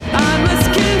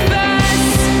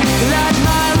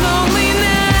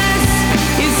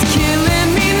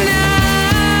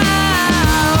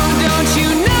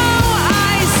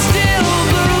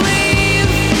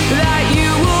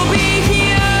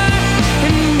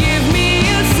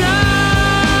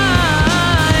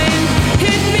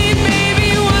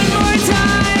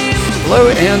Hello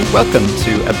and welcome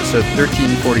to episode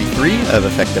 1343 of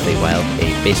Effectively Wild, a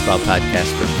baseball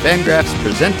podcast from Fangraphs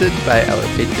presented by our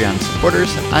Patreon supporters.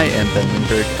 I am Ben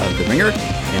Lindbergh of The Ringer,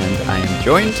 and I am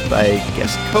joined by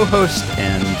guest co-host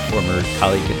and former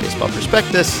colleague at Baseball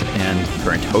Prospectus and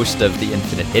current host of the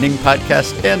Infinite Inning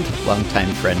podcast and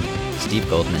longtime friend Steve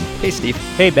Goldman. Hey, Steve.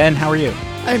 Hey, Ben. How are you?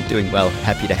 I'm doing well.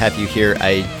 Happy to have you here.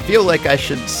 I feel like I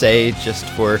should say, just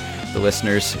for the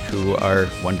listeners who are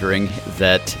wondering,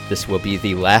 that this will be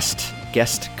the last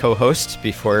guest co-host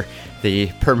before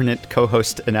the permanent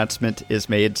co-host announcement is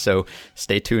made, so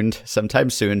stay tuned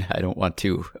sometime soon. I don't want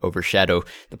to overshadow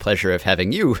the pleasure of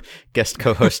having you guest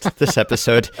co-host this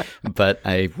episode, but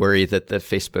I worry that the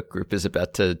Facebook group is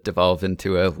about to devolve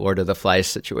into a Lord of the Flies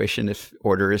situation if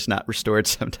order is not restored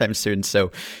sometime soon. So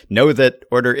know that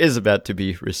order is about to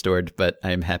be restored, but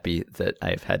I'm happy that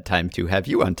I've had time to have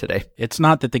you on today. It's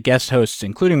not that the guest hosts,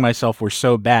 including myself, were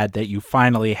so bad that you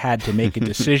finally had to make a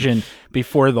decision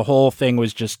before the whole thing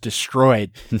was just destroyed.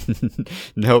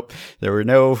 Nope. There were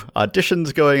no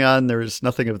auditions going on. There was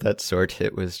nothing of that sort.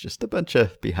 It was just a bunch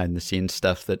of behind-the-scenes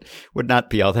stuff that would not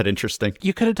be all that interesting.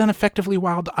 You could have done Effectively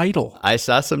Wild Idol. I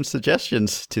saw some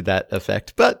suggestions to that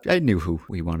effect, but I knew who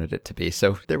we wanted it to be,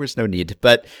 so there was no need.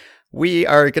 But we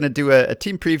are going to do a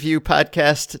team preview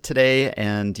podcast today,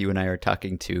 and you and I are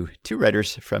talking to two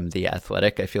writers from The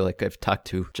Athletic. I feel like I've talked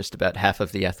to just about half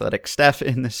of The Athletic staff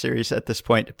in this series at this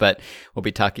point, but we'll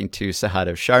be talking to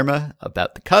Sahadev Sharma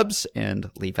about the Cubs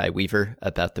and Levi Weaver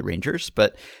about the Rangers.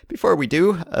 But before we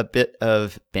do, a bit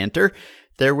of banter.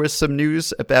 There was some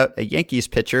news about a Yankees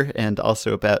pitcher and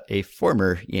also about a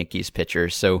former Yankees pitcher.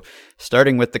 So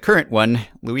starting with the current one,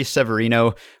 Luis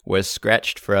Severino was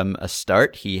scratched from a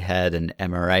start. He had an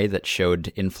MRI that showed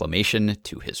inflammation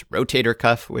to his rotator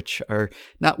cuff, which are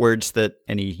not words that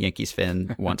any Yankees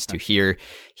fan wants to hear.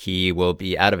 He will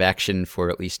be out of action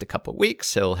for at least a couple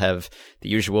weeks. He'll have the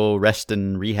usual rest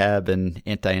and rehab and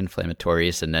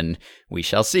anti-inflammatories, and then we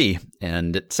shall see.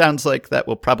 And it sounds like that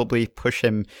will probably push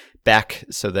him back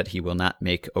so that he will not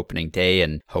make opening day,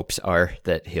 and hopes are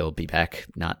that he'll be back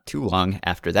not too long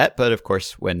after that. But of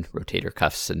course, when rotator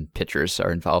cuffs and pitchers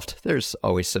are involved, there's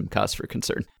always some cause for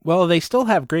concern. Well, they still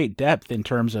have great depth in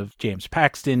terms of James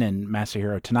Paxton and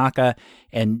Masahiro Tanaka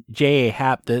and J.A.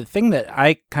 Happ. The thing that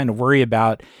I kind of worry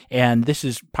about, and this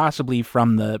is possibly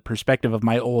from the perspective of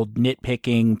my old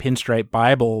nitpicking Pinstripe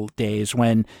Bible days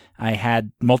when I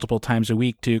had multiple times a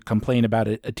week to complain about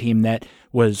a team that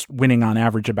was winning on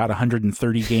average about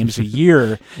 130 games a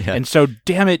year. Yeah. And so,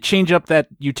 damn it, change up that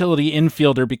utility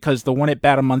infielder because the one at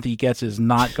bat a month he gets is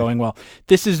not going well.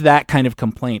 This is that kind of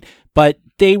complaint. But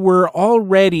they were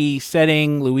already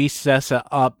setting Luis Cessa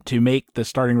up to make the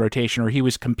starting rotation, or he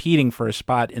was competing for a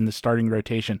spot in the starting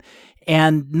rotation.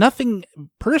 And nothing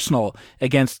personal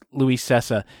against Luis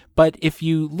Cessa, but if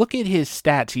you look at his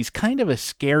stats, he's kind of a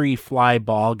scary fly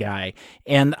ball guy.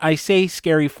 And I say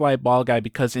scary fly ball guy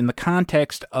because in the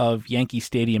context of Yankee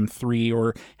Stadium 3,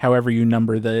 or however you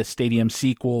number the stadium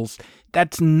sequels,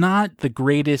 that's not the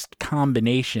greatest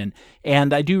combination.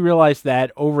 And I do realize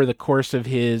that over the course of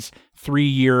his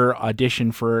 3-year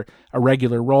audition for a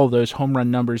regular role, those home run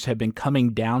numbers have been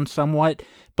coming down somewhat,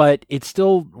 but it's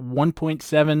still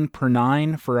 1.7 per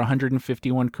 9 for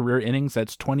 151 career innings.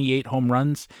 That's 28 home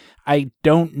runs. I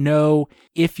don't know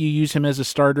if you use him as a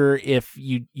starter, if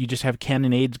you just have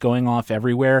cannonades going off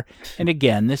everywhere. And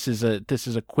again, this is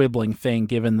a quibbling thing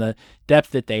given the depth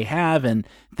that they have and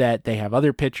that they have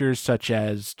other pitchers such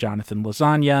as Jonathan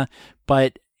Lasagna,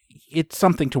 but it's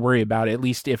something to worry about, at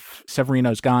least if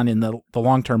Severino's gone in the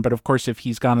long term. But of course, if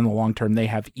he's gone in the long term, they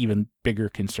have even bigger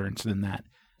concerns than that.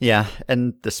 Yeah,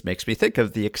 and this makes me think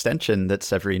of the extension that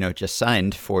Severino just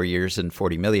signed, 4 years and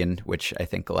 $40 million, which I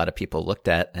think a lot of people looked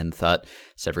at and thought,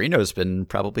 Severino's been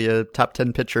probably a top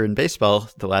 10 pitcher in baseball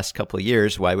the last couple of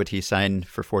years. Why would he sign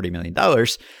for $40 million?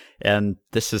 And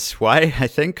this is why I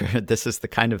think this is the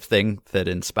kind of thing that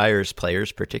inspires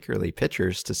players, particularly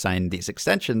pitchers, to sign these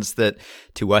extensions that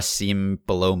to us seem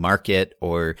below market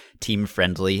or team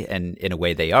friendly, and in a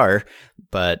way they are,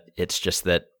 but it's just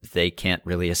that they can't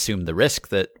really assume the risk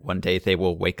that one day they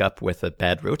will wake up with a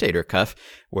bad rotator cuff,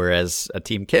 whereas a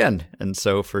team can. And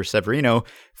so for Severino,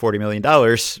 $40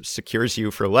 million secures you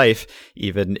for life,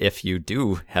 even if you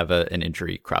do have an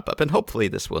injury crop up. And hopefully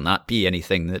this will not be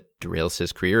anything that derails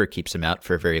his career or keeps him out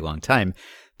for a very long time.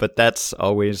 But that's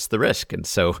always the risk. And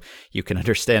so you can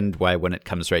understand why when it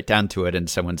comes right down to it and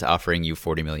someone's offering you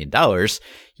 $40 million,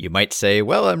 you might say,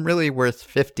 well, I'm really worth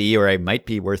 50, or I might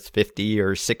be worth 50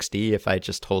 or 60 if I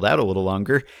just hold out a little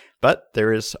longer. But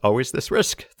there is always this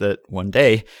risk that one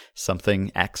day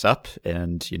something acts up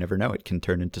and you never know, it can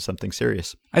turn into something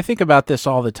serious. I think about this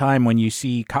all the time when you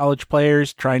see college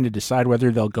players trying to decide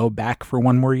whether they'll go back for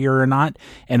one more year or not.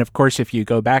 And of course, if you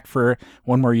go back for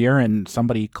one more year and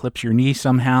somebody clips your knee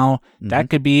somehow,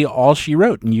 that could be all she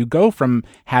wrote. And you go from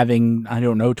having, I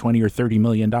don't know, $20 or $30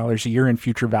 million a year in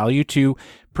future value to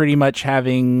pretty much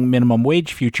having minimum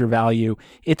wage future value.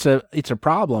 It's a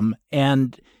problem.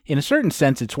 And in a certain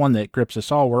sense, it's one that grips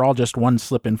us all. We're all just one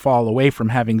slip and fall away from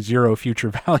having zero future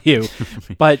value.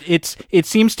 But it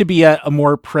seems to be a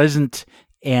more present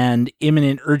and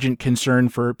imminent, urgent concern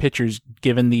for pitchers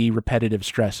given the repetitive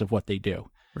stress of what they do.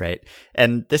 Right.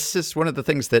 And this is one of the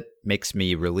things that makes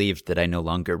me relieved that I no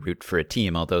longer root for a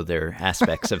team, although there are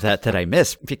aspects of that I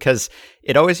miss, because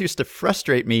it always used to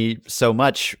frustrate me so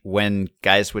much when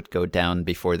guys would go down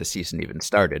before the season even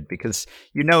started, because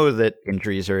you know that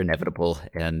injuries are inevitable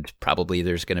and probably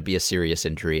there's going to be a serious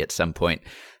injury at some point.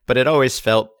 But it always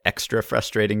felt extra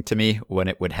frustrating to me when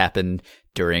it would happen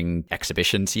during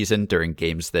exhibition season, during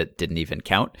games that didn't even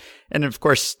count. And of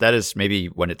course, that is maybe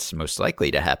when it's most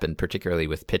likely to happen, particularly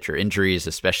with pitcher injuries,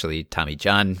 especially Tommy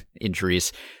John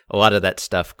injuries. A lot of that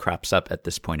stuff crops up at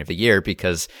this point of the year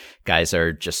because guys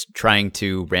are just trying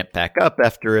to ramp back up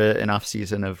after an off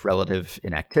season of relative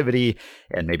inactivity,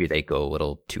 and maybe they go a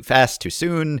little too fast, too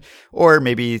soon, or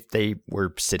maybe they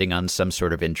were sitting on some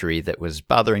sort of injury that was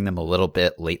bothering them a little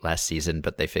bit late last season,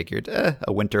 but they figured a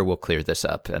winter will clear this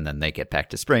up, and then they get back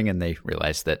to spring and they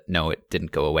realize that no, it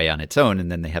didn't go away on its own, and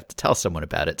then they have to tell someone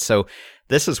about it. So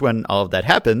this is when all of that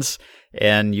happens,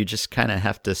 and you just kind of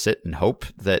have to sit and hope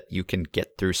that you can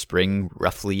get through spring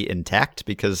roughly intact,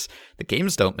 because the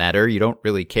games don't matter. You don't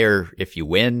really care if you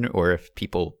win or if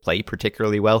people play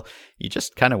particularly well. You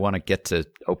just kind of want to get to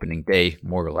opening day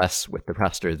more or less with the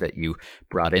roster that you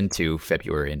brought into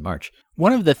February and March.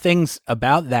 One of the things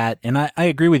about that, and I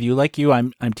agree with you, like you,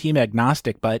 I'm team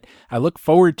agnostic, but I look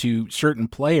forward to certain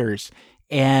players.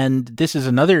 And this is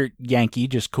another Yankee,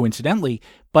 just coincidentally,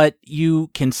 but you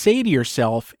can say to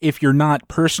yourself, if you're not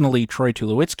personally Troy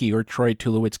Tulowitzki or Troy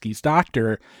Tulowitzki's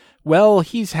doctor, well,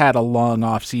 he's had a long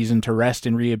off season to rest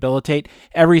and rehabilitate.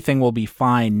 Everything will be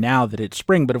fine now that it's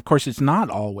spring, but of course it's not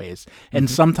always. And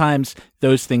sometimes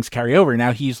those things carry over.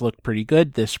 Now he's looked pretty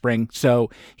good this spring,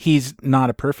 so he's not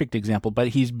a perfect example, but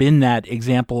he's been that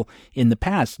example in the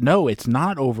past. No, it's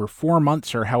not over 4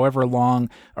 months or however long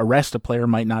a rest a player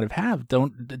might not have.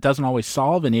 It doesn't always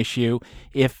solve an issue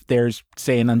if there's,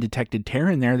 say, an undetected tear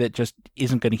in there that just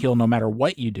isn't going to heal no matter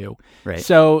what you do. Right.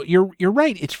 So you're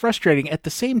right. It's frustrating. At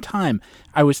the same time,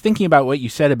 I was thinking about what you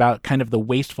said about kind of the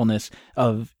wastefulness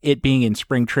of it being in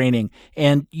spring training.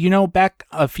 And, back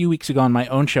a few weeks ago on my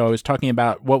own show, I was talking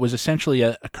about what was essentially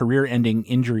a career-ending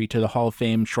injury to the Hall of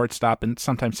Fame shortstop and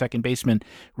sometimes second baseman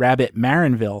Rabbit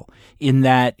Marinville, in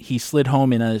that he slid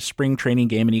home in a spring training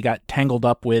game and he got tangled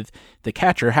up with the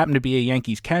catcher, happened to be a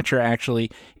Yankees catcher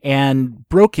actually, and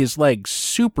broke his leg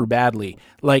super badly.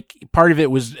 Like, part of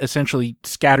it was essentially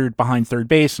scattered behind third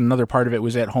base, and another part of it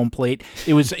was at home plate.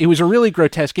 It was a really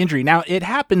grotesque injury. Now, it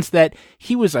happens that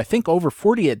he was, I think, over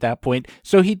 40 at that point,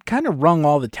 so he'd kind of wrung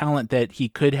all the talent that he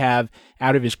could have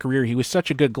out of his career. He was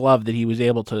such a good glove that he was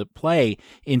able to play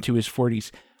into his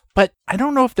 40s. But I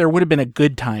don't know if there would have been a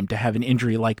good time to have an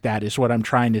injury like that, is what I'm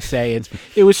trying to say.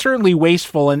 It was certainly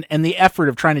wasteful, and the effort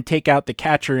of trying to take out the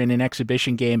catcher in an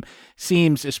exhibition game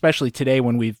seems, especially today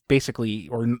when we've basically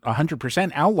or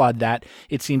 100% outlawed that,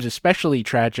 it seems especially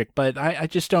tragic. But I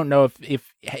just don't know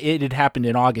if it had happened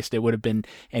in August, it would have been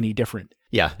any different.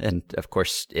 Yeah, and of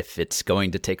course, if it's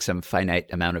going to take some finite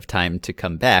amount of time to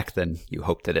come back, then you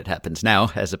hope that it happens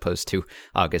now as opposed to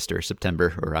August or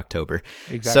September or October.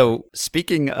 Exactly. So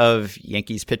speaking of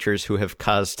Yankees pitchers who have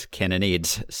caused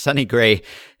cannonades, Sonny Gray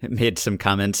made some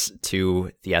comments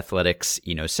to The Athletic's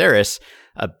Eno Sarris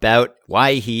about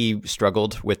why he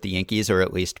struggled with the Yankees, or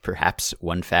at least perhaps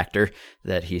one factor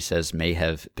that he says may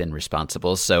have been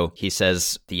responsible. So he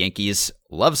says the Yankees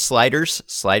love sliders.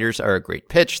 Sliders are a great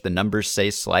pitch. The numbers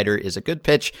say slider is a good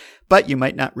pitch, but you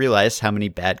might not realize how many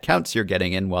bad counts you're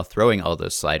getting in while throwing all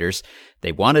those sliders.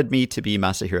 They wanted me to be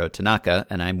Masahiro Tanaka,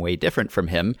 and I'm way different from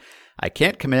him. I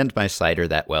can't command my slider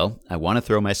that well. I want to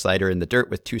throw my slider in the dirt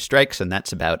with 2 strikes, and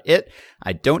that's about it.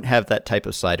 I don't have that type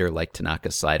of slider like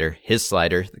Tanaka's slider. His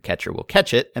slider, the catcher will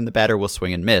catch it, and the batter will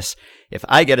swing and miss. If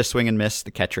I get a swing and miss,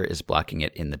 the catcher is blocking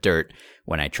it in the dirt.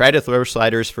 When I try to throw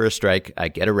sliders for a strike, I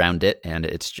get around it, and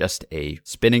it's just a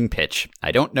spinning pitch.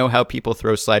 I don't know how people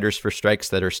throw sliders for strikes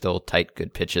that are still tight,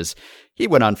 good pitches. He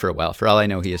went on for a while. For all I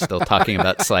know, he is still talking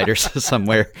about sliders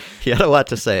somewhere. He had a lot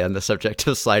to say on the subject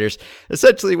of sliders.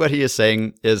 Essentially, what he is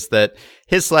saying is that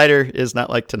his slider is not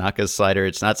like Tanaka's slider.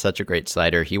 It's not such a great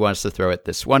slider. He wants to throw it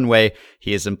this one way.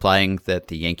 He is implying that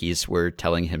the Yankees were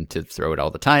telling him to throw it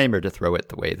all the time or to throw it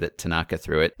the way that Tanaka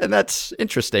threw it. And that's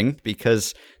interesting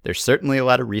because there's certainly a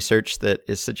lot of research that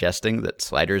is suggesting that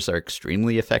sliders are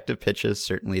extremely effective pitches.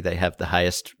 Certainly they have the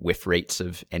highest whiff rates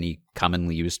of any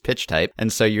commonly used pitch type.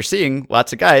 And so you're seeing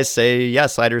lots of guys say, yeah,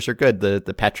 sliders are good.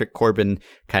 The Patrick Corbin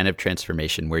kind of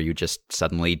transformation where you just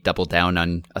suddenly double down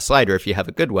on a slider if you have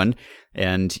a good one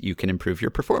and you can improve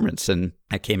your performance. And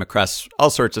I came across all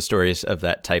sorts of stories of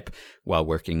that type while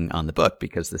working on the book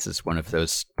because this is one of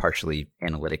those partially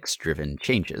analytics-driven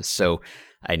changes. So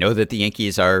I know that the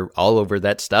Yankees are all over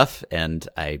that stuff, and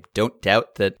I don't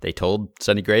doubt that they told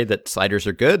Sonny Gray that sliders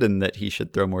are good and that he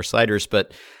should throw more sliders,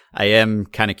 but I am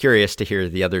kind of curious to hear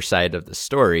the other side of the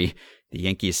story. The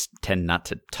Yankees tend not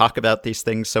to talk about these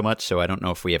things so much, so I don't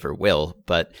know if we ever will,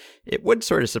 but it would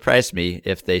sort of surprise me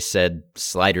if they said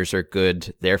sliders are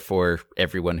good, therefore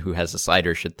everyone who has a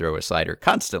slider should throw a slider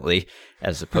constantly,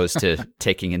 as opposed to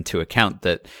taking into account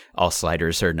that all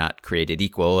sliders are not created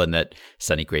equal and that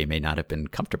Sonny Gray may not have been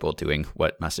comfortable doing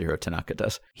what Masahiro Tanaka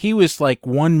does. He was like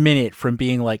 1 minute from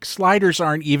being like, sliders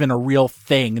aren't even a real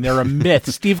thing. They're a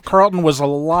myth. Steve Carlton was a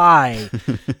lie.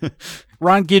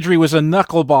 Ron Guidry was a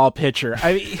knuckleball pitcher.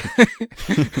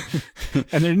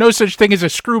 And there's no such thing as a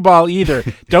screwball either.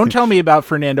 Don't tell me about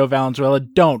Fernando Valenzuela.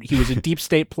 Don't. He was a deep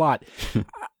state plot.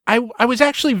 I was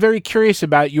actually very curious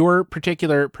about your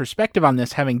particular perspective on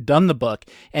this, having done the book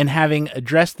and having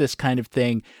addressed this kind of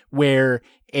thing where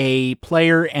a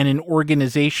player and an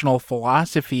organizational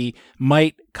philosophy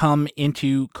might come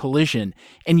into collision.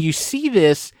 And you see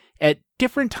this at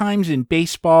different times in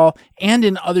baseball and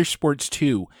in other sports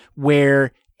too,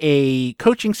 where a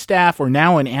coaching staff or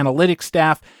now an analytics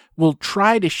staff will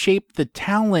try to shape the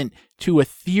talent to a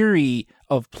theory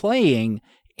of playing.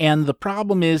 And the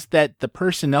problem is that the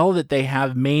personnel that they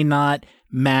have may not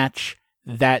match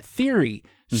that theory.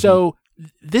 Mm-hmm. So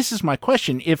this is my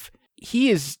question. If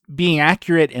he is being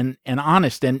accurate and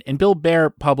honest, and Bill Baer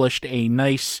published a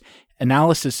nice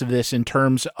analysis of this in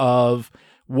terms of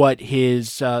what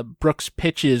his Brooks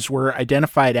pitches were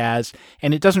identified as,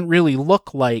 and it doesn't really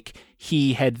look like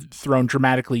he had thrown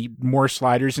dramatically more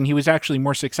sliders, and he was actually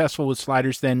more successful with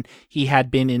sliders than he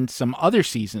had been in some other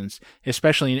seasons,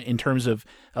 especially in terms of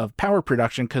power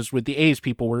production, because with the A's,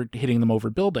 people were hitting them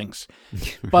over buildings.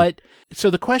 But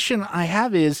so the question I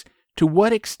have is, to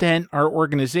what extent are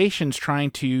organizations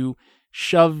trying to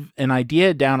shove an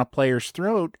idea down a player's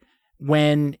throat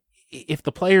when, if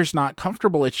the player's not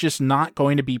comfortable, it's just not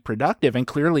going to be productive? And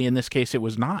clearly in this case, it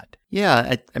was not.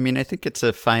 Yeah, I mean, I think it's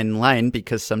a fine line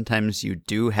because sometimes you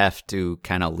do have to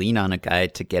kind of lean on a guy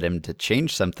to get him to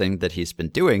change something that he's been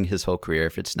doing his whole career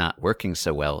if it's not working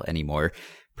so well anymore,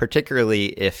 particularly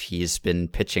if he's been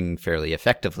pitching fairly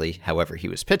effectively, however he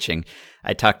was pitching.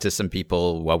 I talked to some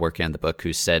people while working on the book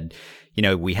who said, you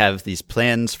know, we have these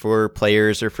plans for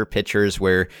players or for pitchers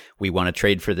where we want to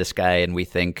trade for this guy and we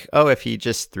think, oh, if he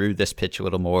just threw this pitch a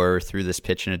little more, or threw this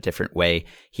pitch in a different way,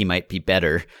 he might be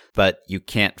better. But you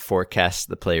can't forecast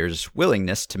the player's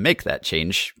willingness to make that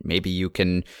change. Maybe you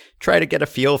can try to get a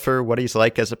feel for what he's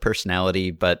like as a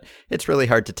personality, but it's really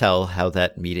hard to tell how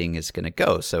that meeting is going to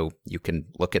go. So you can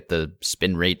look at the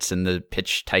spin rates and the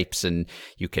pitch types and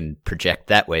you can project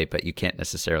that way, but you can't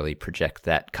necessarily project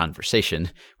that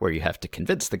conversation where you have to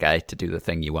convince the guy to do the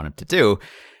thing you want him to do.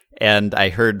 And I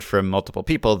heard from multiple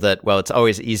people that, well, it's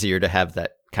always easier to have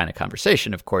that kind of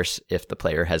conversation, of course, if the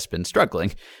player has been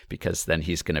struggling, because then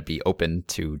he's going to be open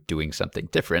to doing something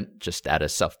different just out of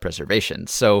self-preservation.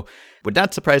 So would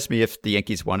not surprise me if the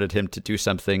Yankees wanted him to do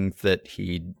something that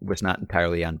he was not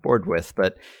entirely on board with,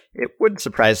 but it would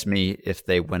surprise me if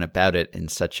they went about it in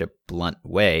such a blunt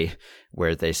way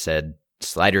where they said,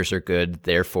 sliders are good,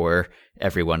 therefore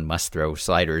everyone must throw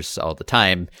sliders all the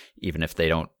time, even if they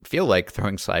don't feel like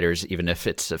throwing sliders, even if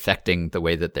it's affecting the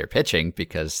way that they're pitching,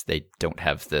 because they don't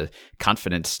have the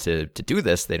confidence to do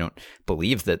this. They don't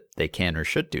believe that they can or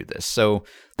should do this. So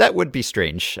that would be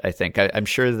strange, I think. I'm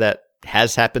sure that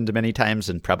has happened many times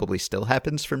and probably still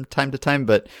happens from time to time,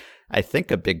 but I think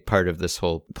a big part of this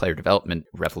whole player development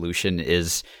revolution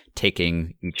is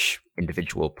taking each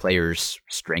individual player's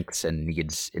strengths and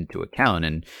needs into account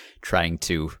and trying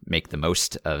to make the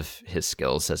most of his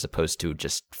skills as opposed to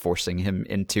just forcing him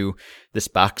into this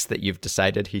box that you've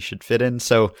decided he should fit in.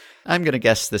 So I'm going to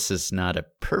guess this is not a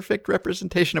perfect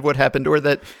representation of what happened, or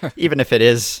that even if it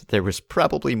is, there was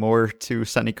probably more to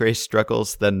Sonny Gray's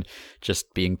struggles than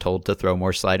just being told to throw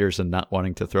more sliders and not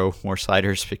wanting to throw more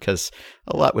sliders, because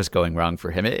a lot was going wrong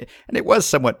for him. And it was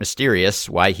somewhat mysterious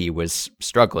why he was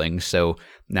struggling. So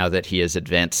now that he has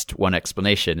advanced one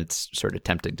explanation, it's sort of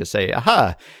tempting to say,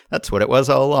 aha, that's what it was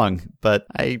all along. But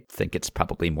I think it's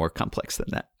probably more complex than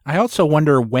that. I also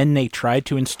wonder when they tried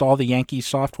to install the Yankees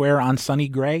software on Sonny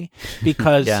Gray,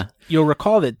 because you'll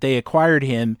recall that they acquired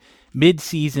him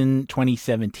mid-season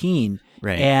 2017.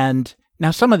 Right. And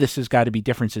now some of this has got to be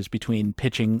differences between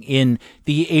pitching in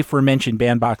the aforementioned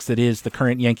bandbox that is the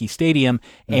current Yankee Stadium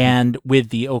and with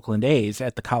the Oakland A's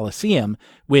at the Coliseum,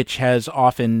 which has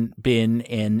often been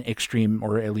an extreme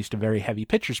or at least a very heavy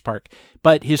pitcher's park.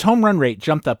 But his home run rate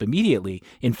jumped up immediately.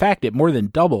 In fact, it more than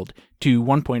doubled to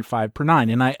 1.5 per 9.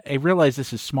 And I realize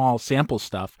this is small sample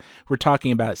stuff. We're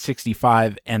talking about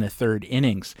 65 and a third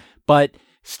innings. But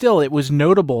still, it was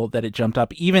notable that it jumped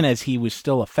up even as he was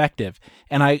still effective.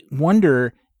 And I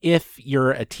wonder if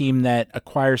you're a team that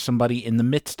acquires somebody in the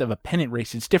midst of a pennant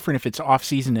race. It's different if it's off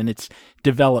season and it's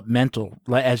developmental,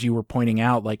 as you were pointing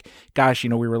out, like, gosh, we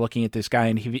were looking at this guy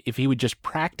and if he would just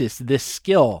practice this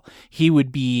skill, he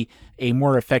would be a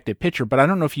more effective pitcher. But I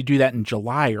don't know if you do that in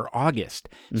July or August.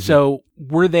 So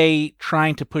were they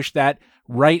trying to push that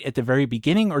right at the very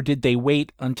beginning, or did they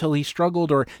wait until he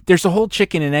struggled? Or there's a whole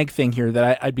chicken and egg thing here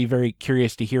that I'd be very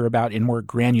curious to hear about in more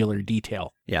granular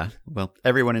detail. Yeah, well,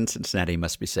 everyone in Cincinnati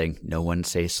must be saying, no one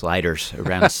say sliders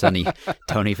around Sonny.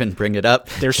 Don't even bring it up.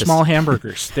 They're small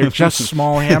hamburgers. They're just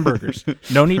small hamburgers.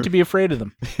 No need to be afraid of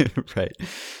them. Right.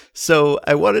 So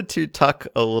I wanted to talk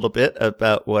a little bit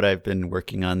about what I've been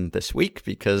working on this week,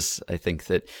 because I think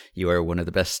that you are one of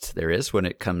the best there is when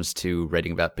it comes to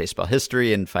writing about baseball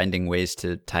history and finding ways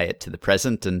to tie it to the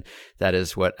present. And that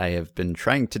is what I have been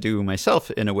trying to do myself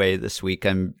in a way this week.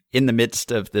 I'm in the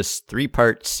midst of this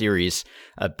 3-part series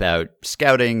about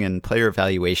scouting and player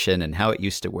evaluation and how it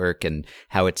used to work and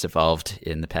how it's evolved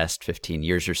in the past 15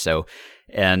 years or so.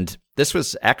 And this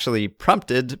was actually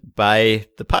prompted by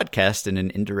the podcast in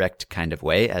an indirect kind of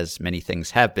way, as many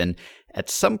things have been. At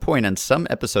some point on some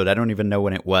episode, I don't even know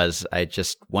when it was, I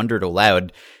just wondered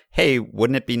aloud, hey,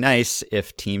 wouldn't it be nice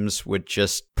if teams would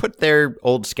just put their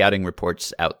old scouting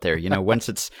reports out there? Once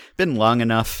it's been long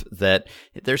enough that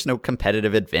there's no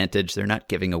competitive advantage, they're not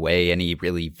giving away any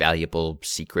really valuable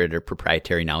secret or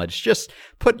proprietary knowledge. Just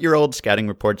put your old scouting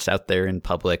reports out there in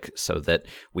public so that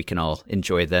we can all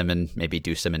enjoy them and maybe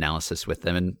do some analysis with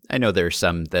them. And I know there are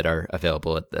some that are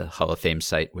available at the Hall of Fame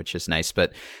site, which is nice,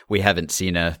 but we haven't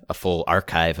seen a full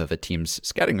archive of a team's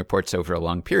scouting reports over a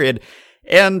long period.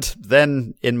 And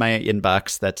then in my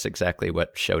inbox, that's exactly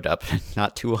what showed up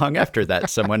not too long after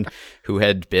that. Someone who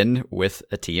had been with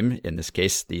a team, in this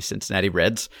case, the Cincinnati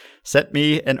Reds, sent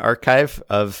me an archive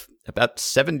of about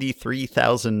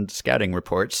 73,000 scouting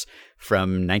reports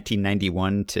from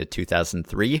 1991 to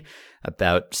 2003,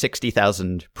 about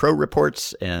 60,000 pro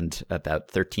reports and about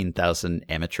 13,000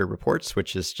 amateur reports,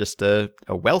 which is just a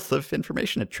wealth of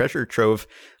information, a treasure trove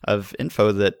of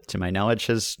info that, to my knowledge,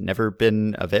 has never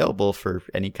been available for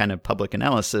any kind of public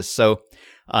analysis. So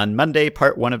on Monday,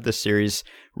 part 1 of the series,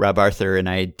 Rob Arthur and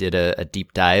I did a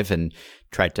deep dive and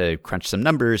tried to crunch some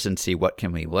numbers and see what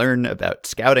can we learn about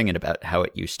scouting and about how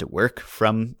it used to work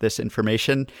from this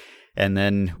information. And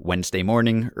then Wednesday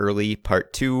morning, early,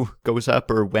 part 2 goes up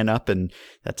or went up, and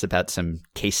that's about some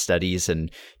case studies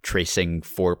and tracing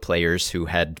 4 players who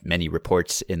had many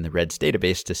reports in the Reds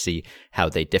database to see how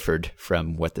they differed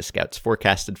from what the scouts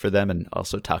forecasted for them, and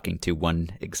also talking to one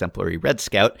exemplary Red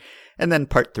scout. And then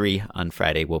part 3 on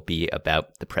Friday will be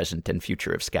about the present and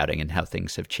future of scouting and how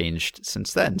things have changed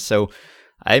since then. So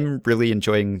I'm really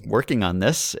enjoying working on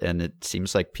this, and it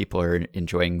seems like people are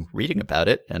enjoying reading about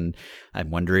it. And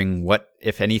I'm wondering what,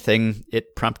 if anything,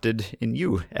 it prompted in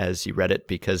you as you read it,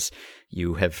 because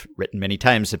you have written many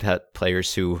times about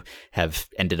players who have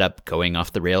ended up going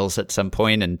off the rails at some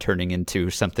point and turning into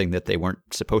something that they weren't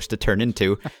supposed to turn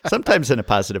into, sometimes in a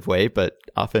positive way, but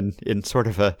often in sort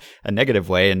of a negative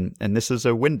way. And this is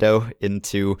a window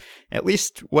into at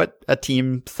least what a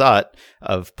team thought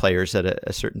of players at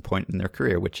a certain point in their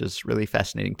career, which is really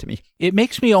fascinating to me. It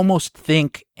makes me almost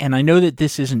think, and I know that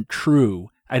this isn't true,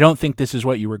 I don't think this is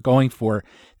what you were going for,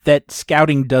 that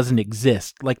scouting doesn't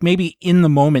exist. Like maybe in the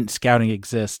moment scouting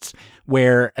exists,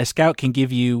 where a scout can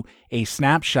give you a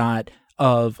snapshot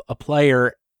of a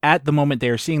player at the moment they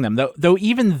are seeing them. Though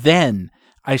even then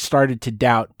I started to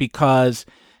doubt, because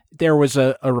there was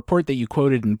a report that you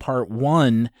quoted in part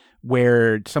 1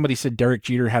 where somebody said Derek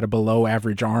Jeter had a below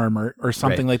average arm or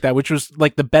something like that, which was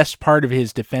like the best part of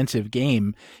his defensive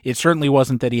game. It certainly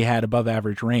wasn't that he had above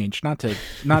average range. Not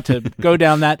to go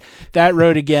down that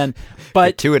road again,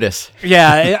 but gratuitous.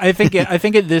 Yeah, I think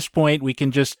at this point we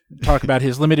can just talk about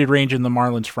his limited range in the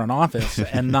Marlins front office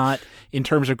and not in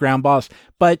terms of ground balls.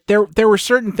 But there were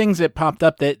certain things that popped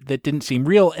up that didn't seem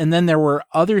real, and then there were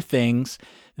other things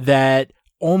that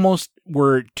almost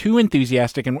were too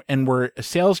enthusiastic and were a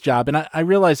sales job. And I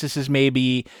realize this is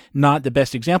maybe not the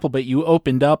best example, but you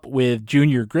opened up with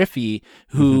Junior Griffey,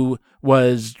 who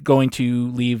was going to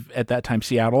leave at that time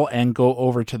Seattle and go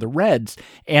over to the Reds.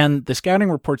 And the scouting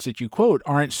reports that you quote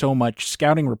aren't so much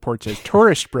scouting reports as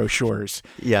tourist brochures.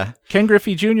 Yeah. Ken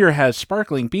Griffey Jr. has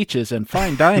sparkling beaches and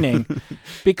fine dining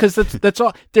because that's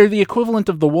all. They're the equivalent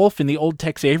of the wolf in the old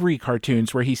Tex Avery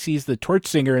cartoons where he sees the torch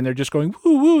singer and they're just going,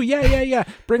 woo, woo, yeah.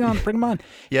 Bring him on.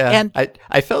 Yeah. And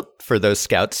I felt for those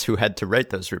scouts who had to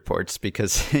write those reports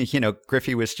because,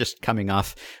 Griffey was just coming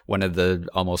off one of the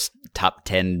almost top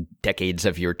 10 decades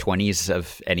of your 20s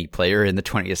of any player in the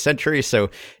 20th century. So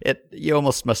you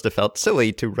almost must have felt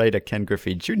silly to write a Ken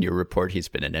Griffey Jr. report. He's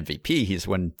been an MVP. He's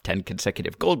won 10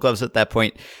 consecutive Gold Gloves at that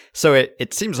point. So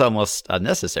it seems almost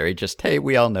unnecessary. Just, hey,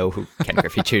 we all know who Ken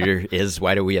Griffey Jr. is.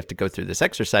 Why do we have to go through this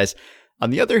exercise? On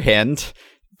the other hand,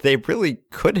 they really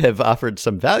could have offered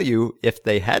some value if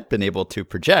they had been able to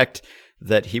project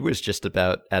that he was just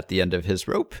about at the end of his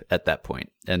rope at that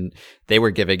point. And they were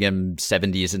giving him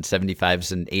 70s and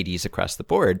 75s and 80s across the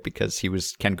board because he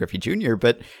was Ken Griffey Jr.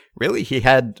 But really, he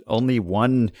had only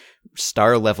one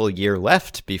star level year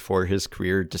left before his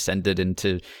career descended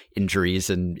into injuries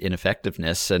and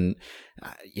ineffectiveness. And,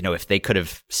 if they could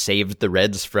have saved the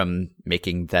Reds from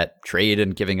making that trade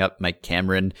and giving up Mike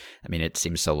Cameron, I mean, it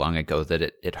seems so long ago that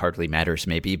it hardly matters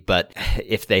maybe. But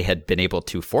if they had been able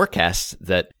to forecast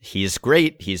that he's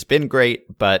great, he's been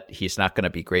great, but he's not going to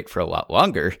be great for a lot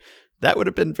longer, that would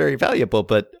have been very valuable.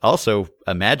 But also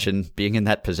imagine being in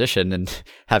that position and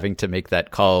having to make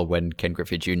that call when Ken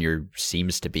Griffey Jr.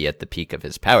 seems to be at the peak of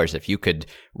his powers. If you could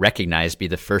be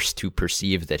the first to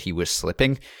perceive that he was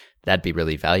slipping, that'd be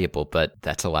really valuable, but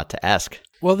that's a lot to ask.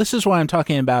 Well, this is why I'm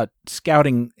talking about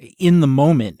scouting in the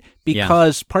moment,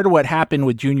 because part of what happened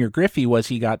with Junior Griffey was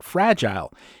he got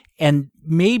fragile. And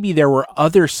maybe there were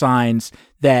other signs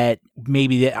that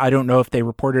I don't know if they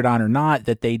reported on or not,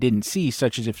 that they didn't see,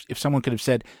 such as if someone could have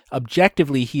said,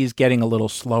 objectively, he is getting a little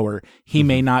slower. He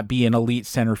may not be an elite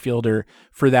center fielder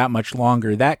for that much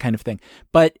longer, that kind of thing.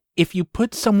 But if you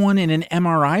put someone in an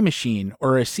MRI machine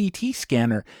or a CT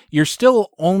scanner, you're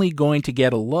still only going to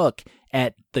get a look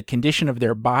at the condition of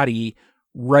their body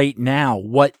right now.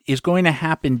 What is going to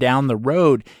happen down the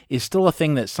road is still a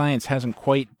thing that science hasn't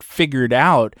quite figured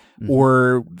out,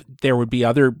 or there would be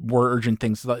other more urgent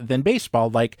things than baseball,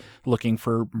 like looking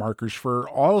for markers for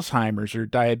Alzheimer's or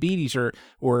diabetes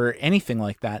or anything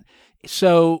like that.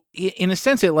 So in a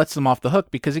sense, it lets them off the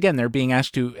hook because, again, they're being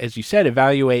asked to, as you said,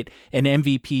 evaluate an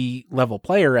MVP level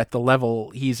player at the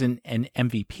level he's an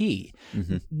MVP.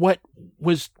 What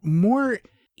was more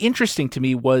interesting to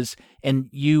me was, and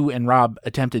you and Rob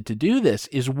attempted to do this,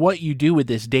 is what you do with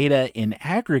this data in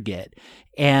aggregate.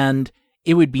 And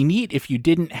it would be neat if you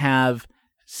didn't have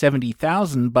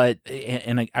 70,000, but,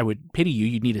 and I would pity you,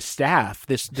 you'd need a staff.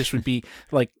 This would be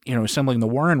like, assembling the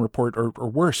Warren Report or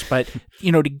worse. But,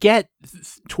 to get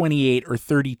 28 or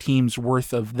 30 teams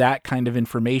worth of that kind of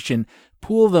information,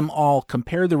 pool them all,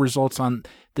 compare the results on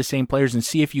the same players, and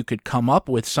see if you could come up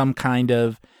with some kind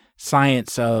of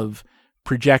science of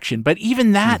projection. But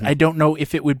even that, I don't know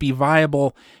if it would be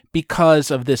viable because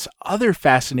of this other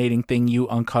fascinating thing you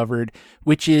uncovered,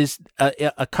 which is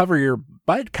a cover your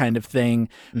butt kind of thing,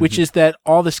 which is that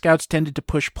all the scouts tended to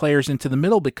push players into the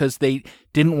middle because they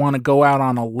didn't want to go out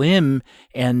on a limb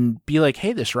and be like,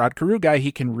 hey, this Rod Carew guy,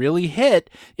 he can really hit.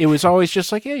 It was always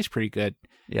just like, yeah, he's pretty good.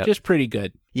 Yep. Just pretty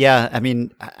good. Yeah, I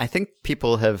mean, I think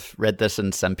people have read this,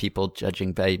 and some people,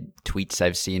 judging by tweets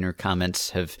I've seen or comments,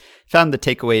 have found the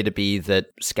takeaway to be that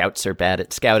scouts are bad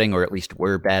at scouting, or at least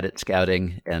were bad at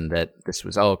scouting, and that this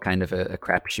was all kind of a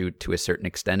crapshoot to a certain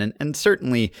extent. And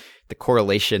certainly the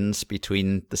correlations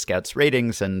between the scouts'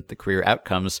 ratings and the career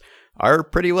outcomes are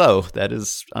pretty low. That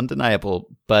is undeniable.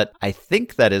 But I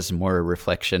think that is more a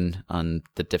reflection on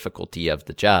the difficulty of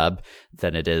the job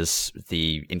than it is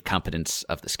the incompetence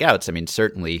of the scouts. I mean,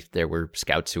 certainly there were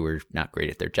scouts who were not great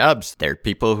at their jobs. There are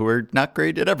people who are not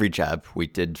great at every job. We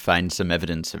did find some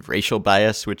evidence of racial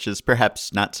bias, which is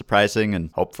perhaps not surprising, and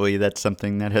hopefully that's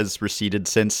something that has receded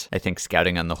since. I think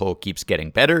scouting on the whole keeps getting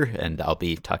better, and I'll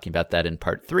be talking about that in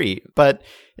part 3. But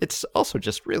it's also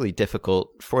just really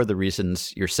difficult for the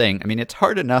reasons you're saying. I mean, it's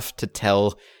hard enough to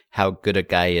tell how good a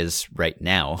guy is right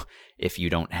now if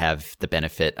you don't have the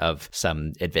benefit of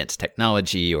some advanced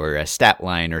technology or a stat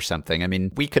line or something. I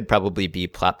mean, we could probably be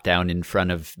plopped down in front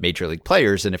of major league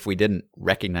players, and if we didn't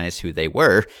recognize who they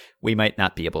were, we might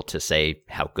not be able to say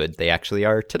how good they actually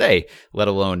are today, let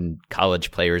alone college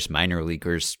players, minor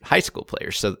leaguers, high school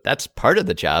players. So that's part of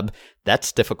the job.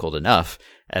 That's difficult enough.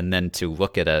 And then to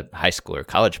look at a high school or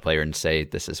college player and say,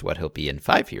 this is what he'll be in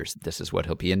 5 years, this is what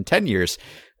he'll be in 10 years,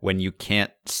 when you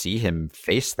can't see him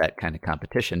face that kind of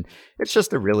competition, it's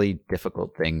just a really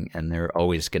difficult thing. And there are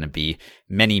always going to be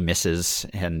many misses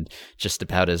and just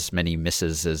about as many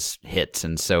misses as hits.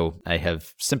 And so I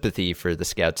have sympathy for the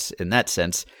Scouts in that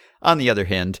sense. On the other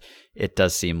hand, it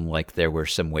does seem like there were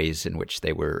some ways in which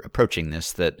they were approaching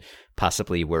this that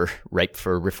possibly were ripe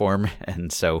for reform.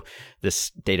 And so this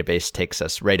database takes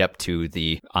us right up to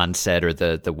the onset or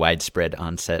the widespread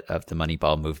onset of the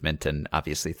Moneyball movement. And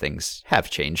obviously things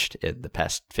have changed in the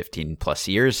past 15 plus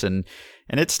years. And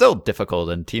it's still difficult,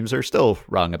 and teams are still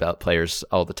wrong about players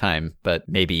all the time, but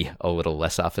maybe a little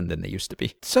less often than they used to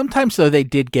be. Sometimes, though, they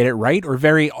did get it right, or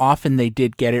very often they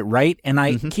did get it right. And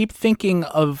I keep thinking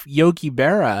of Yogi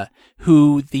Berra,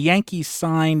 who the Yankees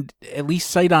signed, at least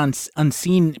sight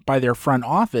unseen by their front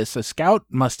office. A scout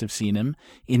must have seen him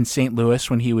in St. Louis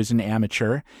when he was an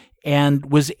amateur,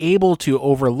 and was able to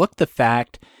overlook the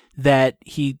fact that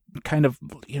he kind of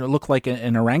looked like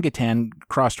an orangutan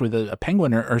crossed with a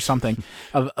penguin or something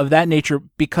of that nature,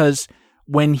 because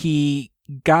when he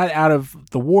got out of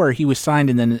the war, he was signed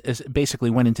and then basically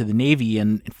went into the Navy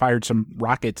and fired some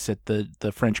rockets at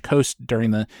the French coast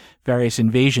during the various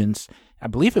invasions. I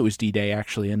believe it was D-Day,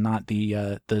 actually, and not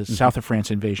the south of France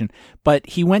invasion. But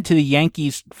he went to the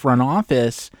Yankees front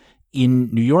office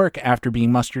in New York after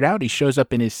being mustered out. He shows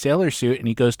up in his sailor suit and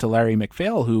he goes to Larry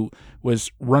MacPhail, who was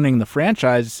running the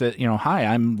franchise, said, hi,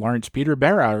 I'm Lawrence Peter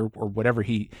Berra, or whatever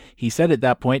he said at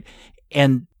that point.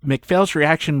 And MacPhail's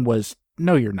reaction was,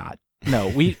 no, you're not. No,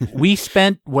 we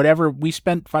spent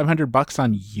 $500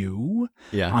 on you,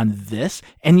 on this.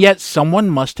 And yet someone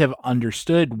must have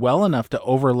understood well enough to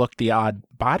overlook the odd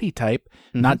body type,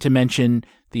 not to mention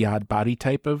the odd body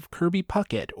type of Kirby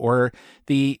Puckett, or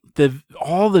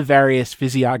all the various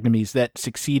physiognomies that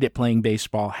succeed at playing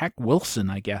baseball. Heck, Wilson,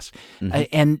 I guess,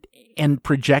 and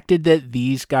projected that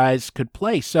these guys could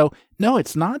play. So no,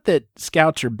 it's not that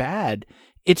scouts are bad.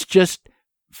 It's just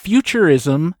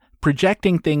futurism.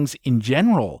 Projecting things in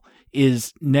general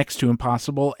is next to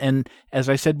impossible. And as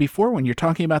I said before, when you're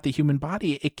talking about the human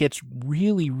body, it gets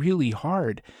really, really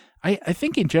hard. I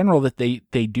think in general that they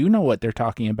do know what they're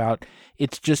talking about.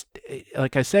 It's just,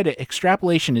 like I said,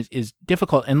 extrapolation is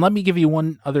difficult. And let me give you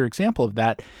one other example of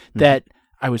that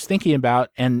I was thinking about,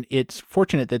 and it's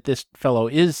fortunate that this fellow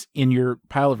is in your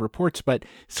pile of reports, but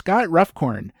Scott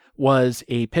Ruffcorn was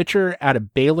a pitcher out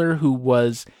of Baylor who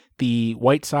was the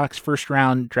White Sox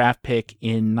first-round draft pick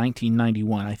in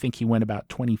 1991. I think he went about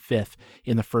 25th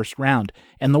in the first round.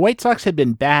 And the White Sox had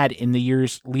been bad in the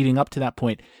years leading up to that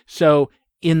point. So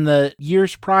in the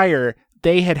years prior,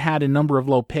 they had a number of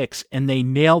low picks, and they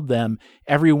nailed them,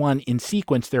 everyone in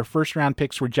sequence. Their first-round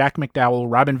picks were Jack McDowell,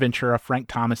 Robin Ventura, Frank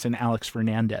Thomas, and Alex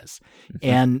Fernandez.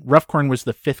 And Ruffcorn was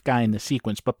the fifth guy in the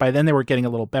sequence. But by then they were getting a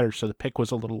little better, so the pick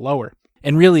was a little lower.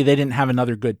 And really, they didn't have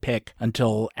another good pick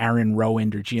until Aaron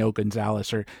Rowand or Gio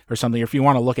Gonzalez or something. Or if you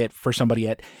want to look for somebody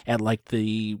at like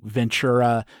the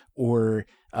Ventura or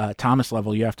Thomas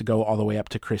level, you have to go all the way up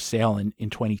to Chris Sale in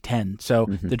 2010. So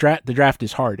the draft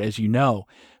is hard, as you know.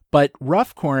 But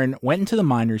Ruffcorn went into the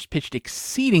minors, pitched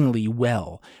exceedingly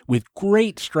well with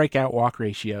great strikeout walk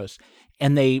ratios,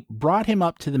 and they brought him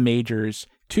up to the majors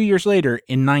 2 years later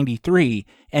in 93,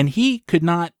 and he could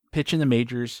not pitch in the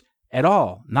majors at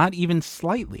all, not even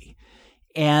slightly.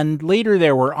 And later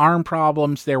there were arm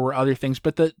problems, there were other things,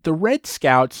 but the Red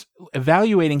Scouts,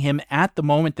 evaluating him at the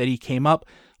moment that he came up,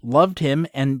 loved him,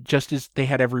 and just as they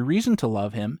had every reason to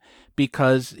love him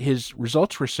because his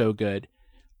results were so good.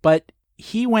 But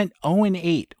he went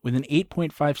 0-8 with an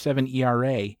 8.57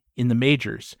 ERA in the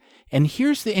majors. And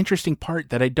here's the interesting part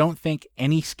that I don't think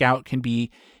any scout can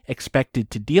be expected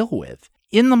to deal with.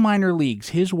 In the minor leagues,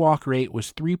 his walk rate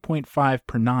was 3.5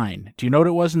 per 9. Do you know what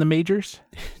it was in the majors?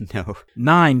 No.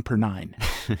 9 per 9.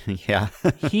 Yeah.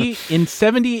 He, in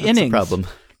 70 That's innings. a problem.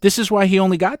 This is why he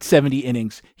only got 70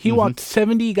 innings. He walked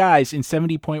 70 guys in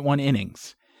 70.1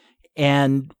 innings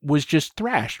and was just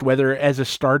thrashed, whether as a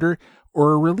starter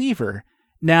or a reliever.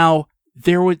 Now,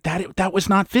 that was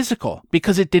not physical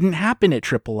because it didn't happen at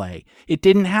AAA. It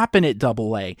didn't happen at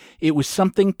AA. It was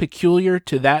something peculiar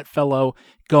to that fellow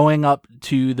going up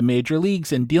to the major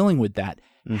leagues and dealing with that.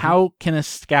 How can a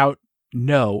scout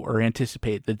know or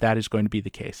anticipate that is going to be the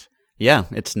case? Yeah,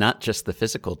 it's not just the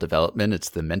physical development,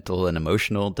 it's the mental and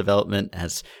emotional development.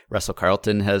 As Russell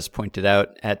Carlton has pointed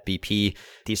out at BP,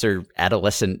 these are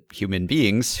adolescent human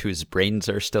beings whose brains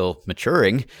are still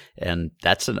maturing, and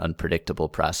that's an unpredictable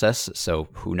process. So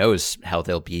who knows how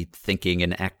they'll be thinking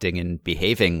and acting and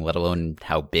behaving, let alone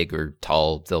how big or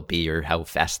tall they'll be or how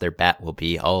fast their bat will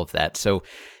be, all of that. So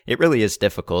it really is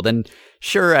difficult. And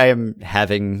sure, I am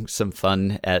having some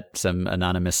fun at some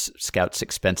anonymous scouts'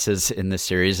 expenses in this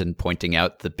series and pointing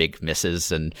out the big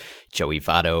misses and Joey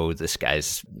Votto, this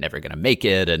guy's never going to make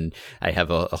it. And I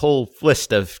have a whole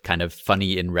list of kind of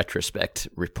funny in retrospect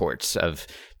reports of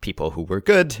people who were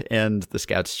good and the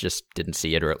scouts just didn't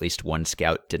see it, or at least one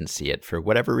scout didn't see it for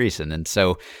whatever reason. And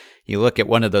so you look at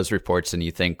one of those reports and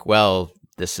you think, well,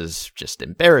 this is just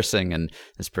embarrassing and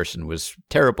this person was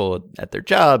terrible at their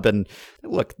job. And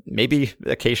look, maybe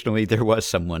occasionally there was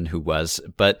someone who was,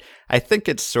 but I think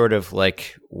it's sort of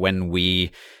like when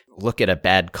we look at a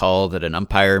bad call that an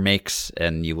umpire makes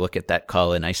and you look at that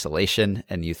call in isolation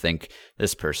and you think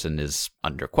this person is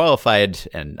underqualified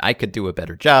and I could do a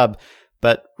better job.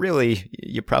 But really,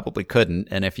 you probably couldn't.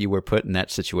 And if you were put in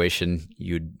that situation,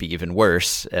 you'd be even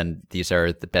worse. And these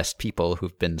are the best people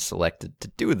who've been selected to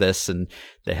do this. And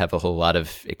they have a whole lot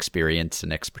of experience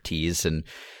and expertise. And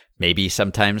maybe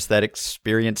sometimes that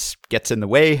experience gets in the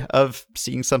way of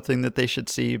seeing something that they should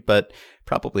see. But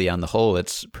probably on the whole,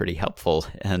 it's pretty helpful.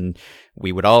 And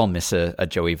we would all miss a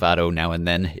Joey Votto now and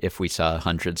then if we saw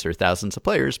hundreds or thousands of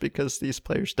players, because these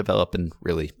players develop in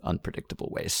really unpredictable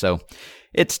ways. So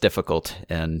it's difficult,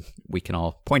 and we can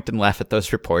all point and laugh at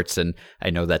those reports. And I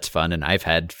know that's fun. And I've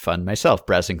had fun myself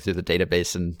browsing through the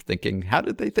database and thinking, how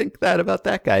did they think that about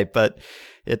that guy? But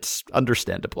it's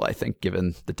understandable, I think,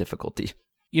 given the difficulty.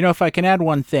 You know, if I can add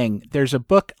one thing, there's a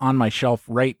book on my shelf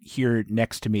right here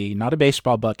next to me, not a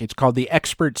baseball book. It's called The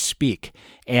Experts Speak.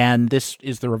 And this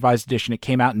is the revised edition. It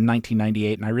came out in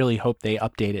 1998, and I really hope they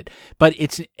update it. But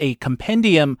it's a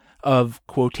compendium of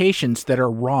quotations that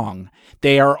are wrong.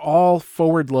 They are all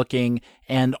forward-looking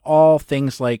and all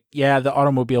things like, yeah, the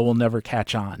automobile will never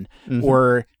catch on. Mm-hmm.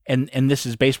 Or, and this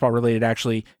is baseball related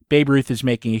actually, Babe Ruth is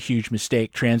making a huge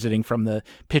mistake transiting from the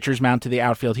pitcher's mound to the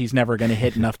outfield. He's never going to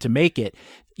hit enough to make it.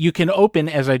 You can open,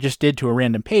 as I just did, to a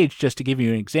random page just to give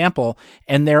you an example,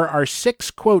 and there are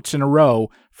 6 quotes in a row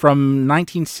from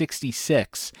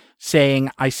 1966 saying,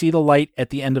 I see the light at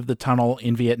the end of the tunnel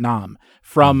in Vietnam,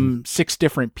 from 6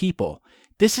 different people.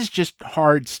 This is just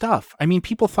hard stuff. I mean,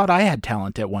 people thought I had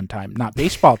talent at one time, not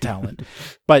baseball talent,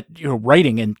 but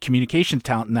writing and communication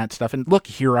talent and that stuff. And look,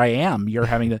 here I am. You're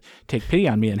having to take pity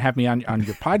on me and have me on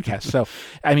your podcast. So,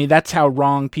 I mean, that's how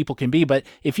wrong people can be. But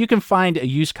if you can find a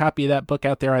used copy of that book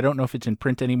out there, I don't know if it's in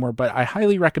print anymore, but I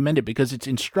highly recommend it because it's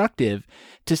instructive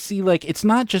to see, like, it's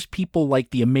not just people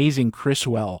like the amazing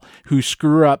Criswell who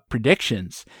screw up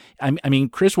predictions. I mean,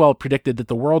 Criswell predicted that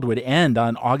the world would end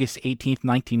on August 18th,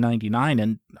 1999,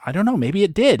 and I don't know, maybe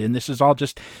it did. And this is all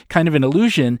just kind of an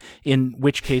illusion, in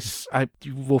which case I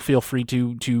will feel free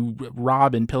to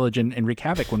rob and pillage and wreak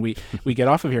havoc when we get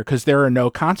off of here, because there are no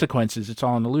consequences. It's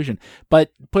all an illusion.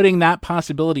 But putting that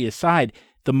possibility aside,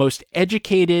 the most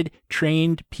educated,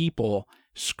 trained people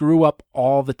screw up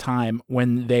all the time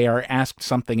when they are asked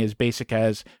something as basic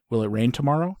as, will it rain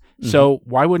tomorrow? Mm-hmm. So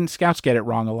why wouldn't scouts get it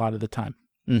wrong a lot of the time?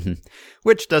 Mm-hmm.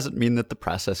 Which doesn't mean that the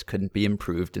process couldn't be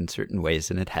improved in certain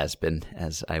ways, and it has been,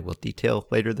 as I will detail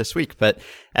later this week. But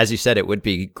as you said, it would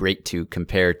be great to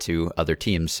compare to other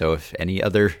teams. So if any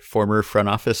other former front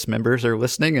office members are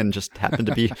listening and just happen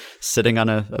to be sitting on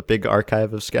a big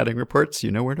archive of scouting reports, you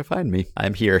know where to find me.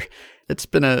 I'm here. It's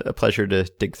been a pleasure to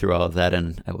dig through all of that,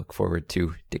 and I look forward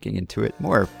to digging into it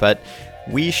more. But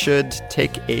we should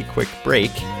take a quick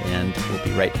break, and we'll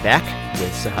be right back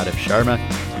with Sahadev Sharma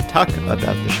to talk about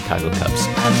the Chicago Cubs.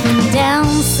 I've been down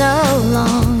so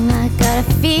long, I got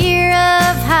a fear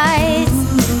of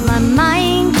heights. My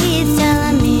mind keeps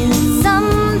telling me that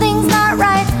something's not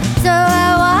right. So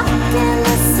I walk in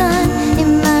the sun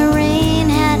in my rain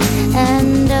hat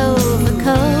and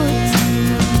overcoat.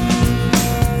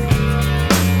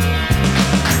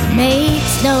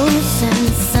 Makes no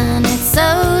sense and it's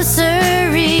so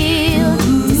surreal.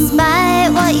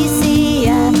 Despite what you see,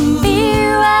 I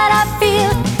fear what I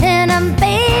feel, and I'm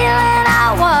bailing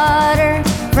out water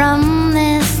from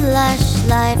this lush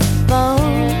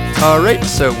lifeboat. All right,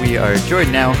 so we are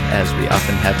joined now, as we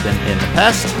often have been in the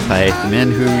past, by the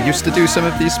man who used to do some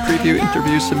of these preview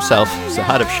interviews himself,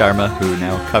 Sahadev Sharma, who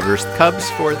now covers the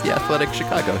Cubs for The Athletic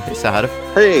Chicago. Hey,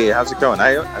 Sahadev. Hey, how's it going?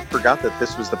 I forgot that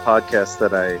this was the podcast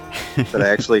that I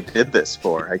actually did this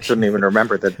for. I couldn't even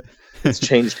remember that it's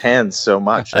changed hands so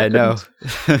much. I know.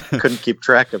 Couldn't keep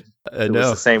track of It was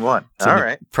the same one. It's All in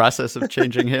right. the process of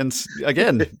changing hands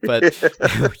again. But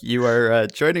you are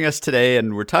joining us today,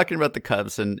 and we're talking about the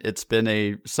Cubs, and it's been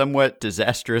a somewhat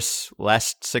disastrous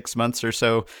last 6 months or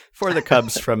so for the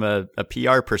Cubs from a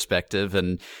PR perspective,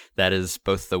 and that is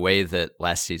both the way that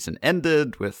last season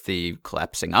ended with the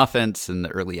collapsing offense and the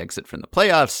early exit from the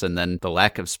playoffs, and then the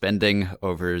lack of spending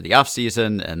over the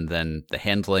offseason, and then the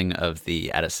handling of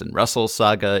the Addison Russell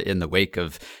saga in the wake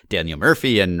of Daniel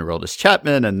Murphy and Aroldis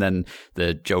Chapman, and then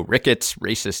the Joe Ricketts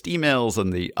racist emails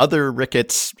and the other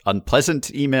Ricketts unpleasant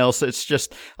emails. It's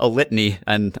just a litany,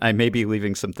 and I may be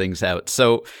leaving some things out.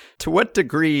 So to what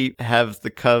degree have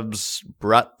the Cubs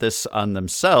brought this on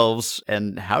themselves,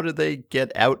 and how do they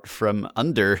get out from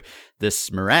under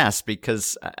this morass?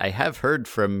 Because I have heard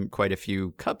from quite a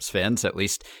few Cubs fans, at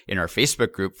least in our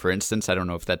Facebook group, for instance. I don't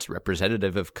know if that's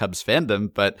representative of Cubs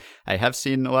fandom, but I have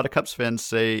seen a lot of Cubs fans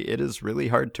say it is really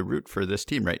hard to root for this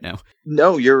team right now.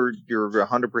 No, you're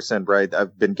 100% right.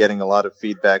 I've been getting a lot of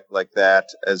feedback like that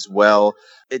as well.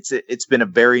 It's been a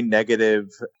very negative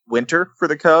winter for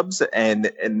the Cubs,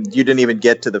 and you didn't even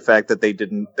get to the fact that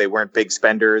they weren't big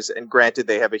spenders. And granted,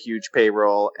 they have a huge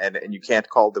payroll, and you can't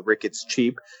call the Ricketts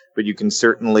cheap, but you can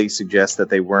certainly suggest that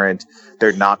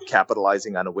they're not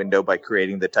capitalizing on a window by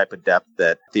creating the type of depth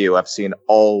that Theo Epstein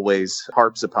always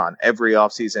harps upon. Every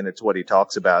offseason, it's what he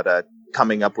talks about,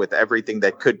 coming up with everything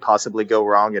that could possibly go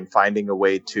wrong and finding a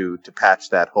way to patch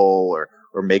that hole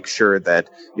or make sure that,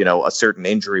 a certain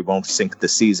injury won't sink the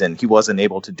season. He wasn't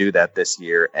able to do that this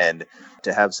year. And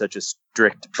to have such a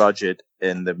strict budget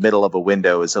in the middle of a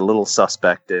window is a little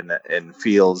suspect and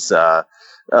feels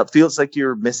like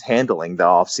you're mishandling the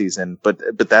offseason.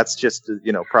 But that's just,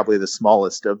 probably the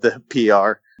smallest of the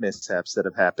PR mishaps that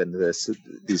have happened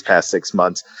these past 6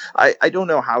 months. I don't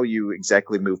know how you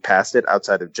exactly move past it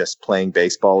outside of just playing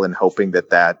baseball and hoping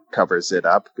that covers it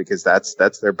up, because that's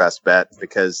their best bet,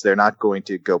 because they're not going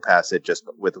to go past it just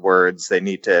with words. They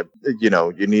need to,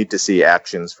 you need to see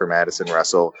actions from Addison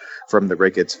Russell, from the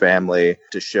Ricketts family,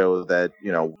 to show that,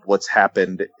 what's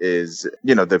happened is,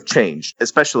 they've changed,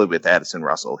 especially with Addison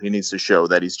Russell. He needs to show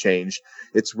that he's changed.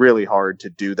 It's really hard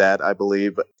to do that, I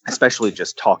believe, especially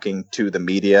just talking to the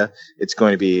media. It's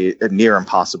going to be near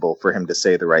impossible for him to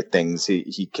say the right things.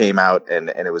 He came out and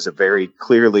it was a very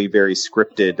clearly, very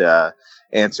scripted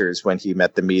answers when he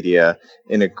met the media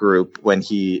in a group. When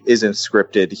he isn't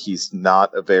scripted, he's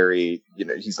not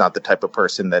he's not the type of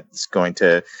person that's going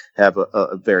to have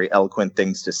a very eloquent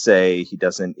things to say. He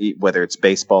doesn't, whether it's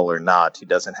baseball or not, he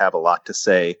doesn't have a lot to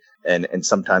say. And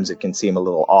sometimes it can seem a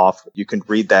little off. You can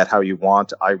read that how you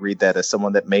want. I read that as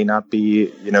someone that may not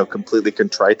be, completely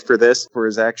contrite for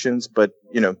his actions, but,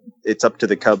 it's up to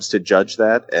the Cubs to judge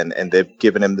that. And they've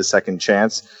given him the second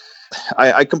chance.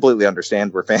 I completely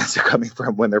understand where fans are coming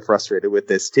from when they're frustrated with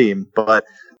this team, but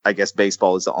I guess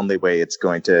baseball is the only way it's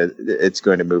going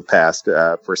to move past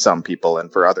for some people,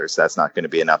 and for others, that's not going to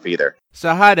be enough either.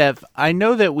 Sahadev, I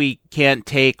know that we can't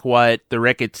take what the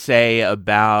Ricketts say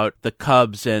about the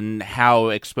Cubs and how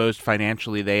exposed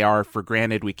financially they are for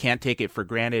granted. We can't take it for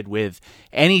granted with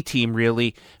any team,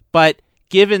 really, but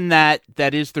given that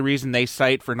is the reason they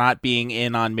cite for not being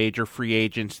in on major free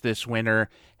agents this winter,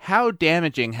 how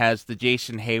damaging has the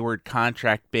Jason Heyward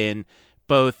contract been,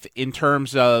 both in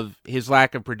terms of his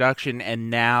lack of production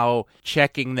and now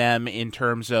checking them in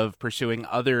terms of pursuing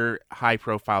other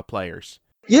high-profile players?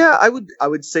 Yeah, I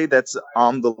would say that's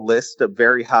on the list,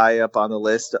 very high up on the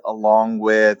list, along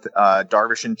with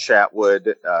Darvish and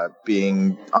Chatwood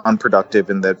being unproductive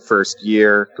in the first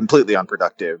year, completely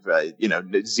unproductive.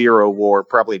 0 WAR,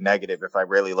 probably negative if I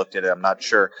really looked at it. I'm not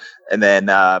sure. And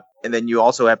then you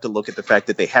also have to look at the fact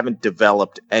that they haven't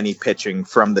developed any pitching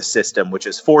from the system, which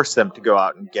has forced them to go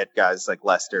out and get guys like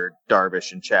Lester,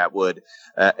 Darvish, and Chatwood,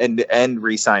 and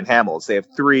re-sign Hamels. They have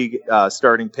 3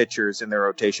 starting pitchers in their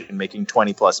rotation making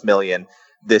 $20+ million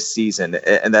this season,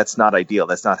 and that's not ideal.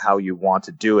 That's not how you want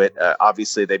to do it.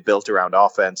 Obviously, they built around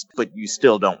offense, but you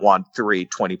still don't want 3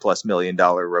 $20+ million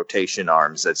rotation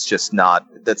arms. That's not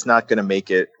going to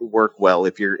make it work well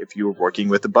if you're working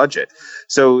with a budget.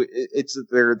 So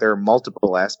there are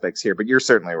multiple aspects here, but you're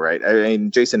certainly right. I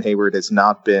mean, Jason Heyward has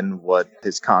not been what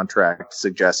his contract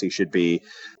suggests he should be.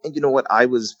 And you know what? I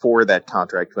was for that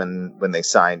contract when they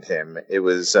signed him. It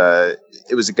was a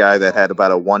guy that had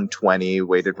about a 120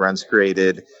 weighted runs created,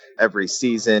 good every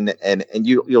season, and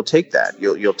you'll take that.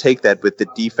 You'll take that with the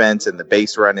defense and the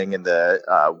base running and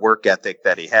the work ethic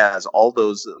that he has. All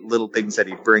those little things that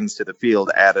he brings to the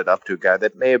field added up to a guy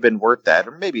that may have been worth that,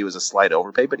 or maybe it was a slight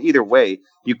overpay. But either way,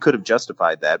 you could have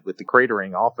justified that with the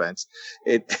cratering offense.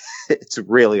 It's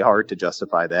really hard to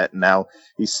justify that. And now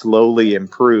he's slowly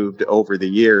improved over the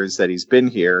years that he's been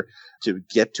here to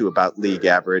get to about league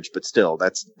average, but still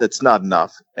that's not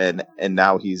enough. And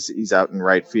now he's out in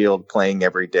right field playing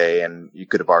every day. And you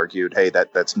could have argued, hey,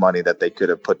 that's money that they could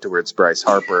have put towards Bryce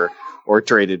Harper or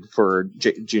traded for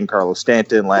Giancarlo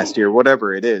Stanton last year,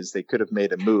 whatever it is. They could have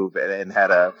made a move and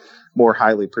had a more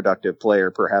highly productive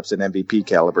player, perhaps an MVP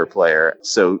caliber player.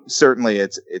 So certainly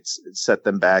it's set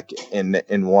them back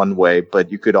in one way,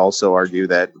 but you could also argue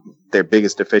that their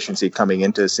biggest deficiency coming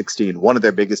into 16, one of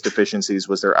their biggest deficiencies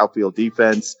was their outfield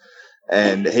defense.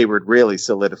 And Hayward really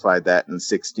solidified that in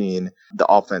 16. The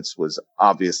offense was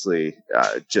obviously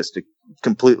just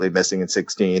completely missing in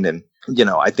 16. And,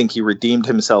 I think he redeemed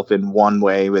himself in one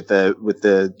way with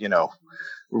the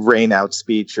rain out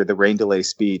speech or the rain delay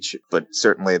speech, but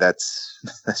certainly that's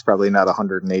probably not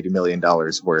 $180 million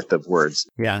worth of words.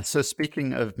 Yeah. So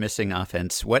speaking of missing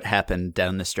offense, what happened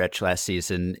down the stretch last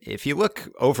season? If you look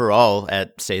overall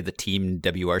at, say, the team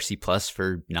WRC plus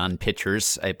for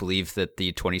non-pitchers, I believe that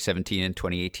the 2017 and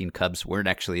 2018 Cubs weren't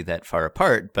actually that far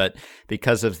apart, but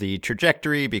because of the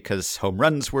trajectory, because home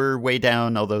runs were way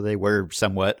down, although they were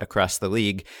somewhat across the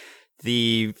league,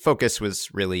 the focus was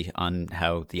really on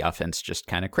how the offense just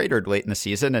kind of cratered late in the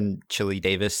season, and Chili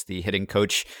Davis, the hitting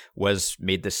coach, was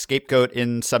made the scapegoat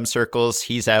in some circles.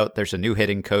 He's out. There's a new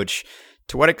hitting coach.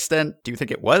 To what extent do you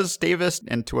think it was Davis,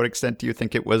 and to what extent do you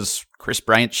think it was Kris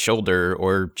Bryant's shoulder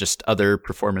or just other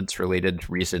performance-related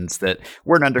reasons that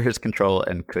weren't under his control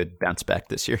and could bounce back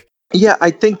this year? Yeah,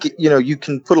 I think, you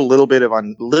can put a little bit of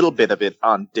it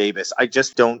on Davis. I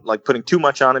just don't like putting too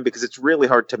much on him because it's really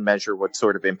hard to measure what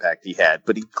sort of impact he had.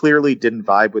 But he clearly didn't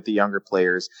vibe with the younger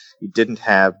players. He didn't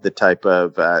have the type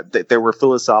of, there were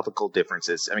philosophical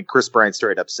differences. I mean, Kris Bryant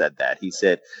straight up said that. He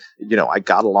said, I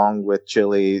got along with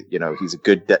Chili. He's a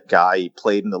good guy. He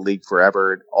played in the league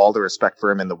forever. All the respect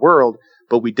for him in the world.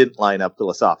 But we didn't line up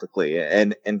philosophically.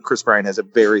 And Kris Bryant has a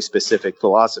very specific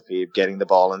philosophy of getting the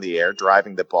ball in the air,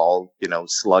 driving the ball,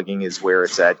 slugging is where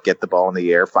it's at, get the ball in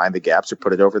the air, find the gaps, or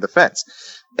put it over the fence.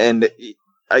 And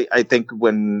I think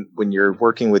when you're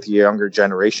working with a younger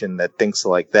generation that thinks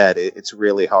like that, it's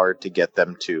really hard to get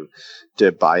them to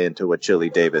buy into what Chili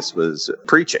Davis was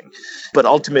preaching. But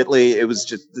ultimately, it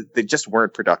was they just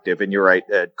weren't productive. And you're right,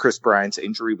 Kris Bryant's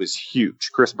injury was huge.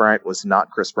 Kris Bryant was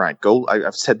not Kris Bryant.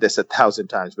 I've said this 1,000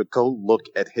 times, but go look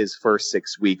at his first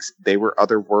 6 weeks. They were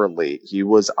otherworldly. He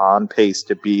was on pace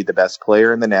to be the best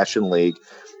player in the National League,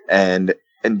 and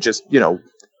just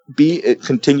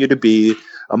continue to be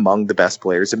among the best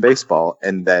players in baseball.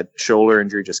 And that shoulder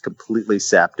injury just completely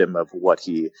sapped him of what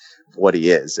he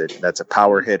is. And that's a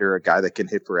power hitter, a guy that can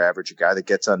hit for average, a guy that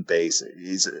gets on base.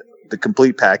 He's the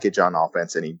complete package on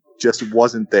offense, and he just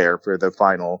wasn't there for the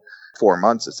final 4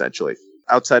 months, essentially.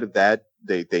 Outside of that,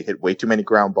 they hit way too many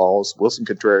ground balls. Wilson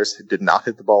Contreras did not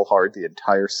hit the ball hard the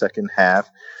entire second half.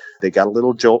 They got a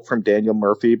little jolt from Daniel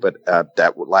Murphy, but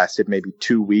that lasted maybe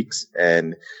 2 weeks,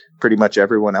 and pretty much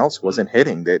everyone else wasn't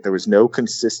hitting. There was no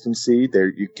consistency.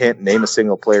 You can't name a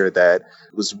single player that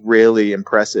was really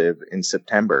impressive in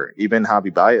September. Even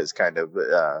Javi Baez kind of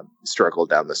struggled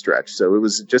down the stretch. So it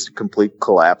was just a complete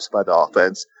collapse by the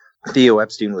offense. Theo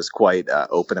Epstein was quite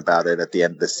open about it at the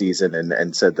end of the season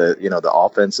and said that, the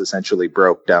offense essentially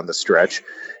broke down the stretch.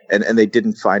 And they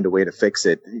didn't find a way to fix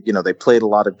it. They played a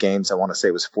lot of games. I want to say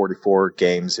it was 44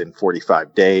 games in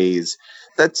 45 days.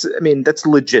 That's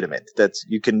legitimate.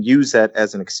 You can use that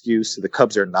as an excuse. The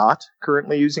Cubs are not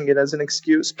currently using it as an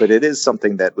excuse, but it is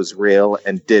something that was real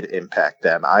and did impact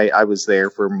them. I was there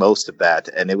for most of that,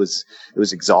 and it was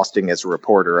exhausting as a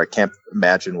reporter. I can't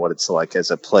imagine what it's like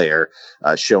as a player,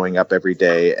 showing up every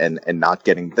day and not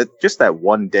getting just that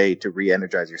one day to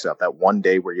re-energize yourself, that one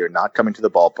day where you're not coming to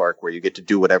the ballpark, where you get to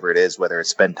do whatever it is, whether it's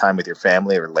spend time with your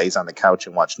family or lays on the couch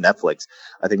and watch Netflix.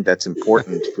 I think that's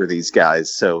important for these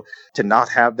guys. So to not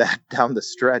have that down the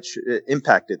stretch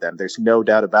impacted them. There's no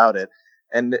doubt about it.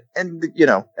 And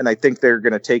I think they're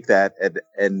going to take that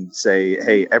and say,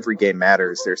 hey, every game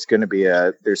matters. There's going to be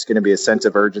a sense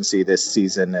of urgency this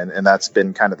season. And that's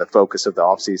been kind of the focus of the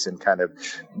offseason, kind of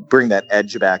bring that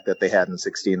edge back that they had in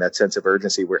 16, that sense of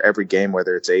urgency where every game,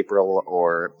 whether it's April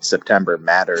or September,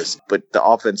 matters. But the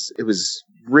offense, it was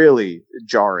really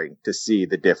jarring to see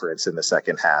the difference in the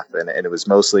second half. And it was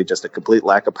mostly just a complete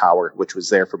lack of power, which was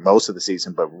there for most of the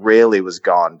season, but really was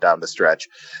gone down the stretch.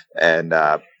 And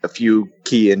a few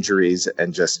key injuries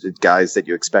and just guys that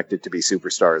you expected to be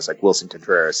superstars like Wilson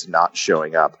Contreras not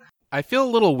showing up. I feel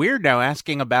a little weird now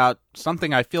asking about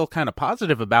something I feel kind of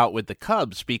positive about with the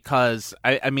Cubs, because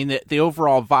I mean, the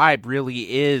overall vibe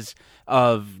really is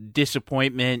of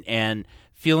disappointment and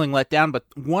feeling let down. But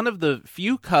one of the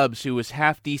few Cubs who was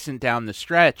half decent down the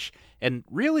stretch and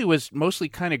really was mostly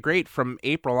kind of great from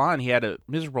April on, he had a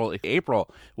miserable April,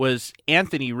 was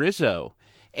Anthony Rizzo.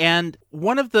 And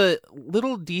one of the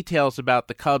little details about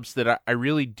the Cubs that I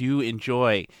really do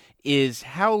enjoy is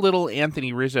how little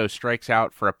Anthony Rizzo strikes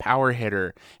out for a power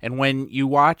hitter. And when you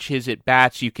watch his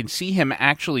at-bats, you can see him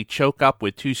actually choke up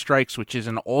with 2 strikes, which is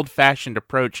an old-fashioned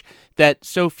approach that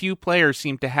so few players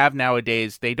seem to have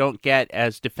nowadays. They don't get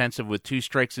as defensive with 2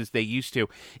 strikes as they used to.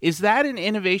 Is that an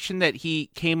innovation that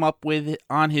he came up with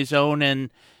on his own?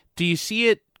 And do you see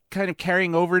it kind of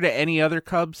carrying over to any other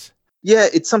Cubs? Yeah,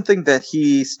 it's something that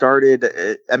he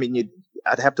started. I mean,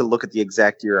 I'd have to look at the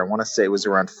exact year. I want to say it was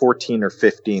around 14 or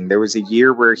 15. There was a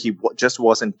year where he just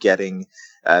wasn't getting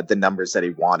the numbers that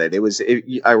he wanted.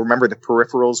 I remember the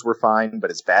peripherals were fine, but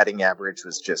his batting average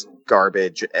was just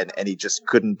garbage, and he just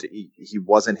couldn't. He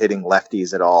wasn't hitting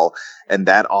lefties at all. And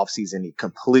that offseason, he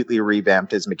completely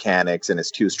revamped his mechanics and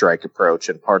his 2-strike approach,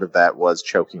 and part of that was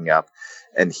choking up.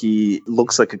 And he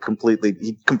looks like he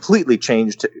completely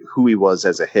changed who he was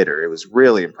as a hitter. It was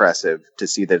really impressive to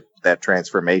see that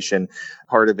transformation.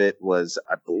 Part of it was,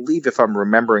 I believe, if I'm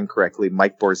remembering correctly,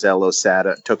 Mike Borzello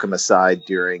took him aside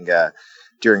during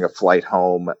a flight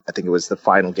home. I think it was the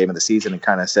final game of the season, and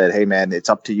kind of said, "Hey man, it's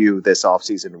up to you this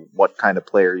offseason what kind of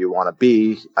player you want to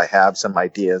be. I have some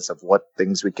ideas of what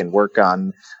things we can work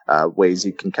on, ways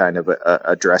you can kind of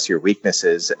address your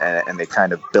weaknesses." And they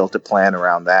kind of built a plan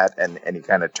around that, and he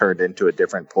kind of turned into a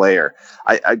different player.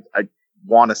 I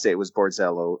want to say it was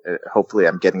Borzello. Hopefully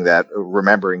I'm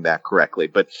remembering that correctly.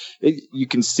 But you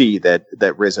can see that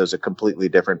Rizzo's a completely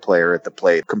different player at the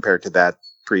plate compared to that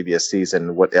previous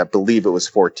season. What I believe it was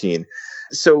 14.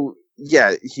 So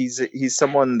yeah, he's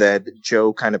someone that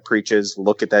Joe kind of preaches.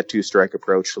 Look at that 2-strike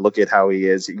approach. Look at how he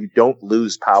is. You don't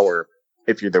lose power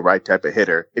if you're the right type of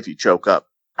hitter, if you choke up.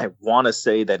 I want to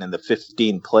say that in the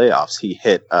 15 playoffs, he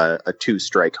hit a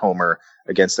 2-strike homer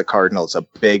against the Cardinals, a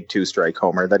big 2-strike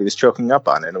homer that he was choking up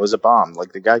on, and it was a bomb.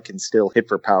 Like, the guy can still hit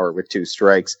for power with 2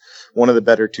 strikes. One of the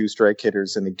better 2-strike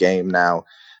hitters in the game now.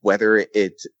 Whether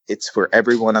it's for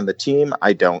everyone on the team,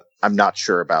 I'm not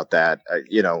sure about that.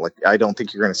 I don't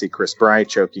think you're going to see Chris Bryant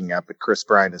choking up, but Chris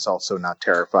Bryant is also not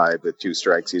terrified with 2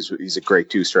 strikes. He's a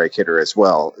great 2-strike hitter as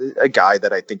well. A guy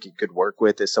that I think he could work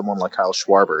with is someone like Kyle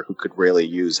Schwarber, who could really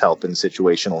use help in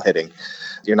situational hitting.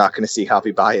 You're not going to see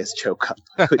Javi Baez choke up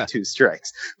with 2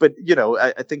 strikes. But,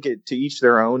 I think to each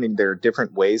their own, and there are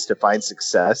different ways to find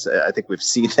success. I think we've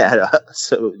seen that.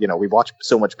 We watch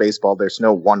so much baseball. There's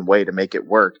no one way to make it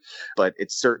work, but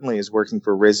it certainly is working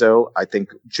for Rizzo. I think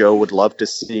Joe would love to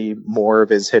see more of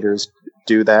his hitters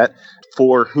do that.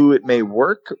 For who it may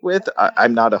work with,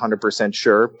 I'm not 100%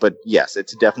 sure, but yes,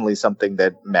 it's definitely something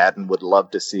that Maddon would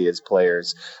love to see his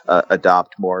players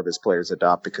adopt, more of his players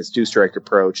adopt, because 2-strike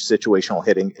approach, situational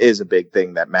hitting is a big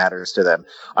thing that matters to them.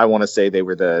 I want to say they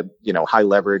were the, high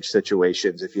leverage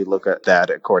situations. If you look at that,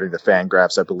 according to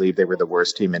Fangraphs, I believe they were the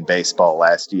worst team in baseball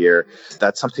last year.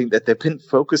 That's something that they've been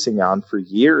focusing on for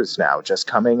years now, just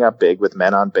coming up big with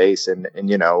men on base. And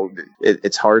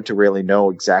it's hard to really know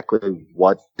exactly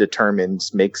what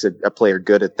makes a player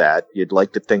good at that. You'd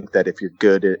like to think that if you're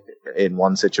good in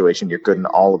one situation, you're good in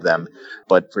all of them.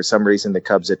 But for some reason, the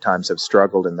Cubs at times have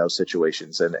struggled in those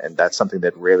situations, and that's something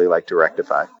they'd really like to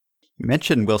rectify. You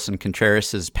mentioned Wilson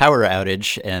Contreras' power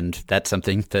outage, and that's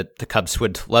something that the Cubs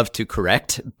would love to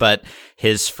correct, but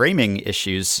his framing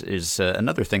issues is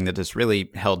another thing that has really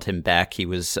held him back. He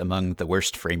was among the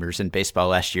worst framers in baseball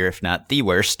last year, if not the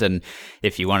worst, and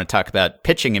if you want to talk about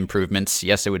pitching improvements,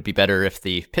 yes, it would be better if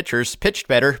the pitchers pitched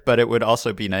better, but it would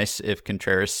also be nice if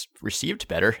Contreras received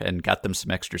better and got them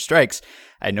some extra strikes.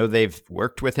 I know they've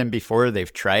worked with him before.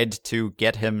 They've tried to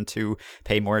get him to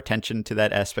pay more attention to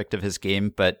that aspect of his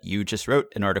game, but you just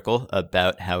wrote an article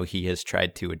about how he has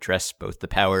tried to address both the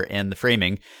power and the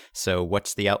framing. So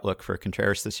what's the outlook for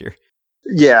Contreras this year?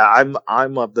 Yeah,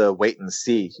 I'm of the wait and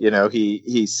see.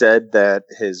 He said that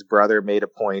his brother made a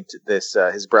point.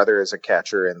 His brother is a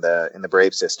catcher in the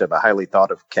Brave system, a highly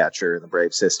thought of catcher in the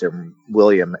Brave system,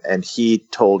 William, and he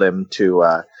told him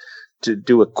to to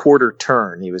do a quarter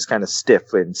turn. He was kind of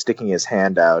stiff and sticking his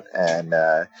hand out, and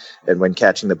when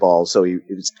catching the ball, so he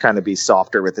was kind of be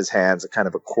softer with his hands, a kind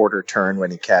of a quarter turn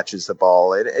when he catches the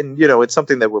ball, and it's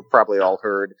something that we've probably all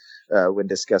heard when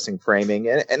discussing framing,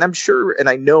 and I'm sure, and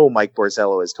I know Mike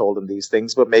Borzello has told him these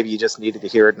things, but maybe you just needed to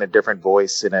hear it in a different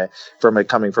voice,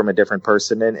 coming from a different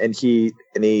person, and he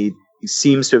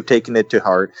seems to have taken it to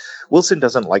heart. Wilson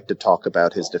doesn't like to talk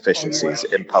about his deficiencies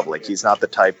in public. He's not the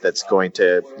type that's going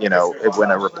to, when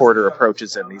a reporter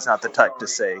approaches him, he's not the type to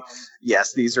say,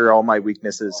 yes, these are all my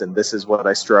weaknesses and this is what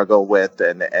I struggle with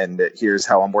and here's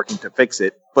how I'm working to fix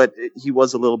it. But he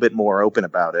was a little bit more open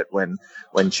about it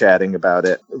when chatting about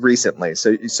it recently.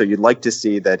 So you'd like to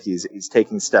see that he's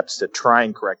taking steps to try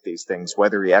and correct these things.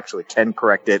 Whether he actually can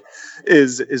correct it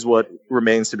is what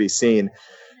remains to be seen.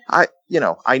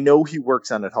 I know he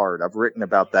works on it hard. I've written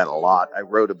about that a lot. I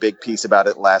wrote a big piece about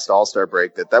it last All-Star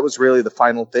break that was really the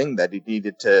final thing that he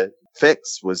needed to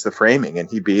fix was the framing, and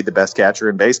he'd be the best catcher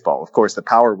in baseball. Of course, the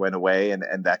power went away,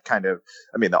 and that kind of,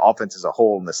 the offense as a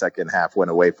whole in the second half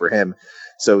went away for him.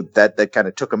 So that kind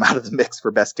of took him out of the mix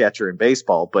for best catcher in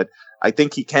baseball. But I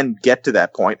think he can get to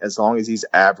that point as long as he's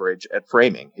average at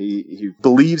framing. He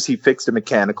believes he fixed a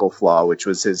mechanical flaw, which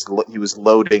was he was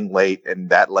loading late,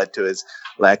 and that led to his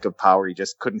lack of power. He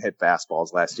just couldn't hit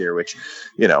fastballs last year, which,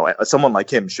 someone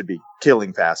like him should be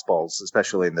killing fastballs,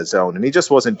 especially in the zone, and he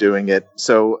just wasn't doing it.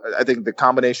 So I think the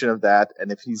combination of that,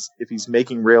 and if he's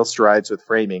making real strides with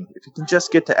framing, if he can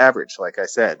just get to average, like I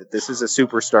said, this is a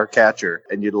superstar catcher,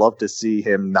 and you'd love to see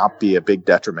him not be a big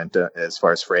detriment as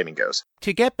far as framing goes.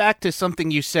 To get back to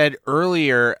something you said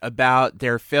earlier about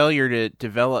their failure to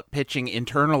develop pitching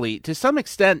internally, to some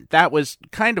extent that was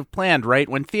kind of planned, right?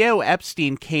 When Theo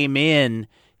Epstein came in,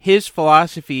 his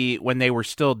philosophy when they were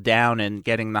still down and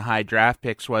getting the high draft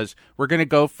picks was, we're going to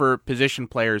go for position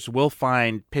players, we'll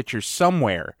find pitchers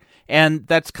somewhere. And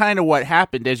that's kind of what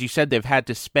happened. As you said, they've had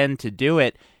to spend to do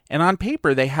it. And on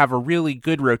paper, they have a really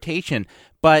good rotation,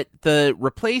 but the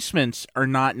replacements are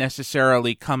not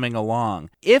necessarily coming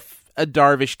along. If a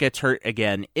Darvish gets hurt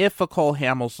again, if a Cole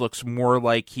Hamels looks more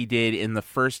like he did in the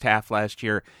first half last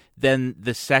year than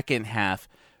the second half,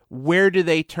 where do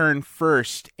they turn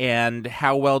first, and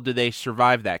how well do they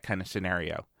survive that kind of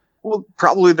scenario? Well,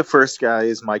 probably the first guy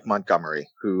is Mike Montgomery,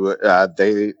 who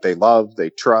they love, they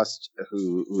trust,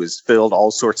 who has filled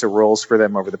all sorts of roles for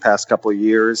them over the past couple of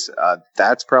years.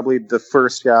 That's probably the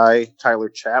first guy. Tyler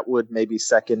Chatwood maybe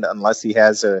second, unless he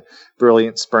has a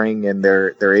brilliant spring and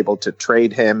they're able to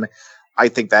trade him. I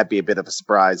think that'd be a bit of a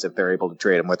surprise if they're able to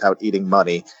trade him without eating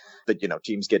money. But,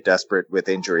 teams get desperate with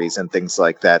injuries and things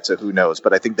like that, so who knows?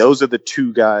 But I think those are the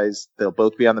two guys. They'll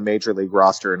both be on the major league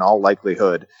roster in all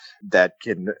likelihood that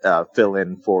can fill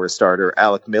in for a starter.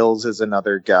 Alec Mills is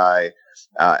another guy.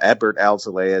 Adbert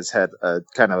Alzolay has had a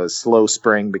kind of a slow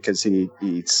spring because he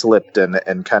slipped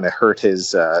and kind of hurt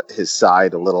his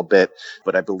side a little bit,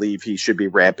 but I believe he should be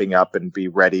ramping up and be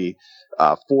ready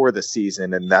for the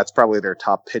season, and that's probably their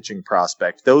top pitching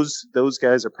prospect. Those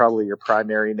guys are probably your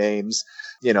primary names.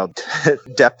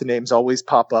 Depth names always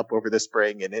pop up over the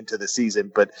spring and into the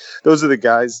season, but those are the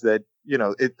guys that,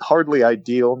 it hardly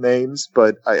ideal names,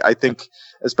 but I think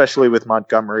especially with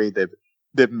Montgomery,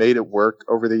 they've made it work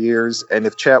over the years. And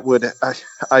if Chatwood,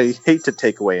 I hate to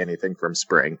take away anything from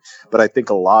spring, but I think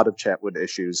a lot of Chatwood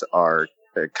issues are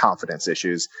confidence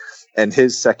issues. And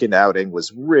his second outing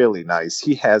was really nice.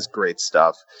 He has great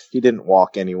stuff. He didn't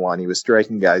walk anyone. He was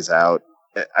striking guys out.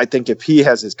 I think if he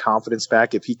has his confidence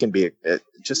back, if he can be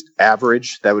just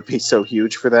average, that would be so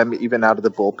huge for them, even out of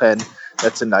the bullpen.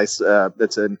 That's a nice,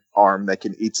 that's an arm that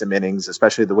can eat some innings,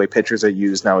 especially the way pitchers are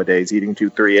used nowadays. Eating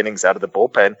 2-3 innings out of the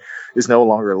bullpen is no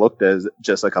longer looked as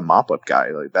just like a mop-up guy.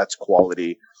 Like that's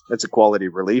quality. That's a quality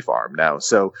relief arm now.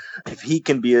 So if he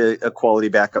can be a quality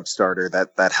backup starter,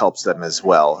 that helps them as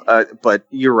well. But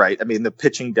you're right. I mean, the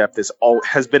pitching depth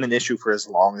has been an issue for as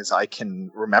long as I can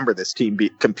remember this team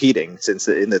competing since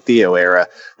in the Theo era.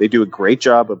 They do a great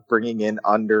job of bringing in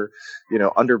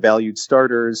undervalued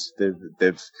starters.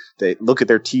 They look at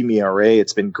their team ERA.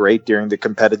 It's been great during the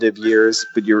competitive years,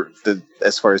 but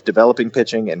as far as developing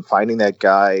pitching and finding that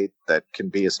guy that can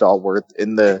be a stalwart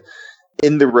in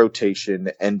the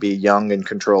rotation and be young and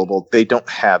controllable, they don't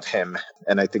have him.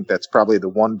 And I think that's probably the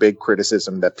one big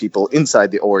criticism that people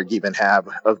inside the org even have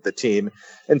of the team,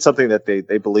 and something that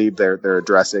they believe they're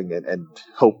addressing and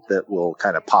hope that will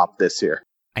kind of pop this year.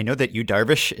 I know that Yu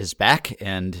Darvish is back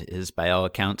and is by all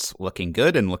accounts looking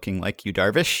good and looking like Yu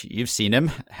Darvish. You've seen him.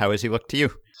 How has he looked to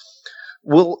you?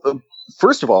 Well,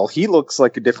 first of all, he looks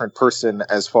like a different person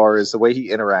as far as the way he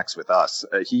interacts with us.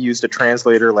 He used a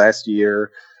translator last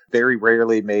year. very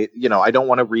rarely made, I don't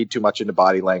want to read too much into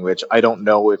body language. I don't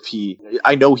know if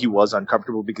I know he was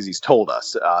uncomfortable because he's told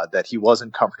us that he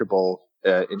wasn't comfortable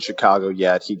in Chicago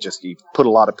yet. He put a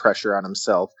lot of pressure on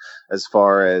himself as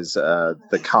far as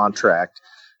the contract,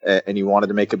 and he wanted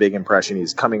to make a big impression.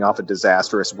 He's coming off a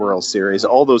disastrous World Series.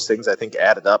 All those things I think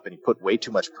added up, and he put way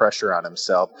too much pressure on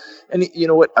himself. And you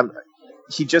know what?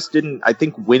 He just didn't. I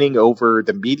think winning over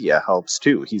the media helps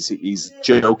too. He's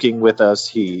joking with us.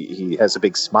 He has a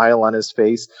big smile on his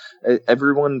face.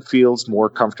 Everyone feels more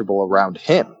comfortable around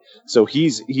him. So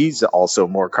he's also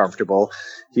more comfortable.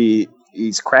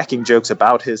 He's cracking jokes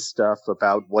about his stuff,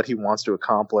 about what he wants to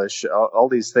accomplish, all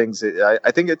these things.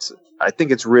 I think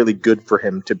it's really good for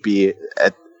him to be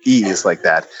at ease like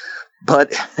that.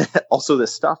 But also the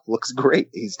stuff looks great.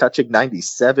 He's touching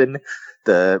 97.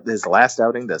 His last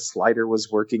outing, the slider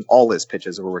was working. All his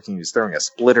pitches were working. He was throwing a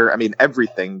splitter. I mean,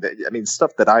 everything.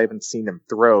 Stuff that I haven't seen him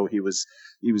throw. It was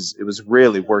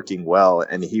really working well,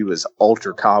 and he was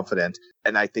ultra confident.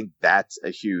 And I think that's a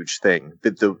huge thing.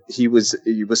 He was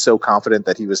so confident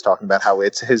that he was talking about how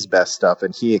it's his best stuff,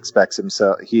 and he expects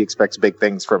big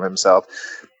things from himself.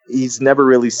 He's never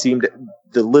really seemed,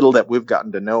 the little that we've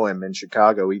gotten to know him in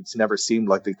Chicago, he's never seemed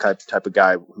like the type of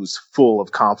guy who's full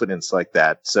of confidence like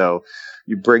that. So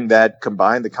you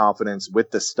combine the confidence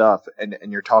with the stuff, and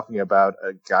you're talking about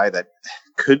a guy that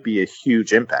could be a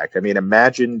huge impact. I mean,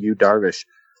 imagine Yu Darvish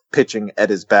pitching at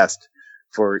his best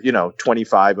for,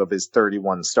 25 of his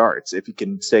 31 starts. If he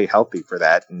can stay healthy for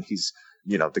that, and he's,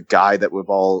 the guy that we've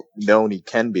all known he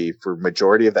can be for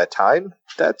majority of that time,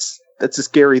 that's a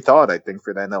scary thought, I think,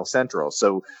 for the NL Central.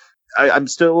 So I'm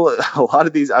still, a lot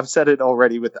of these, I've said it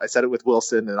already I said it with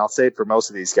Wilson, and I'll say it for most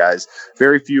of these guys.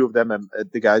 Very few of them,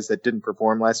 the guys that didn't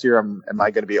perform last year, am I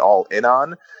going to be all in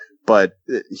on? But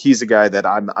he's a guy that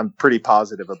I'm pretty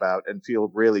positive about and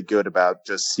feel really good about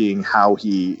just seeing how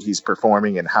he's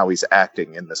performing and how he's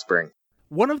acting in the spring.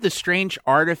 One of the strange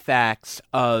artifacts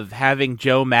of having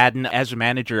Joe Maddon as a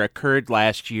manager occurred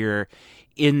last year,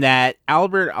 in that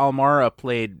Albert Almora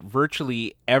played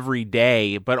virtually every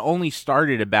day, but only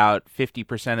started about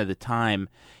 50% of the time,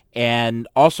 and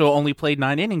also only played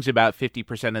 9 innings about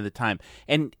 50% of the time.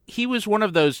 And he was one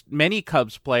of those many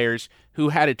Cubs players who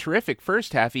had a terrific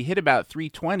first half. He hit about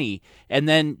 320 and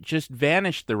then just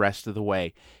vanished the rest of the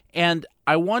way. And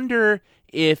I wonder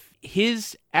if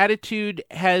his attitude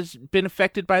has been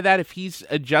affected by that, if he's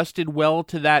adjusted well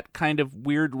to that kind of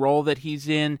weird role that he's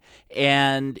in,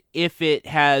 and if it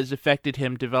has affected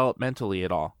him developmentally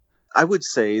at all. I would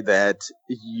say that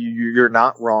you're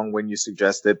not wrong when you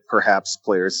suggest that perhaps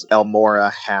players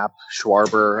Almora, Happ,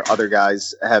 Schwarber, other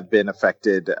guys have been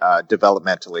affected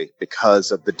developmentally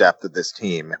because of the depth of this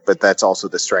team. But that's also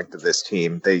the strength of this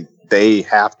team. They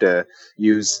have to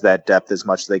use that depth as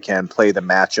much as they can, play the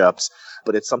matchups.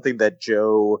 But it's something that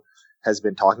Joe has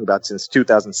been talking about since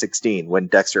 2016, when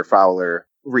Dexter Fowler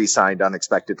re-signed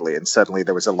unexpectedly, and suddenly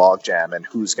there was a logjam, and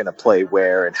who's going to play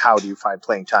where, and how do you find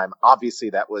playing time?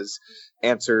 Obviously, that was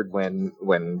answered when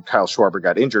Kyle Schwarber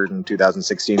got injured in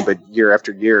 2016, but year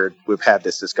after year, we've had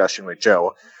this discussion with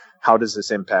Joe. How does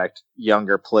this impact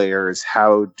younger players?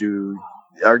 Are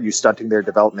you stunting their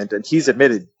development? And he's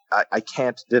admitted, I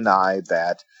can't deny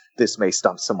that this may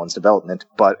stunt someone's development,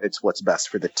 but it's what's best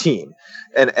for the team.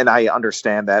 And I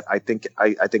understand that. I think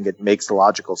it makes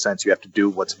logical sense. You have to do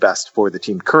what's best for the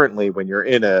team currently when you're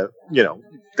in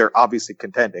they're obviously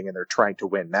contending and they're trying to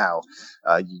win now.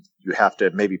 You have to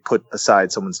maybe put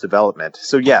aside someone's development.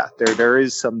 So yeah, there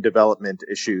is some development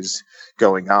issues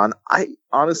going on. I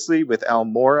honestly, with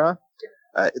Almora,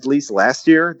 at least last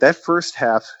year, that first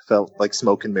half felt like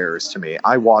smoke and mirrors to me.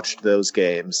 I watched those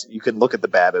games. You can look at the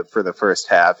BABIP for the first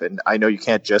half, and I know you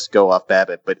can't just go off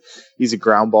BABIP, but he's a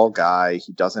ground ball guy.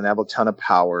 He doesn't have a ton of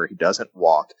power. He doesn't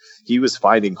walk. He was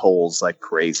finding holes like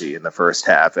crazy in the first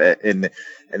half, and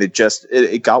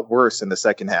it got worse in the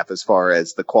second half as far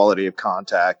as the quality of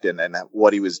contact and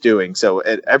what he was doing. So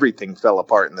everything fell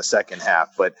apart in the second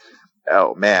half, but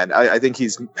oh man, I think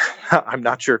I'm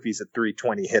not sure if he's a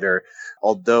 320 hitter,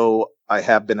 although I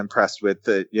have been impressed with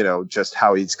just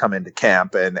how he's come into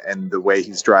camp and the way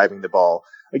he's driving the ball.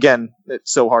 Again,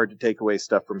 it's so hard to take away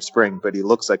stuff from spring, but he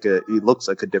looks like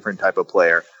a different type of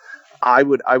player. I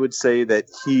would say that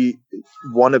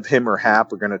one of him or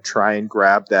Happ are going to try and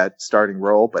grab that starting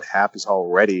role, but Happ is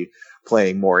already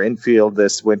playing more infield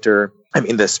this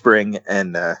spring,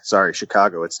 and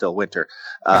Chicago, it's still winter.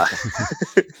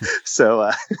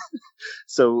 So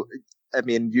I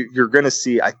mean, you're going to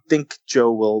see, I think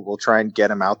Joe will try and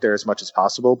get him out there as much as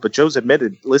possible. But Joe's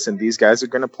admitted, listen, these guys are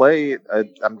going to play.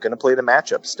 I'm going to play the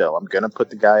matchup still. I'm going to put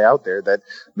the guy out there that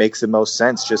makes the most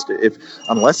sense. Just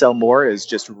unless Elmore is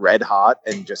just red hot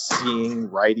and just seeing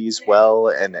righties well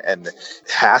and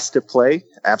has to play,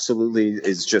 absolutely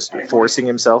is just forcing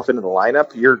himself into the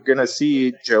lineup, you're going to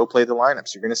see Joe play the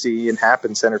lineups. You're going to see Ian Happ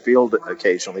in center field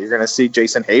occasionally. You're going to see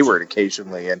Jason Hayward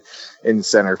occasionally in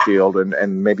center field,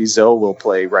 and maybe Zoe will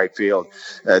play right field.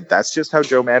 That's just how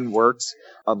Joe Maddon works.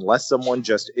 Unless someone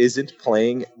just isn't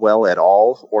playing well at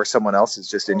all, or someone else is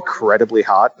just incredibly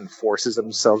hot and forces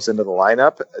themselves into the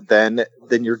lineup, then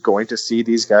you're going to see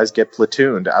these guys get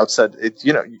platooned outside.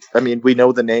 We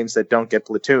know the names that don't get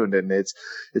platooned, and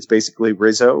it's basically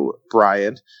Rizzo,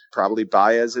 Bryant, probably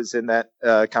Baez is in that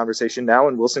conversation now,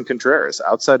 and Wilson Contreras.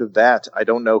 Outside of that, I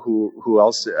don't know who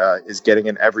else is getting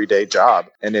an everyday job.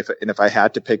 And if I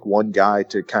had to pick one guy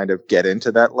to kind of get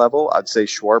into that level, I'd say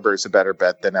Schwarber's a better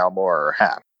bet than Elmore or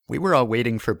Happ. We were all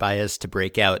waiting for Baez to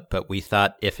break out, but we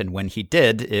thought if and when he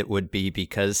did, it would be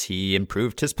because he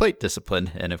improved his plate discipline.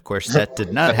 And of course, that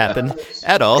did not happen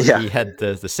at all. Yeah. He had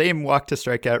the same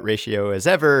walk-to-strikeout ratio as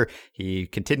ever. He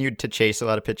continued to chase a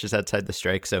lot of pitches outside the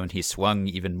strike zone. He swung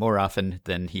even more often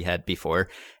than he had before.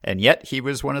 And yet, he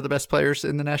was one of the best players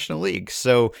in the National League.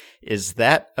 So is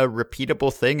that a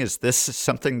repeatable thing? Is this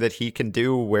something that he can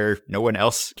do where no one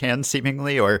else can,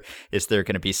 seemingly? Or is there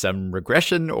going to be some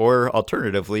regression, or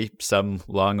alternatively, some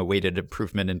long-awaited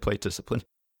improvement in plate discipline?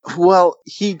 Well,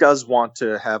 he does want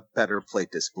to have better plate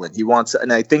discipline. He wants,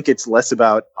 and I think it's less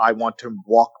about I want to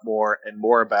walk more and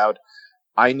more about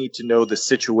I need to know the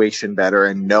situation better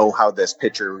and know how this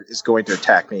pitcher is going to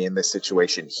attack me in this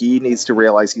situation. He needs to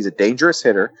realize he's a dangerous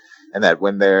hitter, and that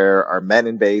when there are men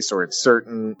in base or in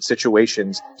certain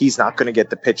situations, he's not going to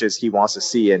get the pitches he wants to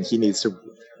see, and he needs to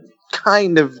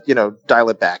kind of, dial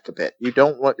it back a bit. You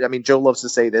don't want, Joe loves to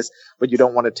say this, but you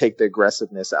don't want to take the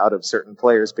aggressiveness out of certain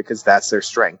players because that's their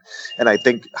strength. And I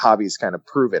think Javi's kind of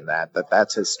proven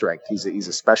that's his strength. He's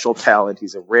a special talent.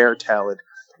 He's a rare talent,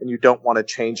 and you don't want to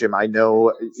change him. I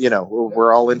know,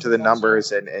 we're all into the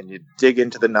numbers and you dig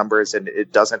into the numbers and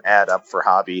it doesn't add up for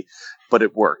Javi, but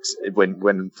it works.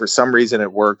 When for some reason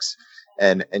it works,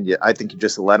 and I think you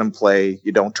just let him play.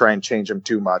 You don't try and change him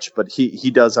too much, but he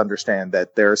does understand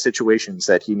that there are situations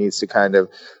that he needs to kind of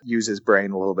use his brain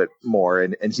a little bit more.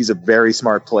 And he's a very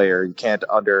smart player. You can't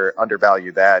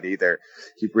undervalue that either.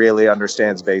 He really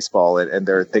understands baseball, and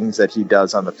there are things that he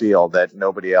does on the field that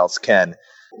nobody else can.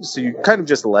 So you kind of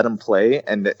just let him play.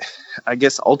 And I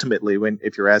guess ultimately,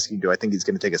 if you're asking, do I think he's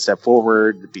going to take a step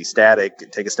forward, be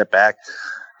static, take a step back?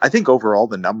 I think overall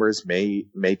the numbers may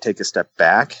take a step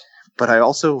back. But I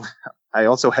also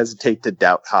hesitate to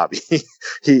doubt Javi.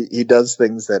 He does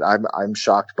things that I'm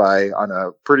shocked by on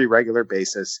a pretty regular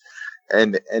basis.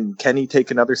 And can he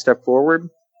take another step forward?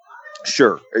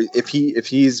 Sure. If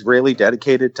he's really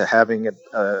dedicated to having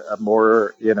a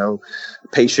more,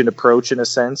 patient approach in a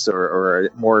sense, or a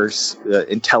more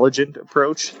intelligent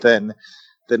approach, then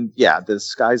yeah, the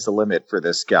sky's the limit for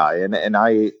this guy. And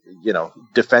I,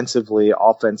 defensively,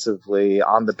 offensively,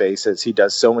 on the bases, he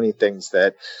does so many things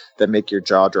that make your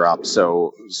jaw drop.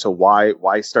 So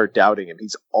why start doubting him?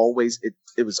 He's always,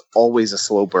 it was always a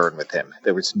slow burn with him.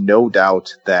 There was no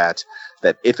doubt that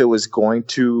if it was going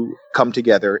to come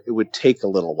together, it would take a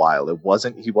little while.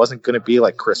 He wasn't going to be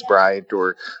like Chris Bryant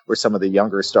or some of the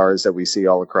younger stars that we see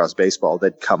all across baseball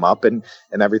that come up and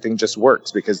everything just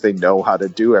works because they know how to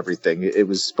do everything. It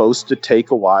was supposed to take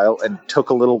a while and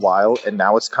took a little while, and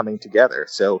now it's coming together.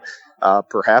 So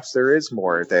perhaps there is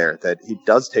more there, that he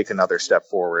does take another step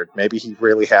forward. Maybe he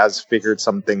really has figured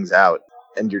some things out,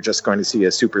 and you're just going to see a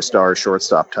superstar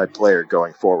shortstop type player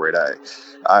going forward.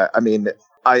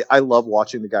 I love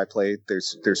watching the guy play.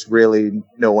 There's really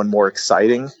no one more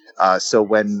exciting. So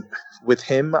with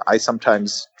him, I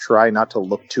sometimes try not to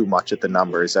look too much at the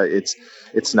numbers.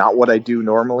 It's not what I do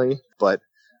normally, but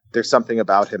there's something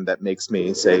about him that makes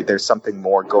me say there's something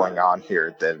more going on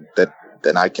here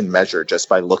than I can measure just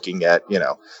by looking at,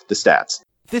 the stats.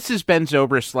 This is Ben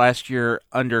Zobrist last year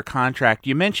under contract.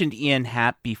 You mentioned Ian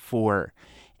Happ before.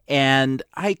 And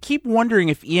I keep wondering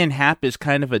if Ian Happ is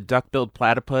kind of a duck-billed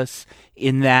platypus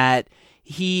in that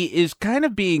he is kind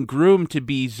of being groomed to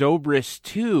be Zobrist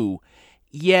too,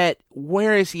 yet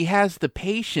whereas he has the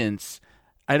patience,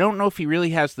 I don't know if he really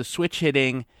has the switch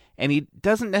hitting, and he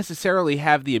doesn't necessarily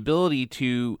have the ability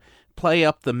to play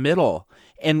up the middle.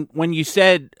 And when you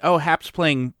said, Happ's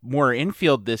playing more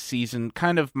infield this season,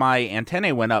 kind of my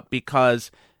antennae went up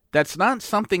because that's not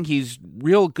something he's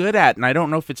real good at, and I don't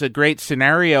know if it's a great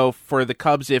scenario for the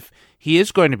Cubs if he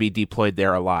is going to be deployed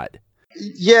there a lot.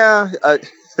 Yeah,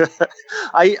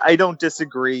 I don't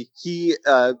disagree. He,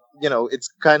 it's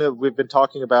kind of, we've been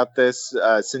talking about this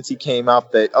since he came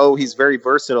up, that he's very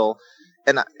versatile,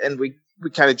 and we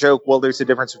kind of joke, well, there's a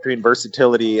difference between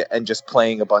versatility and just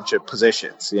playing a bunch of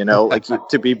positions. Like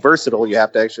to be versatile, you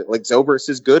have to actually, like, Zobrist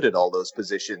is good at all those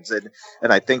positions, and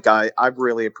I think I've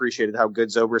really appreciated how good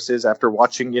Zobrist is after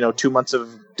watching 2 months of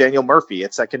Daniel Murphy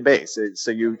at second base.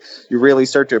 So you really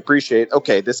start to appreciate,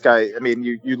 okay, this guy. I mean,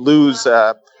 you lose.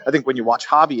 I think when you watch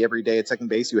Javi every day at second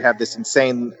base, you have this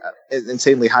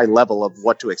insanely high level of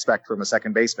what to expect from a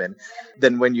second baseman.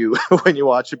 Then when you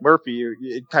watch Murphy,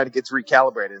 it kind of gets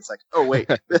recalibrated. It's like, oh wait,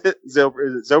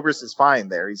 Zobrist is fine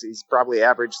there. He's probably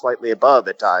average, slightly above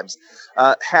at times.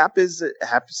 Hap is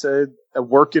a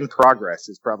work in progress.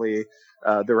 Is probably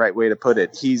the right way to put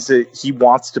it. He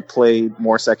wants to play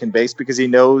more second base because he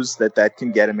knows that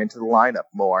can get him into the lineup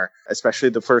more, especially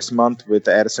the first month with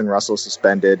Addison Russell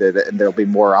suspended, and there'll be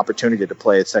more opportunity to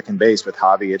play at second base with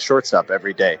Javi at shortstop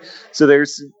every day. So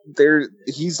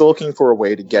he's looking for a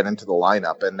way to get into the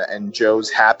lineup, and Joe's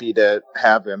happy to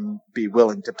have him be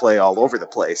willing to play all over the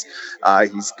place.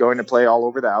 He's going to play all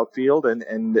over the outfield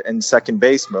and second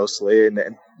base mostly,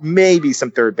 and maybe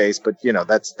some third base, but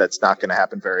that's not going to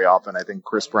happen very often. I think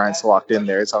Chris Bryant's locked in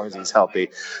there as long as he's healthy.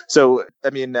 So, I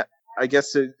mean, I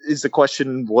guess is the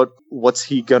question, what's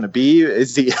he going to be?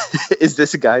 Is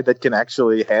this a guy that can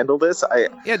actually handle this?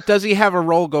 Does he have a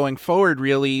role going forward,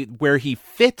 really, where he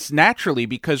fits naturally?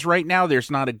 Because right now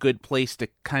there's not a good place to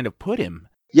kind of put him.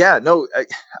 Yeah, no,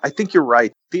 I think you're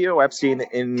right. Theo Epstein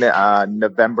in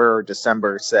November or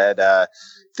December said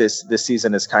this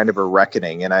season is kind of a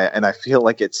reckoning, and I feel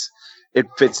like it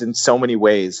fits in so many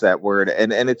ways, that word,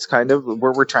 and it's kind of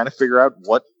where we're trying to figure out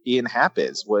what Ian Happ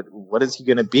is. What is he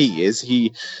going to be? Is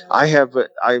he? I have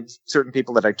certain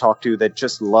people that I talk to that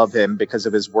just love him because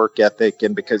of his work ethic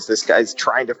and because this guy's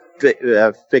trying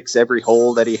to fix every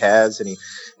hole that he has, and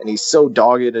he's so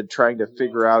dogged at trying to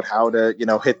figure out how to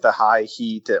hit the high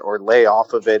heat or lay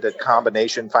off of it, a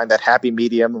combination, find that happy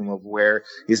medium of where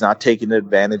he's not taking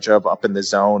advantage of up in the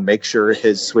zone, make sure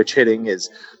his switch hitting is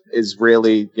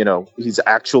really, he's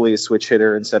actually a switch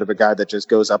hitter instead of a guy that just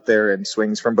goes up there and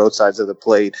swings from both sides of the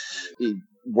plate. He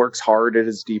works hard at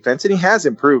his defense, and he has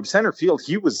improved. Center field,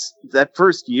 he was, that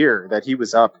first year that he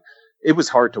was up, it was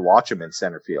hard to watch him in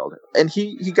center field. And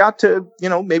he got to,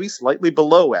 maybe slightly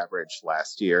below average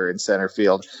last year in center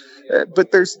field.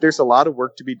 But there's a lot of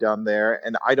work to be done there,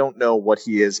 and I don't know what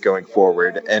he is going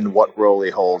forward and what role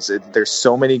he holds. There's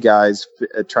so many guys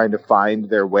trying to find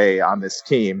their way on this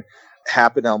team.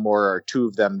 Happ and Elmore are two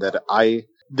of them that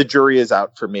the jury is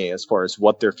out for me as far as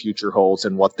what their future holds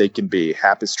and what they can be.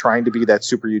 Happ is trying to be that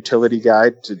super utility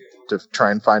guy to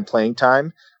try and find playing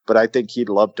time, but I think he'd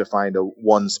love to find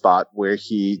one spot where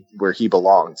he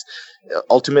belongs.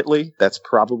 Ultimately, that's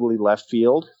probably left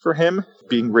field for him,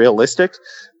 being realistic,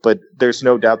 but there's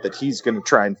no doubt that he's going to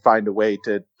try and find a way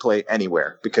to play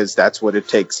anywhere, because that's what it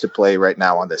takes to play right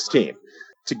now on this team.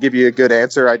 To give you a good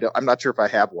answer, I'm not sure if I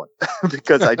have one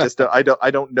because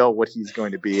I don't know what he's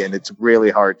going to be, and it's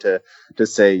really hard to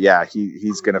say. Yeah,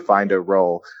 he's going to find a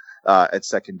role at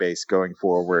second base going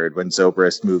forward when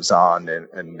Zobrist moves on,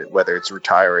 and whether it's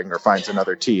retiring or finds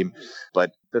another team.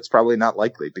 But that's probably not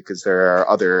likely because there are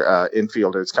other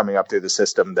infielders coming up through the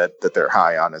system that they're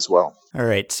high on as well. All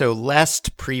right, so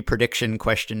last pre-prediction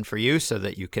question for you so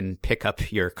that you can pick up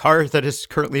your car that is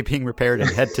currently being repaired and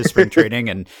head to spring training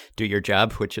and do your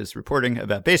job, which is reporting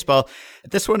about baseball.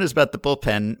 This one is about the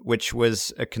bullpen, which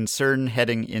was a concern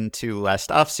heading into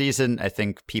last offseason. I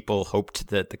think people hoped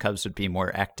that the Cubs would be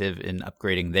more active in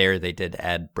upgrading there. They did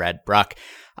add Brad Brock.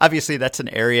 Obviously, that's an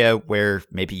area where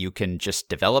maybe you can just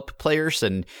develop players,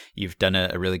 and you've done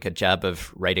a really good job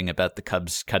of writing about the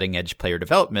Cubs' cutting-edge player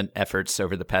development efforts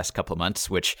over the past couple months,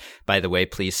 which, by the way,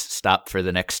 please stop for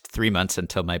the next 3 months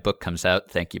until my book comes out.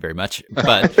 Thank you very much.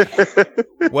 But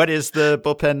what is the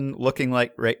bullpen looking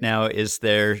like right now? Is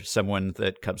there someone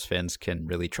that Cubs fans can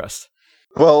really trust?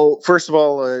 Well, first of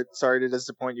all, sorry to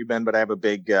disappoint you, Ben, but I have a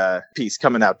big piece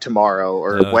coming out tomorrow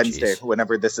or Wednesday,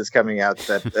 whenever this is coming out,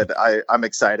 that I'm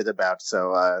excited about.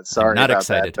 So sorry about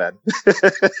excited. That,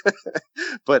 Ben.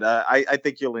 But I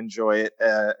think you'll enjoy it,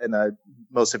 and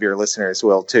most of your listeners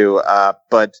will too.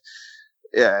 But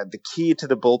yeah, the key to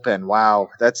the bullpen. Wow,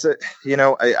 that's it.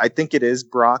 I think it is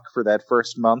Brock for that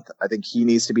first month. I think he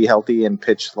needs to be healthy and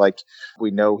pitch like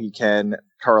we know he can.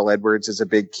 Carl Edwards is a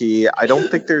big key. I don't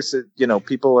think there's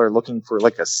people are looking for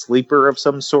like a sleeper of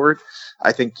some sort.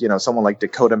 I think, someone like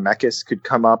Dakota Mekkes could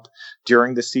come up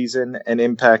during the season and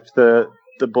impact the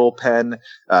the bullpen.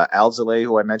 Alzolay,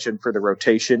 who I mentioned for the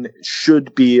rotation,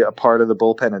 should be a part of the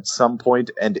bullpen at some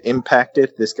point and impact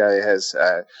it. This guy has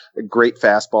a great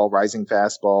fastball, rising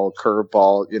fastball,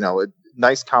 curveball, a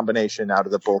nice combination out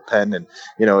of the bullpen. And,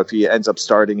 if he ends up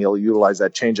starting, he'll utilize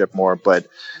that changeup more. But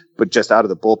just out of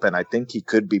the bullpen, I think he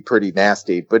could be pretty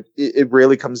nasty. But it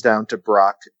really comes down to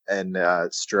Brock and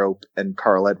Strop and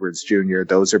Carl Edwards Jr.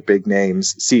 Those are big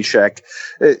names. Cishek,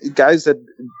 guys that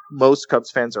most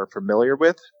Cubs fans are familiar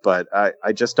with, but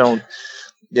I just don't.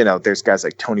 There's guys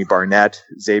like Tony Barnett,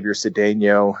 Xavier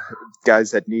Cedeno,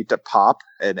 guys that need to pop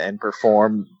and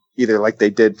perform either like they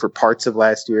did for parts of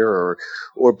last year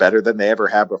or better than they ever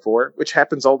have before, which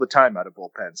happens all the time out of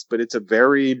bullpens. But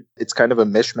it's kind of a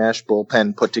mishmash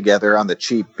bullpen put together on the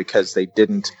cheap because they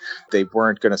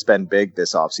weren't going to spend big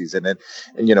this offseason.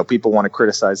 And people want to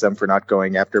criticize them for not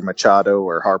going after Machado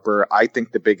or Harper. I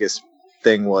think the biggest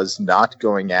thing was not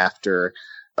going after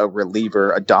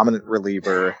a dominant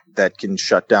reliever that can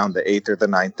shut down the 8th or the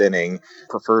 9th inning,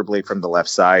 preferably from the left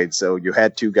side. So you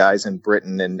had two guys in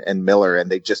Britton and Miller,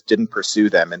 and they just didn't pursue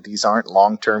them. And these aren't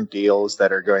long-term deals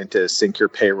that are going to sink your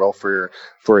payroll for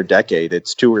a decade.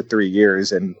 It's 2 or 3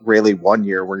 years, and really 1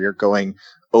 year where you're going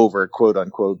over quote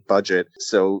unquote budget.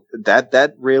 So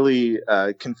that really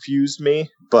confused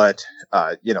me, but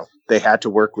they had to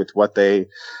work with what they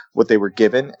were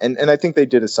given. And I think they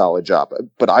did a solid job,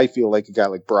 but I feel like a guy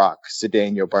like Brock,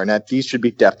 Cedeno, Barnett, these should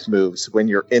be depth moves when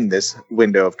you're in this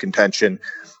window of contention,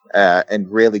 and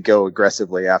really go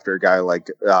aggressively after a guy like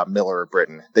Miller or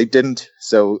Britton. They didn't.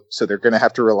 So they're going to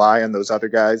have to rely on those other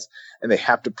guys, and they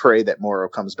have to pray that Morrow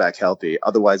comes back healthy.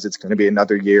 Otherwise, it's going to be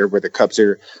another year where the Cubs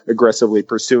are aggressively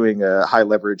pursuing a high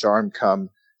leverage arm come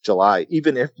July.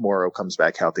 Even if Morrow comes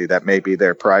back healthy, that may be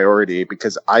their priority,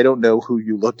 because I don't know who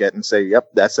you look at and say, yep,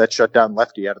 that's that shutdown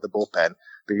lefty out of the bullpen,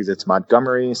 because it's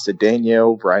Montgomery,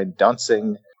 Cedeno, Brian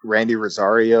Dunsing, Randy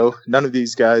Rosario. None of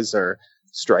these guys are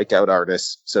strikeout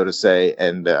artists, so to say.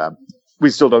 And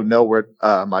we still don't know where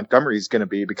Montgomery is going to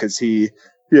be, because he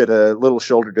had a little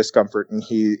shoulder discomfort and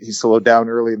he slowed down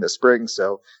early in the spring.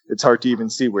 So it's hard to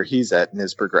even see where he's at in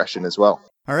his progression as well.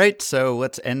 All right, so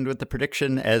let's end with the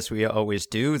prediction, as we always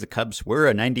do. The Cubs were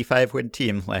a 95-win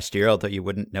team last year, although you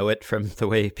wouldn't know it from the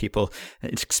way people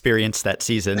experience that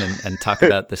season and talk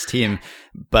about this team.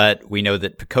 But we know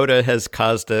that PECOTA has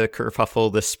caused a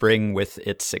kerfuffle this spring with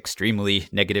its extremely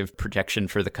negative projection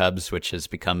for the Cubs, which has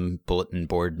become bulletin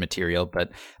board material.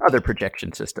 But other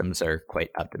projection systems are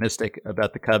quite optimistic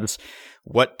about the Cubs.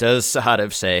 What does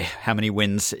Sahadev say? How many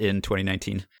wins in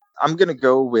 2019? I'm going to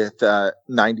go with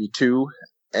 92.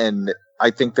 And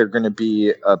I think they're going to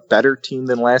be a better team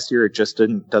than last year. It just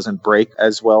doesn't break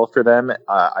as well for them.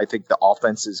 I think the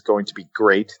offense is going to be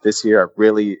great this year.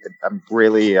 I'm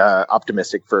really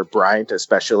optimistic for Bryant,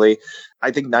 especially. I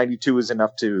think 92 is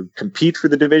enough to compete for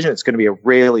the division. It's going to be a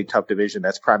really tough division.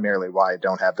 That's primarily why I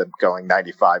don't have them going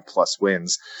 95 plus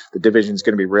wins. The division is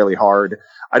going to be really hard.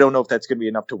 I don't know if that's going to be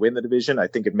enough to win the division. I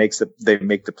think they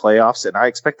make the playoffs, and I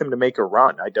expect them to make a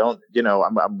run.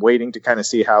 I'm waiting to kind of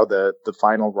see how the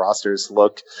final rosters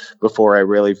look before I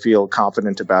really feel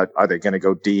confident about, are they going to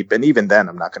go deep? And even then,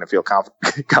 I'm not going to feel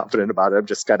confident about it. I'm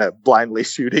just kind of blindly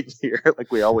shooting here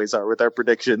like we always are with our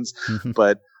predictions.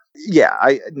 But yeah,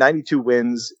 92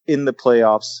 wins in the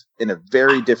playoffs in a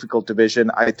very difficult division.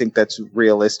 I think that's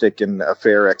realistic and a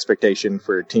fair expectation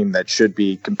for a team that should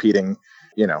be competing,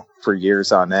 for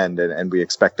years on end. And we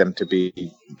expect them to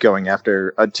be going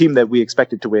after a team that we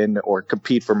expected to win or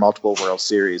compete for multiple World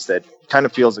Series. That kind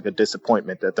of feels like a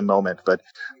disappointment at the moment, but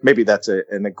maybe that's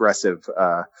an aggressively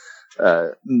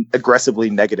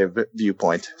negative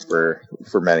viewpoint for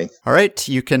many. All right,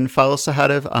 you can follow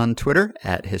Sahadev on Twitter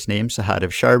at his name,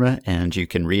 Sahadev Sharma, and you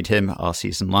can read him all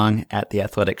season long at The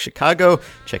Athletic Chicago.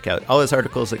 Check out all his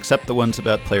articles except the ones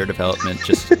about player development.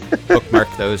 Just bookmark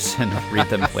those and read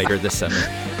them later this summer.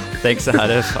 Thanks,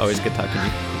 Sahadev. Always good talking to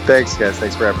you. Thanks, guys.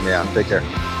 Thanks for having me on. Take care.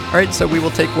 All right, so we will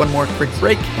take one more quick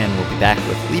break, and we'll be back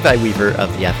with Levi Weaver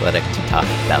of The Athletic to talk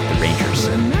about the Rangers.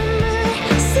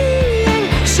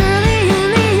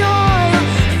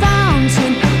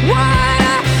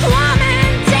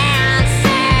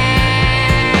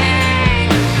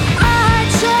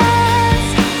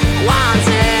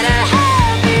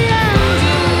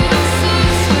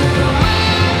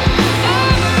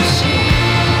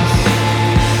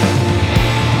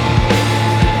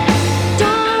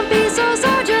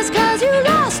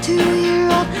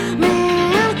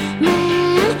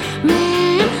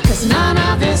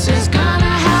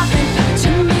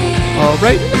 All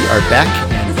right, we are back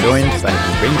and joined by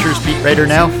the Rangers beat writer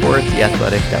now for The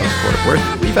Athletic, Dallas Fort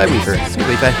Worth, Levi Weaver. Hey,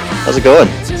 Levi. How's it going?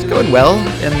 It's going well,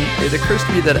 and it occurs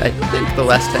to me that I think the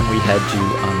last time we had you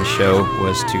on the show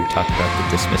was to talk about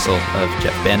the dismissal of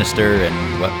Jeff Bannister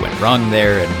and what went wrong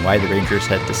there and why the Rangers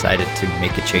had decided to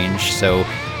make a change. So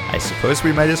I suppose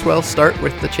we might as well start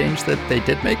with the change that they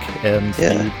did make and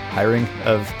the hiring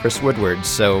of Chris Woodward.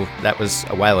 So that was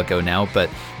a while ago now, but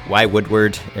why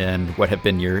Woodward, and what have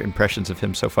been your impressions of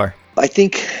him so far? I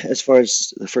think, as far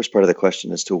as the first part of the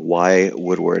question as to why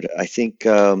Woodward, I think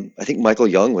Michael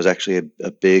Young was actually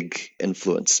a big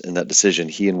influence in that decision.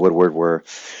 He and Woodward were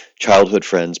childhood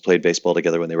friends, played baseball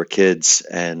together when they were kids,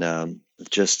 and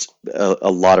just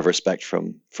a lot of respect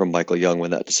from Michael Young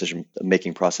when that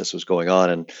decision-making process was going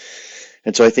on,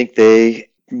 and so I think they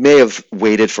may have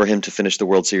waited for him to finish the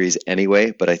World Series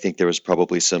anyway, but I think there was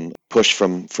probably some push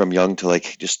from Young to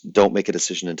just don't make a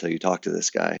decision until you talk to this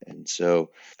guy. And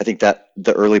so I think that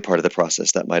the early part of the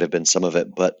process, that might have been some of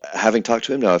it. But having talked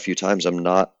to him now a few times, I'm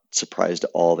not surprised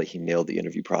at all that he nailed the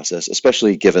interview process,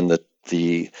 especially given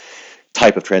the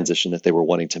type of transition that they were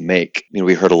wanting to make.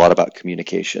 We heard a lot about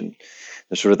communication.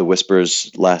 There's sort of the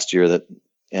whispers last year that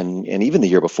and even the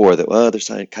year before that, there's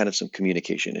kind of some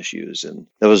communication issues. And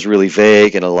that was really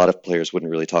vague, and a lot of players wouldn't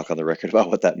really talk on the record about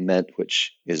what that meant,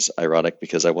 which is ironic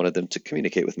because I wanted them to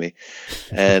communicate with me,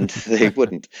 and they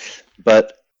wouldn't.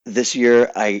 But this year,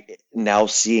 now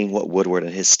seeing what Woodward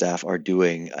and his staff are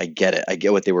doing, I get it. I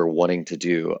get what they were wanting to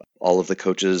do. All of the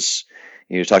coaches,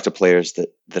 you talk to players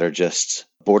that are just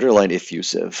borderline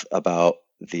effusive about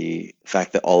the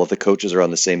fact that all of the coaches are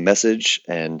on the same message,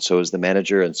 and so is the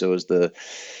manager, and so is the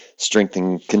strength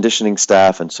and conditioning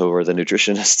staff, and so are the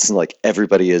nutritionists. And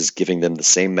everybody is giving them the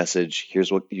same message.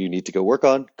 Here's what you need to go work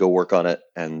on it,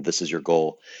 and this is your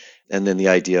goal. And then the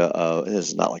idea of, this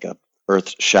is not like a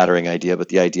earth-shattering idea, but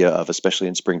the idea of, especially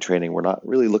in spring training, we're not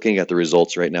really looking at the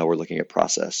results right now, we're looking at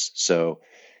process. So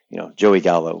Joey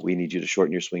Gallo, we need you to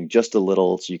shorten your swing just a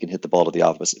little so you can hit the ball to the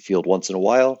opposite field once in a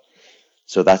while.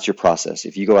 So that's your process.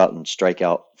 If you go out and strike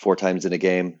out 4 times in a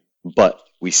game, but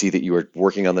we see that you are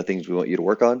working on the things we want you to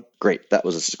work on, great. That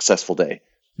was a successful day.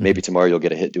 Maybe tomorrow you'll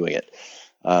get a hit doing it.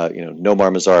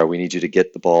 Nomar Mazara, we need you to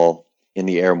get the ball in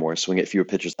the air more, swing at fewer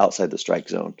pitches outside the strike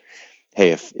zone.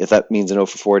 Hey, if that means an 0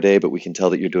 for 4 day, but we can tell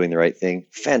that you're doing the right thing,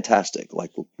 fantastic.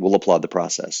 We'll applaud the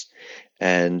process.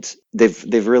 And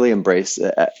they've really embraced,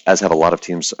 as have a lot of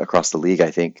teams across the league,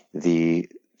 I think, the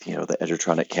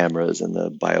Edgertronic cameras and the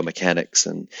biomechanics,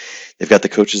 and they've got the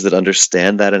coaches that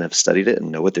understand that and have studied it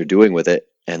and know what they're doing with it.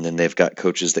 And then they've got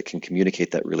coaches that can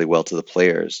communicate that really well to the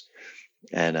players.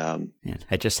 And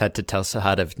I just had to tell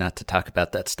Sahadev not to talk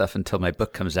about that stuff until my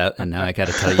book comes out, and now I got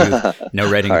to tell you,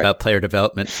 no writing about player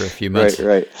development for a few months.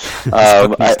 Right. This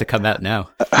book needs to come out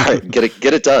now. All right, get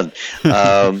it done.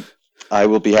 I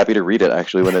will be happy to read it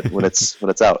actually when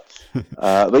it's out.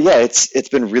 But yeah, it's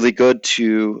been really good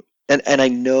to. And I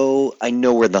know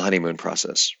we're in the honeymoon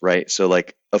process, right? So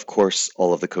of course,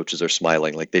 all of the coaches are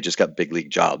smiling, they just got big league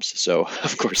jobs. So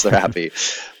of course they're happy,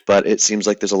 but it seems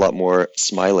like there's a lot more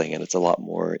smiling and it's a lot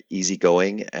more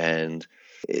easygoing. And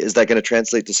is that going to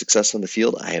translate to success on the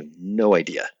field? I have no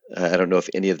idea. I don't know if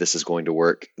any of this is going to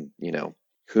work.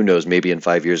 Who knows? Maybe in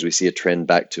 5 years we see a trend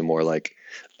back to more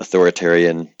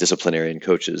authoritarian disciplinarian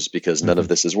coaches because none of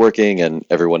this is working and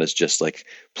everyone is just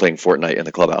playing Fortnite in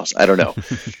the clubhouse. I don't know.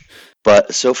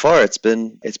 But so far it's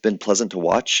been pleasant to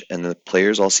watch, and the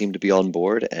players all seem to be on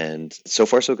board, and so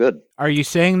far so good. Are you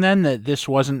saying then that this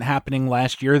wasn't happening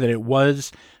last year, that it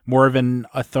was more of an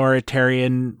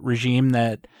authoritarian regime,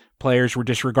 that players were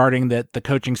disregarding, that the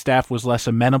coaching staff was less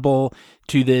amenable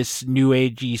to this new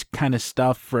agey kind of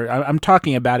stuff? I'm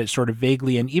talking about it sort of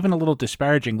vaguely and even a little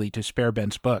disparagingly to spare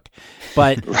Ben's book.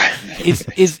 But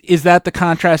is that the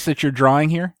contrast that you're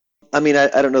drawing here? I mean, I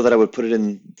don't know that I would put it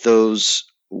in those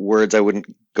words. I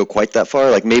wouldn't go quite that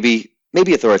far. Maybe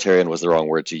authoritarian was the wrong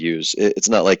word to use. It's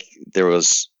not like there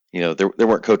was, there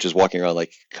weren't coaches walking around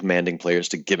commanding players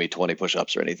to give me 20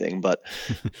 push-ups or anything, but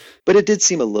it did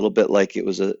seem a little bit like it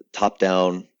was a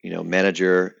top-down,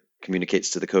 manager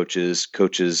communicates to the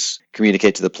coaches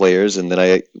communicate to the players. And then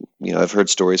I've heard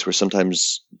stories where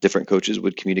sometimes different coaches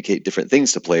would communicate different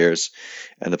things to players,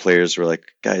 and the players were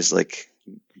like, guys,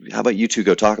 how about you two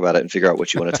go talk about it and figure out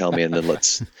what you want to tell me, and then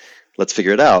let's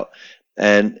figure it out.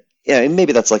 And yeah, and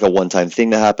maybe that's a one-time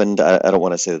thing that happened. I don't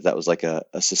want to say that was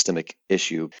a systemic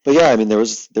issue. But yeah, I mean, there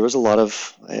was a lot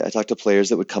of, I talked to players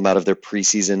that would come out of their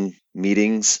preseason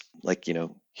meetings,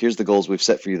 here's the goals we've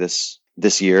set for you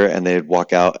this year, and they'd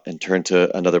walk out and turn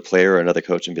to another player or another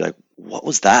coach and be like, what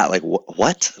was that?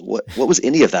 What was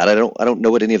any of that? I don't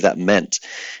know what any of that meant.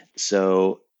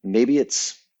 So maybe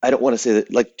I don't want to say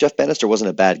that Jeff Bannister wasn't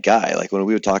a bad guy. When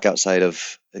we would talk outside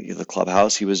of the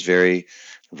clubhouse, he was very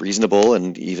reasonable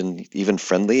and even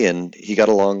friendly, and he got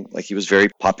along. Like, he was very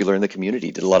popular in the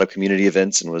community, did a lot of community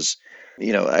events, and was,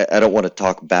 I don't want to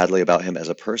talk badly about him as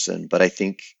a person, but I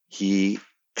think he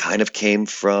kind of came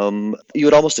from, you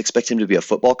would almost expect him to be a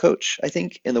football coach, I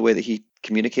think, in the way that he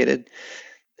communicated.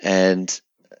 And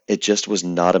it just was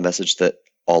not a message that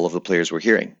all of the players were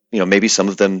hearing. Maybe some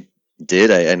of them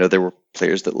did. I know there were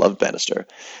players that loved Bannister,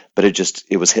 but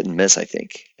it was hit and miss, I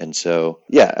think. And so,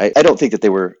 yeah, I don't think that they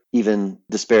were even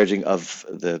disparaging of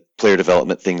the player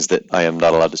development things that I am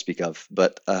not allowed to speak of,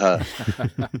 but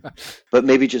but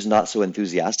maybe just not so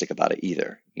enthusiastic about it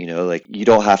either. Like, you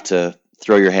don't have to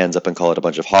throw your hands up and call it a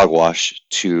bunch of hogwash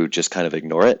to just kind of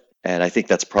ignore it. And I think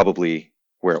that's probably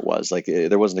where it was. Like,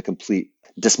 there wasn't a complete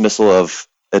dismissal of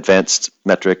advanced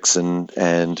metrics and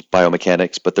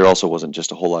biomechanics, but there also wasn't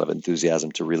just a whole lot of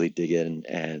enthusiasm to really dig in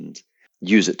and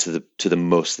use it to the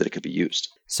most that it could be used.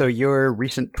 So your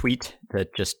recent tweet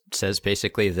that just says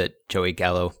basically that Joey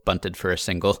Gallo bunted for a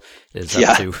single is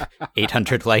up to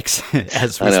 800 likes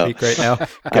as we speak right now.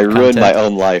 I ruined my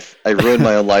own life. I ruined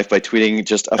my own life by tweeting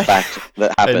just a fact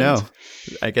that happened. I know.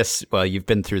 I guess, well, you've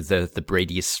been through the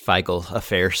Brady's Feigl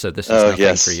affair, so this is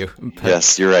nothing for you. But,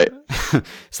 yes, you're right.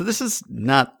 So this is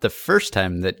not the first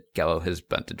time that Gallo has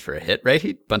bunted for a hit, right?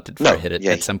 He bunted for a hit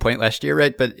at some point last year,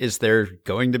 right? But is there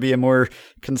going to be a more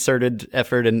concerted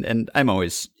effort? And I'm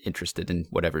always interested in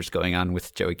whatever's going on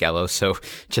with Joey Gallo. So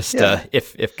just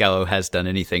if Gallo has done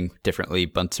anything differently,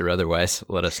 bunts or otherwise,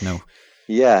 let us know.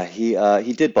 Yeah,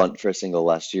 he did bunt for a single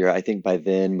last year. I think by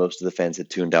then most of the fans had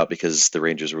tuned out because the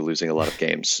Rangers were losing a lot of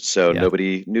games, so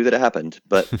nobody knew that it happened.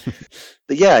 But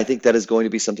yeah, I think that is going to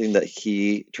be something that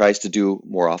he tries to do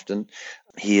more often.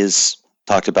 He has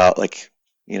talked about, like,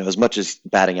 as much as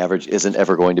batting average isn't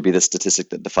ever going to be the statistic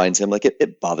that defines him, like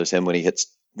it bothers him when he hits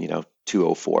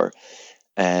 204,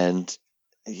 and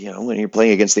when you're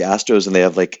playing against the Astros and they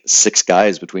have like 6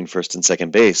 guys between first and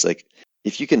second base, like,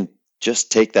 if you can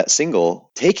just take that single,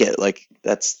 take it. Like,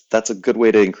 that's a good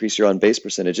way to increase your on base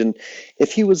percentage. And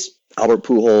if he was Albert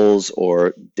Pujols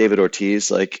or David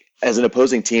Ortiz, like, as an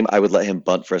opposing team, I would let him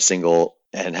bunt for a single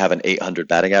and have an 800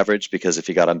 batting average, because if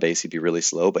he got on base, he'd be really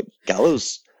slow. But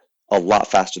Gallo's a lot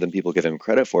faster than people give him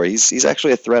credit for. He's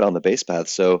actually a threat on the base path.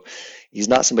 So he's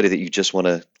not somebody that you just want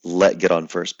to let get on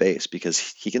first base, because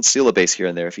he can steal a base here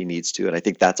and there if he needs to. And I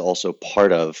think that's also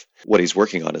part of what he's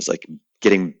working on, is like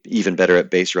getting even better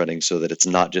at base running, so that it's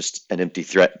not just an empty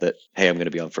threat that, hey, I'm going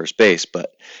to be on first base,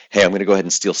 but hey, I'm going to go ahead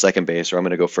and steal second base, or I'm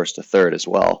going to go first to third as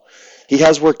well. He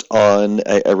has worked on,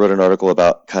 I wrote an article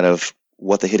about kind of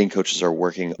what the hitting coaches are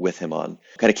working with him on,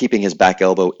 kind of keeping his back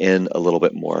elbow in a little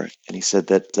bit more. And he said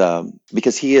that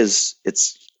because he's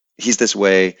this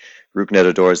way, Rougned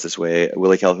Odor is this way,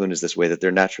 Willie Calhoun is this way, that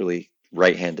they're naturally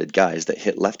right-handed guys that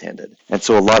hit left-handed. And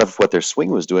so a lot of what their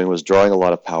swing was doing was drawing a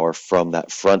lot of power from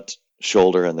that front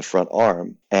shoulder and the front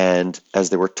arm. And as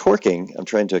they were torquing, I'm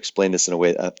trying to explain this in a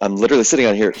way, I'm literally sitting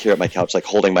on here at my couch, like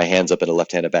holding my hands up in a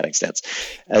left-handed batting stance.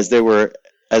 As they were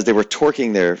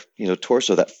torquing their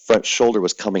torso, that front shoulder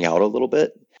was coming out a little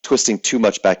bit, twisting too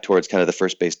much back towards kind of the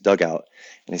first base dugout.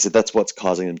 And he said that's what's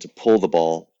causing them to pull the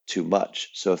ball too much.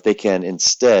 So if they can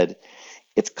instead,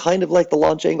 it's kind of like the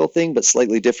launch angle thing, but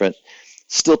slightly different.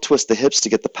 Still twist the hips to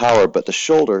get the power, but the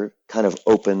shoulder kind of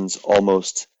opens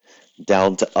almost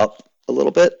down to up a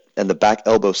little bit, and the back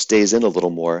elbow stays in a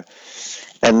little more.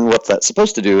 And what that's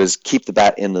supposed to do is keep the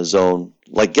bat in the zone,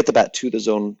 like get the bat to the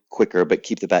zone quicker, but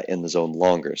keep the bat in the zone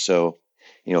longer. So,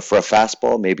 for a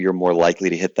fastball, maybe you're more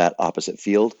likely to hit that opposite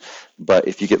field. But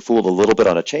if you get fooled a little bit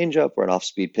on a changeup or an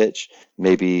off-speed pitch,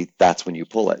 maybe that's when you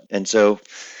pull it. And so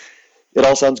it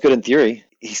all sounds good in theory.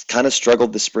 He's kind of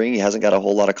struggled this spring. He hasn't got a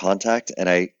whole lot of contact, and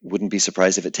I wouldn't be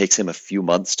surprised if it takes him a few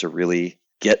months to really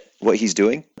get what he's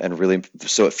doing, and really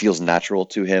so it feels natural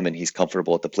to him and he's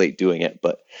comfortable at the plate doing it.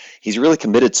 But he's really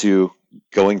committed to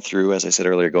going through, as I said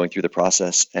earlier, going through the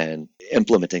process and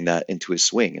implementing that into his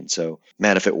swing. And so,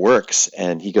 man, if it works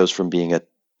and he goes from being a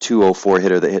 204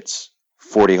 hitter that hits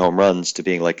 40 home runs to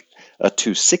being like a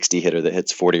 260 hitter that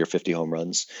hits 40 or 50 home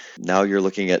runs, now you're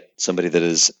looking at somebody that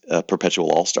is a perpetual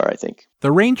all-star, I think.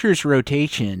 The Rangers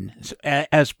rotation,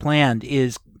 as planned,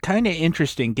 is kind of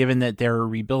interesting given that they're a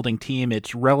rebuilding team.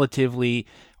 It's relatively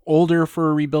older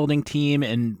for a rebuilding team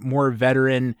and more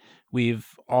veteran. We've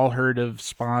all heard of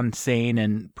Spawn, Sane,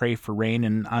 and Pray for Rain,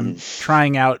 and I'm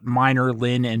trying out Minor,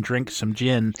 Lynn, and Drink some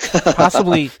gin.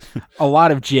 Possibly a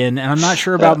lot of gin, and I'm not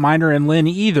sure about Minor and Lynn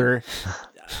either.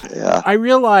 Yeah. I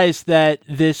realize that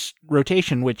this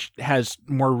rotation, which has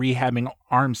more rehabbing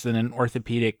arms than an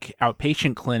orthopedic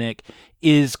outpatient clinic,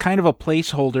 is kind of a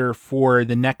placeholder for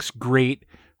the next great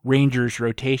Rangers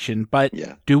rotation. But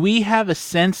do we have a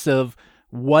sense of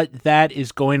what that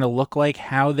is going to look like,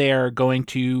 how they are going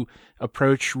to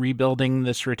approach rebuilding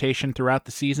this rotation throughout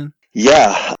the season?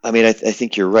 Yeah, I mean, I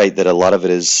think you're right that a lot of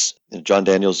it is, John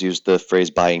Daniels used the phrase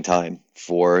buying time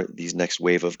for these next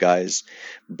wave of guys,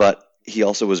 but he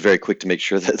also was very quick to make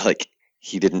sure that like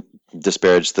he didn't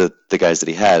disparage the guys that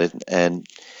he had. And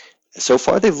so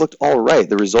far they've looked all right.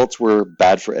 The results were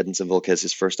bad for Edinson Volquez.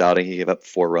 His first outing, he gave up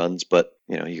 4 runs, but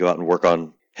you go out and work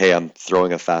on, hey, I'm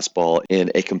throwing a fastball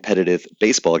in a competitive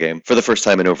baseball game for the first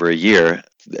time in over a year.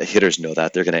 The hitters know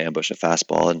that. They're going to ambush a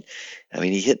fastball. And I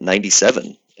mean, he hit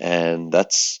 97, and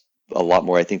that's a lot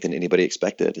more, I think, than anybody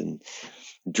expected. And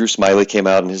Drew Smyly came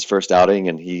out in his first outing,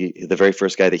 and the very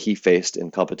first guy that he faced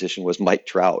in competition was Mike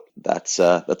Trout. That's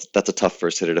a tough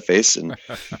first hitter to face, and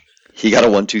he got a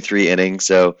 1-2-3 inning.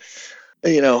 So,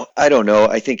 I don't know.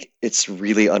 I think it's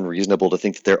really unreasonable to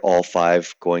think that they're all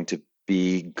 5 going to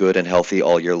be good and healthy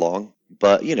all year long.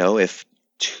 But, if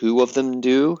 2 of them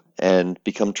do and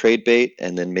become trade bait,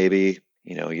 and then maybe,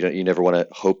 you never want to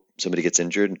hope somebody gets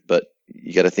injured, but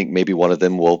you got to think maybe one of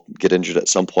them will get injured at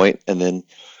some point, and then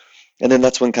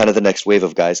that's when kind of the next wave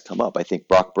of guys come up. I think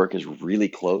Brock Burke is really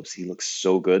close. He looks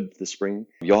so good this spring.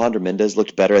 Yohander Mendez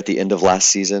looked better at the end of last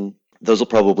season. Those will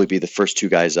probably be the first 2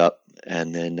 guys up.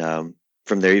 And then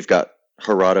from there, you've got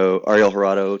Ariel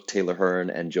Jurado, Taylor Hearn,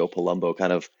 and Joe Palumbo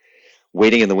kind of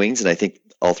waiting in the wings. And I think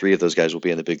all 3 of those guys will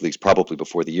be in the big leagues probably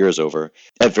before the year is over,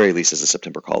 at very least as a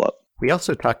September call-up. We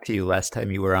also talked to you last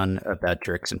time you were on about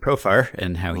Jurickson Profar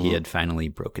and how he had finally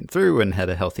broken through and had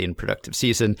a healthy and productive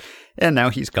season, and now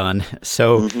he's gone.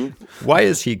 So why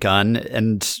is he gone,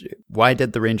 and why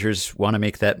did the Rangers want to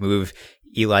make that move?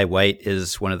 Eli White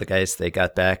is one of the guys they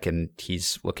got back, and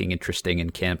he's looking interesting in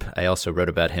camp. I also wrote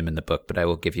about him in the book, but I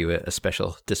will give you a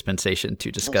special dispensation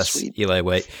to discuss Eli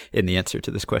White in the answer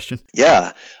to this question.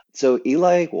 Yeah. So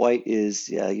Eli White is,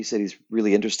 you said he's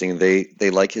really interesting. They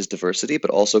like his diversity,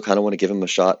 but also kind of want to give him a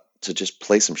shot to just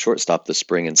play some shortstop this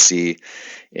spring and see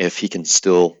if he can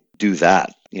still do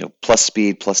that, plus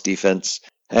speed, plus defense.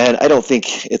 And I don't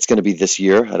think it's going to be this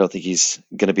year. I don't think he's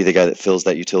going to be the guy that fills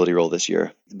that utility role this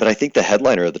year. But I think the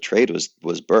headliner of the trade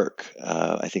was Burke.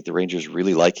 I think the Rangers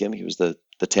really like him. He was the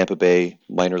Tampa Bay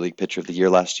minor league pitcher of the year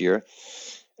last year.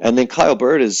 And then Kyle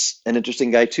Bird is an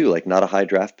interesting guy too, like not a high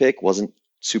draft pick, wasn't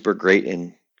super great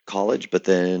in college, but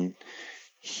then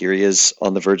here he is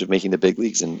on the verge of making the big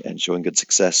leagues and showing good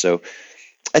success. So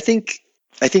I think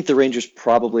the Rangers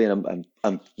probably, and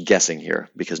I'm guessing here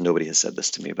because nobody has said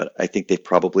this to me, but I think they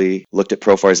probably looked at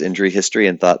Profar's injury history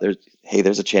and thought,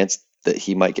 there's a chance that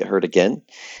he might get hurt again.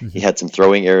 Mm-hmm. He had some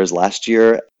throwing errors last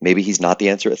year. Maybe he's not the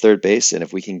answer at third base. And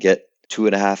if we can get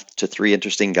 2.5 to 3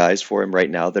 interesting guys for him right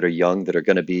now that are young, that are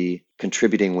going to be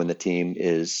contributing when the team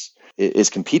is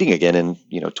competing again in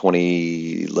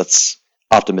 20, let's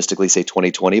optimistically say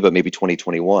 2020, but maybe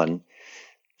 2021.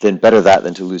 Then better that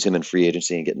than to lose him in free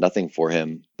agency and get nothing for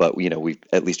him. But we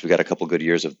got a couple good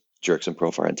years of Jurickson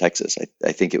Profar in Texas.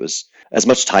 I think it was as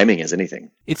much timing as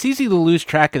anything. It's easy to lose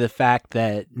track of the fact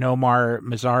that Nomar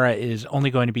Mazara is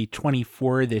only going to be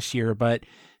 24 this year, but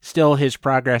still his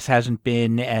progress hasn't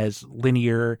been as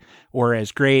linear or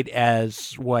as great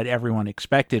as what everyone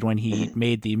expected when he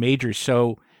made the majors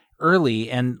so early.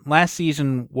 And last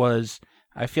season was,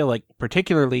 I feel like,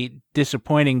 particularly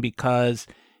disappointing because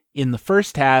in the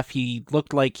first half, he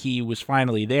looked like he was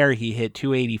finally there. He hit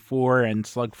 284 and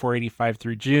slugged 485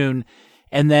 through June.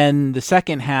 And then the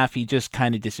second half, he just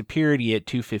kind of disappeared. He hit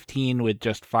 215 with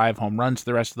just 5 home runs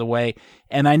the rest of the way.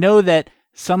 And I know that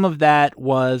some of that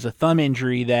was a thumb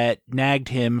injury that nagged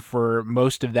him for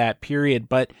most of that period.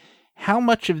 But how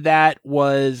much of that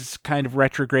was kind of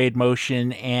retrograde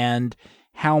motion, and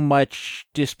how much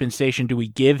dispensation do we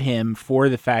give him for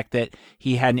the fact that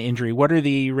he had an injury? What are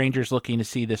the Rangers looking to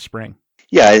see this spring?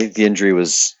 Yeah, I think the injury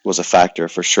was a factor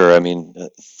for sure. I mean,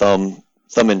 thumb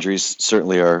injuries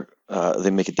certainly are, they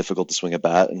make it difficult to swing a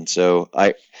bat. And so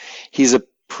he's a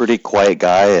pretty quiet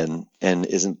guy and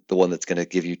isn't the one that's going to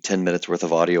give you 10 minutes worth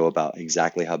of audio about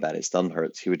exactly how bad his thumb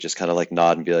hurts. He would just kind of like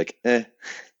nod and be like, it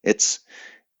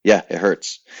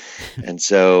hurts. And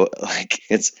so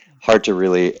it's hard to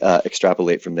really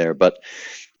extrapolate from there. But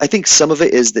I think some of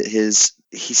it is that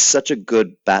he's such a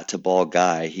good bat to ball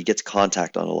guy. He gets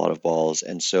contact on a lot of balls.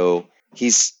 And so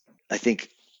I think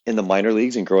in the minor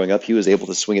leagues and growing up, he was able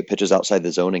to swing at pitches outside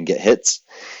the zone and get hits.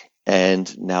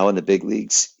 And now in the big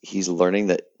leagues, he's learning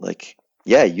that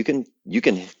you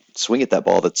can swing at that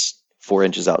ball that's 4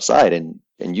 inches outside and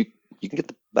you can get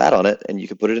the bat on it and you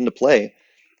can put it into play,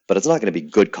 but it's not going to be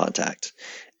good contact.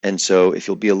 And so if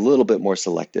you'll be a little bit more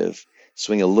selective,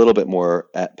 swing a little bit more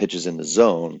at pitches in the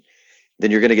zone,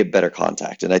 then you're going to get better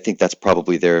contact. And I think that's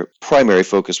probably their primary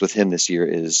focus with him this year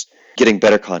is getting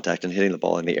better contact and hitting the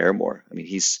ball in the air more. I mean,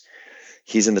 he's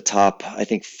in the top, I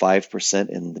think, 5%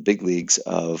 in the big leagues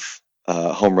of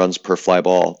home runs per fly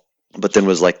ball, but then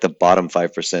was like the bottom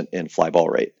 5% in fly ball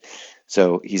rate.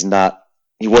 So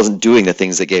he wasn't doing the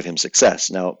things that gave him success.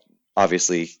 Now,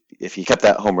 obviously, if he kept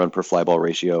that home run per fly ball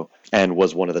ratio and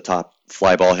was one of the top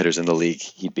fly ball hitters in the league,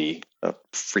 he'd be a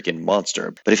freaking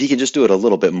monster. But if he can just do it a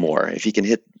little bit more, if he can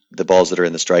hit the balls that are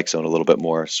in the strike zone a little bit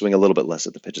more, swing a little bit less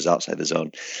at the pitches outside the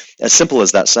zone, as simple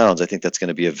as that sounds, I think that's going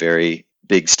to be a very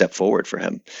big step forward for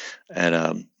him.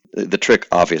 And the trick,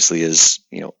 obviously, is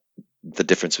the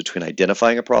difference between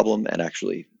identifying a problem and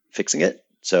actually fixing it.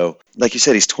 So, like you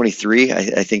said, he's 23.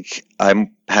 I think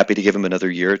I'm happy to give him another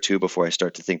year or two before I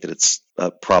start to think that it's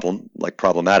a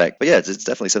problematic. But yeah, it's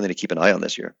definitely something to keep an eye on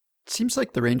this year. It seems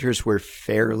like the Rangers were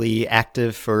fairly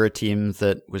active for a team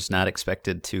that was not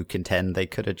expected to contend. They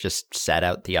could have just sat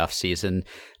out the offseason,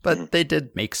 but they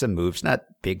did make some moves, not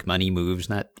big money moves,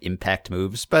 not impact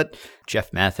moves, but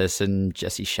Jeff Mathis and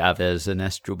Jesse Chavez and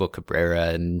Asdrubal Cabrera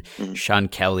and Sean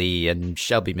Kelly and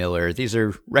Shelby Miller. These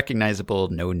are recognizable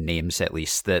known names, at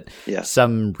least, that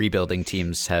some rebuilding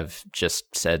teams have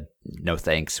just said, no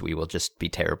thanks, we will just be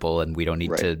terrible and we don't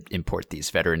need to import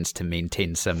these veterans to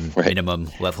maintain some minimum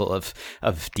level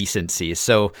of decency.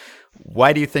 So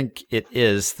why do you think it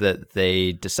is that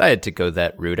they decided to go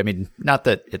that route? I mean, not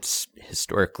that it's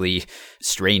historically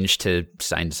strange to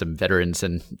sign some veterans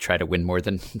and try to win more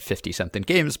than 50-something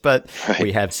games, but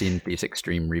we have seen these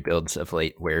extreme rebuilds of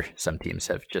late where some teams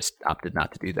have just opted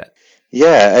not to do that.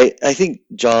 Yeah, I think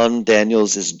John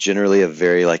Daniels is generally a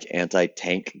very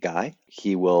anti-tank guy.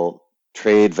 He will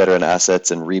trade veteran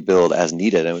assets and rebuild as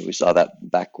needed. I mean, we saw that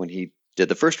back when he did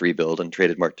the first rebuild and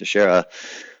traded Mark Teixeira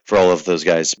for all of those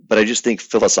guys. But I just think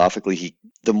philosophically,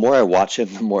 the more I watch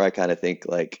him, the more I kind of think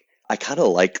I kind of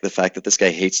like the fact that this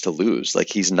guy hates to lose.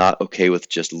 He's not okay with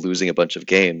just losing a bunch of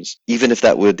games, even if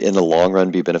that would in the long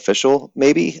run be beneficial,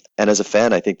 maybe. And as a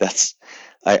fan, I think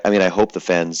I hope the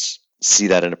fans see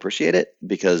that and appreciate it,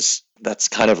 because that's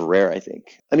kind of rare, I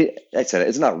think. I mean, like I said,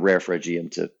 it's not rare for a GM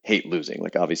to hate losing.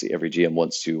 Obviously every GM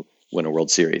wants to win a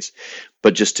World Series,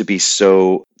 but just to be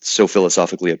so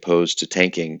philosophically opposed to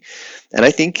tanking. And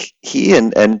I think he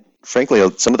and frankly,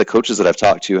 some of the coaches that I've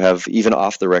talked to have, even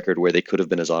off the record where they could have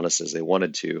been as honest as they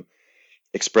wanted to,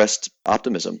 expressed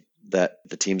optimism that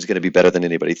the team's going to be better than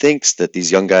anybody thinks, that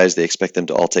these young guys, they expect them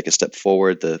to all take a step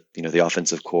forward. The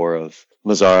offensive core of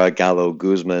Mazara, Gallo,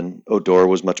 Guzman, Odor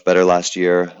was much better last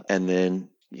year. And then,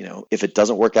 if it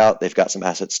doesn't work out, they've got some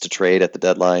assets to trade at the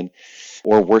deadline.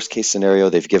 Or worst case scenario,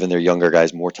 they've given their younger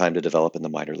guys more time to develop in the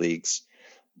minor leagues.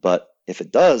 But if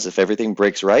it does, if everything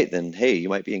breaks right, then hey, you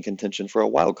might be in contention for a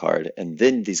wild card. And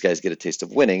then these guys get a taste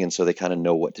of winning, and so they kind of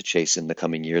know what to chase in the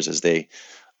coming years as they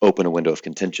open a window of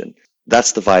contention.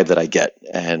 That's the vibe that I get,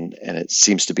 and it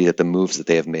seems to be that the moves that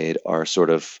they have made are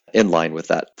sort of in line with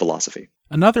that philosophy.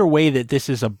 Another way that this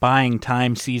is a buying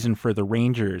time season for the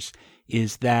Rangers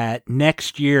is that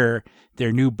next year,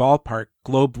 their new ballpark,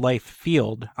 Globe Life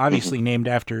Field, obviously named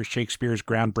after Shakespeare's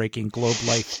groundbreaking Globe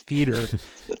Life Theatre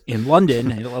in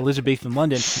London, Elizabethan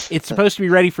London, it's supposed to be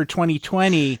ready for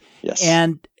 2020. Yes.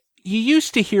 And you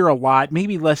used to hear a lot,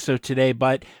 maybe less so today,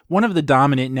 but one of the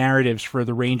dominant narratives for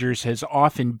the Rangers has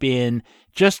often been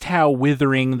just how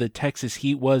withering the Texas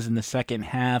Heat was in the second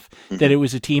half, that it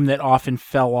was a team that often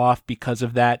fell off because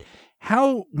of that.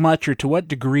 How much or to what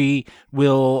degree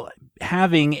will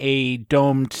having a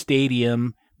domed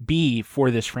stadium be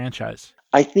for this franchise?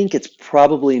 I think it's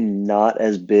probably not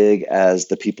as big as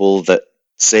the people that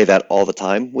say that all the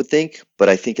time would think, but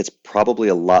I think it's probably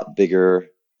a lot bigger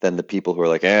than the people who are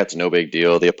like, it's no big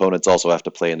deal. The opponents also have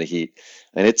to play in the heat.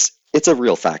 And it's a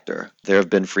real factor. There have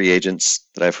been free agents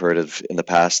that I've heard of in the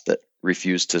past that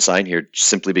refuse to sign here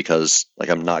simply because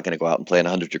I'm not going to go out and play in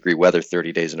 100-degree weather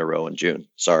 30 days in a row in June.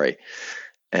 Sorry.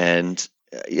 And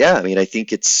I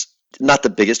think it's not the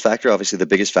biggest factor. Obviously, the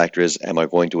biggest factor is, am I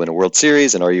going to win a World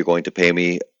Series, and are you going to pay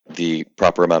me the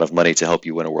proper amount of money to help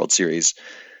you win a World Series?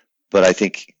 But I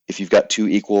think if you've got two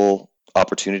equal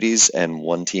opportunities and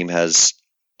one team has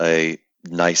a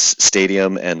nice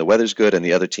stadium and the weather's good and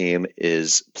the other team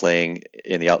is playing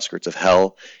in the outskirts of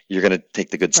hell, you're going to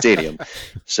take the good stadium.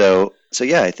 So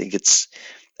yeah, I think it's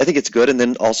good. And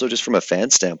then also just from a fan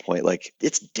standpoint,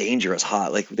 it's dangerous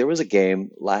hot. There was a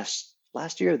game last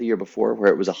year or the year before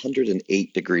where it was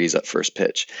 108 degrees at first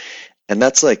pitch. And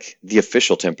that's the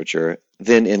official temperature.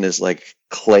 Then in this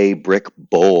clay brick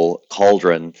bowl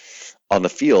cauldron on the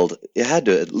field, it had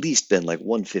to at least been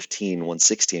 115,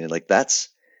 116. And that's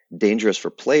dangerous for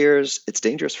players. It's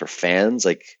dangerous for fans.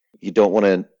 You don't want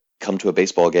to come to a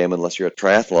baseball game unless you're a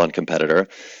triathlon competitor.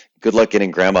 Good luck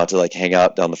getting grandma to like hang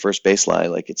out down the first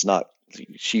baseline. Like it's not,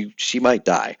 she might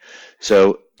die.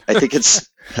 So I think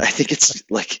it's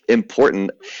like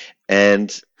important.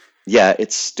 And yeah,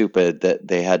 it's stupid that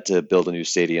they had to build a new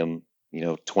stadium,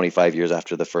 25 years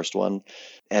after the first one.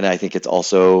 And I think it's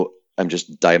also, I'm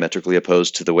just diametrically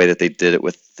opposed to the way that they did it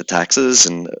with the taxes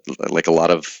and like a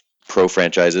lot of pro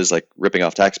franchises, like ripping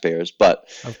off taxpayers. But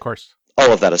of course,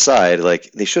 all of that aside,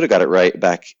 like they should have got it right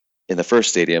back in the first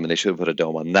stadium, and they should have put a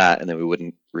dome on that, and then we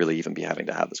wouldn't really even be having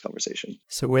to have this conversation.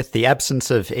 So with the absence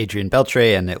of Adrian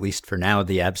Beltre, and at least for now,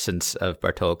 the absence of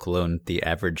Bartolo Colon, the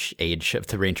average age of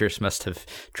the Rangers must have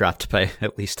dropped by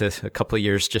at least a couple of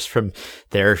years just from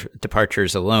their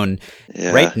departures alone.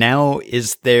 Yeah. Right now,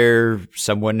 is there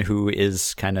someone who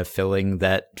is kind of filling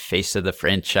that face of the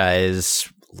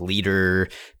franchise, leader,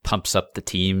 pumps up the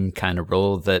team kind of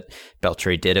role that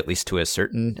Beltre did, at least to a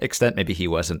certain extent? Maybe he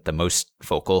wasn't the most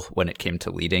vocal when it came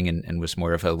to leading and was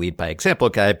more of a lead by example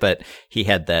guy, but he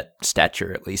had that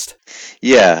stature at least.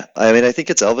 Yeah, I mean, I think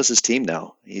it's Elvis's team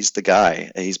now. He's the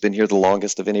guy. He's been here the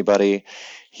longest of anybody.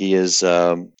 He is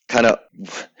kind of,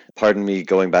 pardon me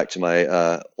going back to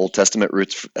my Old Testament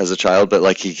roots as a child, but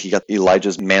like he got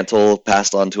Elijah's mantle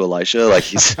passed on to Elisha. Like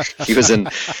he was in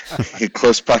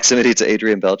close proximity to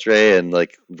Adrian Beltre and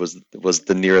like was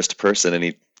the nearest person, and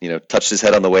he touched his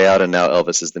head on the way out, and now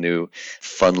Elvis is the new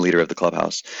fun leader of the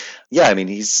clubhouse. Yeah, I mean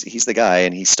he's the guy,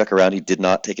 and he stuck around. He did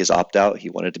not take his opt out. He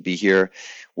wanted to be here,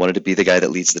 wanted to be the guy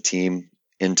that leads the team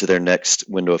into their next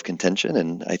window of contention,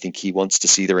 and I think he wants to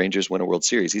see the Rangers win a World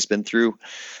Series. He's been through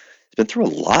a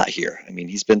lot here. I mean,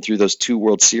 he's been through those 2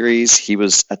 World Series. He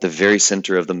was at the very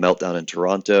center of the meltdown in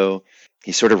Toronto.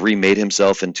 He sort of remade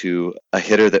himself into a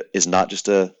hitter that is not just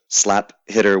a slap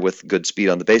hitter with good speed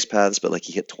on the base paths, but like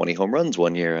he hit 20 home runs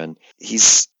one year, and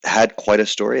he's had quite a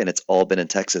story, and it's all been in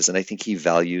Texas. And I think he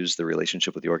values the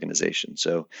relationship with the organization.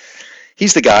 So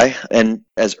he's the guy. And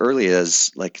as early as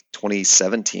like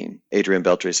 2017, Adrian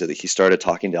Beltre said that he started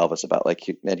talking to Elvis about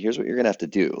like, man, here's what you're going to have to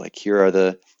do. Like,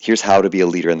 here's how to be a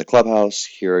leader in the clubhouse.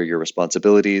 Here are your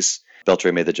responsibilities.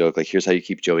 Beltre made the joke, like, here's how you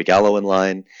keep Joey Gallo in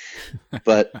line.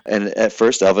 And at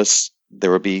first, Elvis, there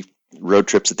would be road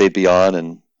trips that they'd be on,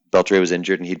 and Beltre was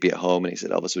injured and he'd be at home, and he said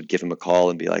Elvis would give him a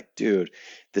call and be like, dude,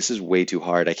 this is way too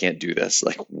hard. I can't do this.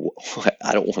 Like,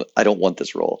 I don't want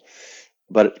this role.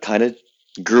 But it kind of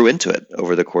grew into it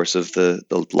over the course of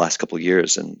the last couple of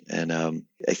years. And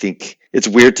I think it's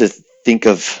weird to think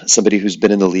of somebody who's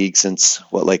been in the league since,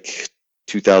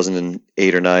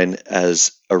 2008 or 9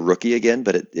 as a rookie again,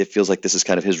 but it feels like this is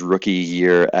kind of his rookie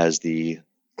year as the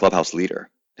clubhouse leader.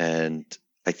 And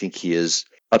I think he is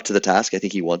up to the task. I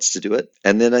think he wants to do it.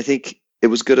 And then I think it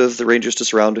was good of the Rangers to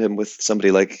surround him with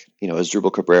somebody like,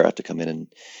 Asdrubal Cabrera to come in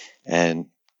and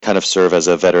kind of serve as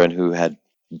a veteran who has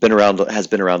been around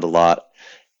a lot,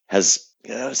 has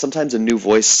sometimes a new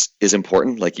voice is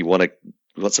important. Like you want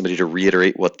somebody to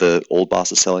reiterate what the old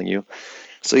boss is telling you.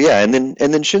 So yeah, and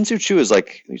then Shin-Soo Choo is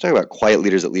like, you talk about quiet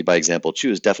leaders that lead by example.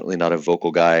 Choo is definitely not a vocal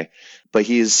guy, but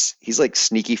he's like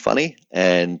sneaky funny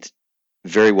and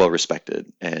very well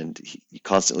respected. And you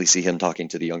constantly see him talking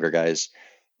to the younger guys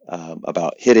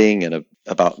about hitting and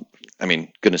about, I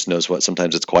mean, goodness knows what.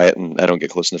 Sometimes it's quiet and I don't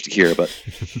get close enough to hear. But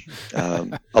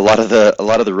a lot of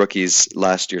the rookies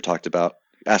last year talked about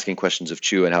asking questions of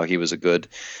Choo and how he was a good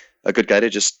guy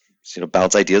to just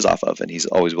bounce ideas off of, and he's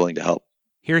always willing to help.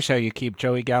 Here's how you keep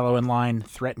Joey Gallo in line.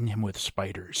 Threaten him with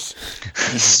spiders.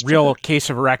 Real case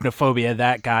of arachnophobia,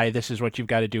 that guy. This is what you've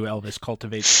got to do, Elvis.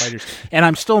 Cultivate spiders. And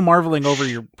I'm still marveling over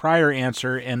your prior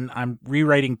answer, and I'm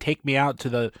rewriting Take Me Out to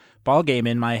the Ball Game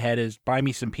in my head as Buy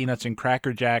Me Some Peanuts and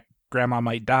Cracker Jack, Grandma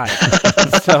Might Die.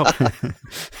 So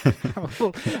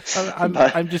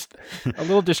I'm just a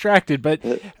little distracted. But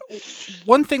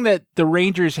one thing that the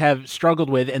Rangers have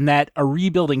struggled with, and that a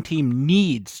rebuilding team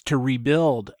needs to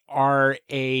rebuild, are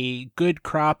a good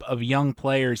crop of young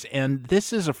players. And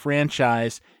this is a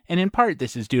franchise, and in part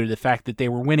this is due to the fact that they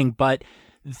were winning, but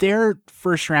their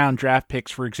first-round draft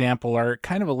picks, for example, are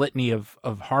kind of a litany of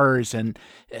horrors. And,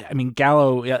 I mean,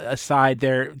 Gallo aside,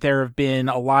 there have been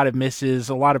a lot of misses.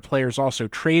 A lot of players also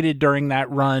traded during that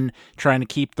run, trying to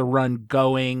keep the run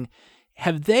going.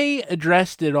 Have they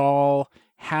addressed at all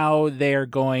how they're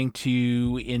going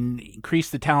to increase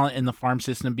the talent in the farm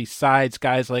system besides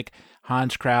guys like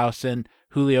Hans Kraus and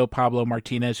Julio Pablo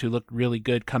Martinez, who looked really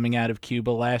good coming out of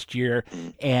Cuba last year,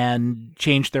 and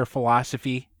change their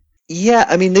philosophy? Yeah,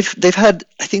 I mean they've had,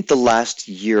 I think the last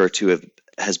year or two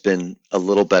has been a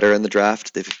little better in the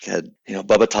draft. They've had,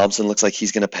 Bubba Thompson looks like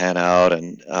he's going to pan out,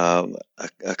 and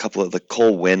a couple of the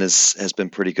Cole Winn has been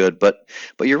pretty good. But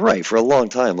you're right. For a long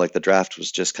time, like the draft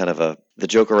was just kind of the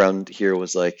joke around here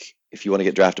was like, if you want to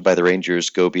get drafted by the Rangers,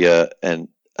 go be a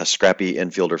scrappy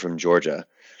infielder from Georgia,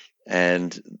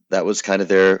 and that was kind of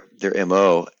their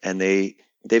MO. And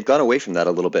they've gone away from that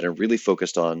a little bit and really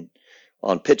focused on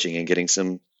pitching and getting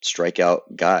some strikeout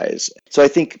guys. So I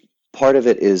think part of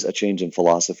it is a change in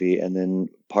philosophy, and then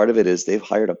part of it is they've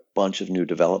hired a bunch of new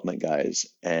development guys.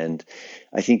 And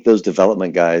I think those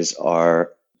development guys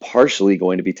are partially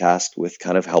going to be tasked with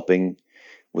kind of helping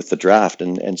with the draft.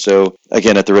 And so,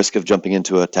 again, at the risk of jumping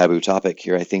into a taboo topic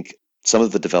here, I think some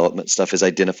of the development stuff is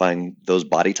identifying those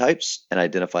body types and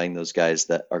identifying those guys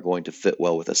that are going to fit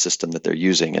well with a system that they're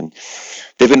using. And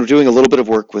they've been doing a little bit of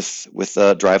work with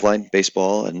Driveline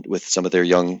Baseball and with some of their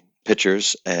young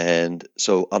pitchers. And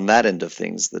so on that end of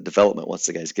things, the development, once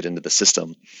the guys get into the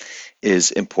system,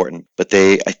 is important. But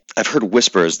I've heard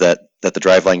whispers that the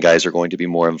Driveline guys are going to be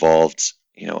more involved,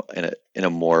 in a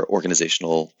more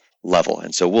organizational level.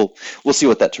 And so we'll see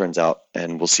what that turns out,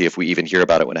 and we'll see if we even hear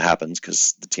about it when it happens,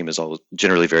 because the team is always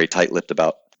generally very tight-lipped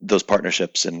about those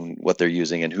partnerships and what they're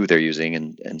using and who they're using.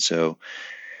 And so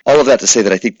all of that to say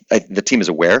that I think the team is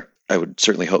aware. I would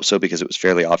certainly hope so, because it was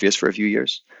fairly obvious for a few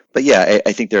years. But yeah,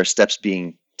 I think there are steps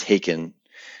being taken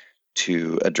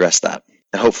to address that.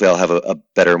 And hopefully I'll have a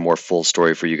better, more full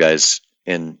story for you guys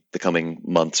in the coming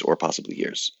months or possibly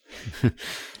years.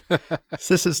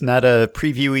 So this is not a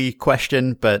previewy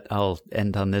question, but I'll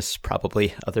end on this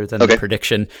probably, other than the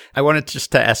prediction. I wanted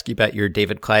just to ask you about your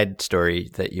David Clyde story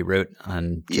that you wrote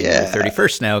on January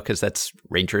 31st now, because that's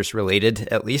Rangers related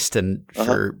at least. And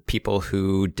for people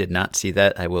who did not see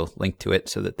that, I will link to it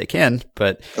so that they can.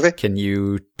 But can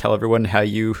you tell everyone how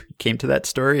you came to that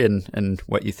story and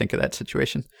what you think of that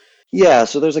situation? Yeah,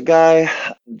 so there's a guy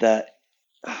that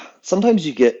sometimes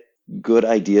you get good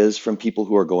ideas from people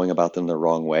who are going about them the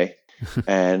wrong way.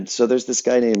 And so there's this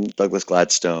guy named Douglas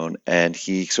Gladstone, and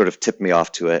he sort of tipped me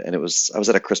off to it. And I was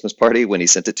at a Christmas party when he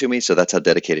sent it to me. So that's how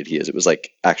dedicated he is. It was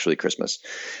like actually Christmas.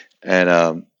 And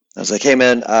I was like, hey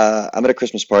man, I'm at a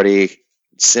Christmas party.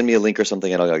 Send me a link or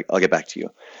something and I'll get back to you.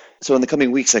 So in the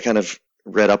coming weeks, I kind of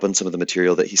read up on some of the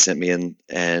material that he sent me,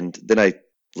 and then I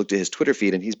looked at his Twitter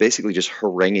feed, and he's basically just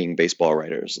haranguing baseball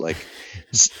writers,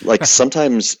 like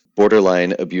sometimes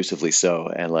borderline abusively so.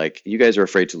 And like, you guys are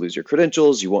afraid to lose your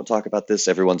credentials. You won't talk about this.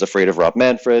 Everyone's afraid of Rob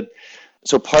Manfred.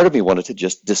 So part of me wanted to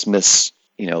just dismiss,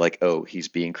 like, oh, he's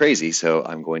being crazy, so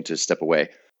I'm going to step away.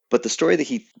 But the story that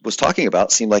he was talking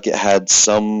about seemed like it had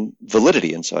some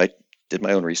validity. And so I did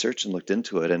my own research and looked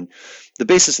into it. And the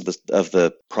basis of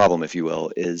the problem, if you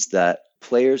will, is that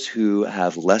players who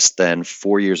have less than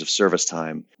 4 years of service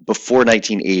time before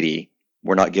 1980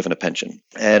 were not given a pension.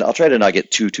 And I'll try to not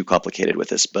get too complicated with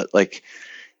this, but like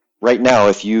right now,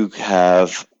 if you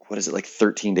have,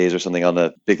 13 days or something on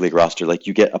the big league roster, like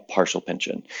you get a partial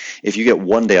pension. If you get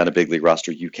 1 day on a big league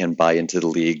roster, you can buy into the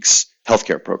league's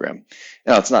healthcare program.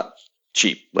 Now, it's not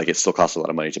cheap, like it still costs a lot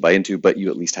of money to buy into, but you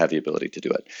at least have the ability to do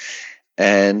it.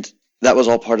 And that was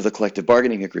all part of the collective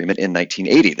bargaining agreement in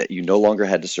 1980, that you no longer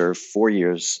had to serve 4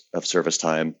 years of service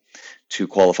time to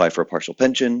qualify for a partial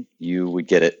pension. You would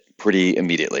get it pretty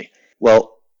immediately.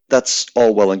 Well, that's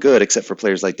all well and good, except for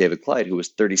players like David Clyde, who was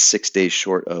 36 days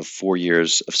short of 4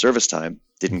 years of service time,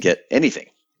 didn't get anything.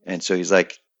 And so he's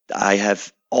like, I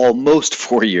have almost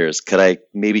 4 years. Could I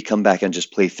maybe come back and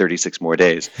just play 36 more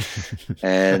days?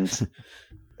 And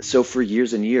so for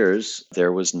years and years,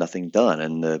 there was nothing done.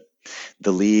 And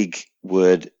the league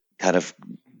would kind of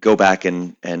go back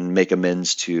and make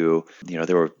amends to,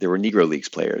 there were Negro Leagues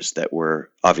players that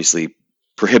were obviously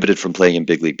prohibited from playing in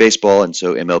big league baseball. And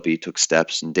so MLB took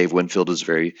steps, and Dave Winfield was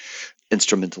very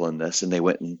instrumental in this. And they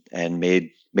went and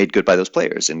made good by those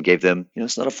players and gave them,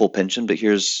 it's not a full pension, but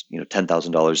here's,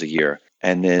 $10,000 a year.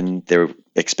 And then they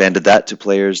expanded that to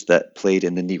players that played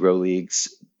in the Negro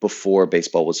Leagues before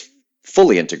baseball was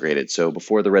fully integrated. So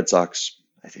before the Red Sox,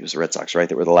 I think it was the Red Sox, right?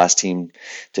 That were the last team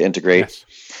to integrate. Yes.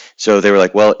 So they were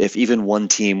like, well, if even one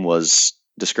team was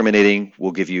discriminating,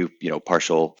 we'll give you,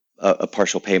 a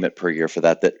partial payment per year for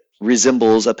that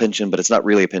resembles a pension, but it's not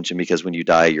really a pension, because when you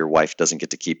die, your wife doesn't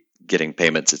get to keep getting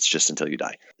payments. It's just until you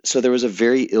die. So there was a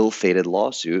very ill-fated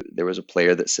lawsuit. There was a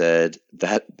player that said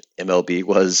that MLB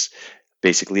was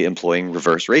basically employing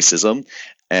reverse racism,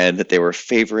 and that they were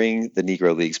favoring the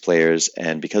Negro Leagues players.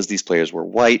 And because these players were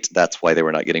white, that's why they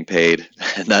were not getting paid.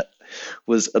 And that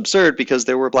was absurd, because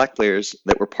there were black players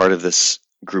that were part of this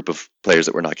group of players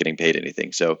that were not getting paid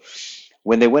anything. So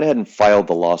when they went ahead and filed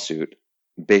the lawsuit,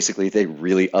 basically they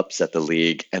really upset the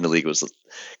league, and the league was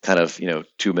kind of,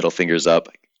 two middle fingers up,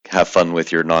 have fun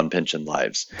with your non-pension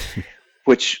lives,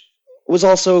 which was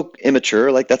also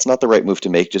immature. Like, that's not the right move to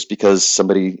make. Just because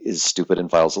somebody is stupid and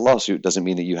files a lawsuit doesn't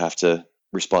mean that you have to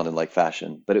respond in like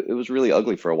fashion. But it was really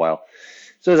ugly for a while.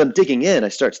 So as I'm digging in, I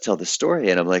start to tell this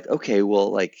story, and I'm like, okay,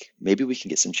 well, like, maybe we can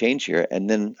get some change here. And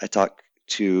then I talk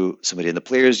to somebody in the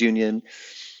players union,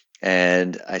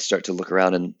 and I start to look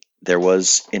around, and there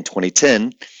was, in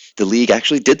 2010, the league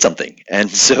actually did something.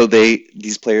 And so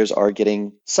these players are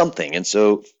getting something. And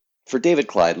so for David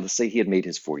Clyde, let's say he had made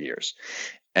his 4 years.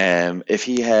 If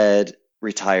he had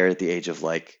retired at the age of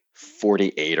like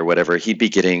 48 or whatever, he'd be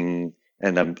getting,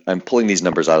 and I'm pulling these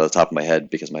numbers out of the top of my head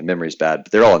because my memory's bad,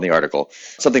 but they're all in the article,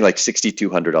 something like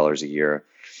 $6,200 a year.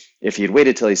 If he had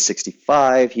waited till he's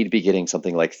 65, he'd be getting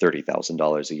something like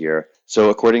 $30,000 a year. So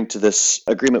according to this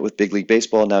agreement with Big League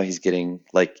Baseball, now he's getting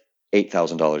like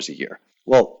 $8,000 a year.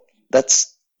 Well,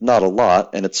 that's not a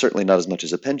lot, and it's certainly not as much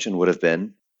as a pension would have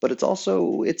been, but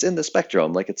it's in the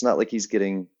spectrum. Like, it's not like he's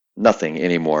getting nothing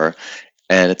anymore,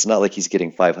 and it's not like he's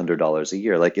getting $500 a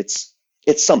year. Like, it's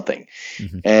something.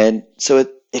 Mm-hmm. And so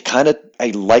it kind of, I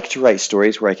like to write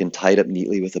stories where I can tie it up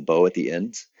neatly with a bow at the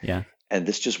end. Yeah. And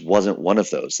this just wasn't one of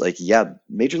those. Like, yeah,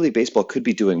 Major League Baseball could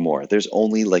be doing more. There's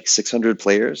only like 600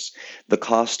 players. The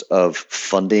cost of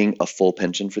funding a full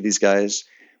pension for these guys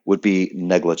would be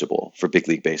negligible for Big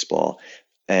League Baseball.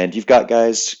 And you've got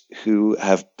guys who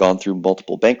have gone through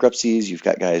multiple bankruptcies. You've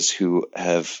got guys who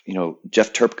have,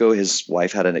 Jeff Turpko, his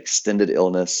wife had an extended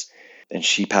illness and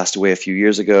she passed away a few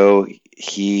years ago.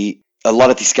 A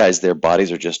lot of these guys, their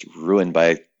bodies are just ruined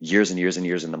by years and years and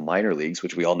years in the minor leagues,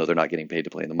 which we all know they're not getting paid to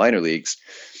play in the minor leagues.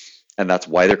 And that's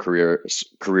why their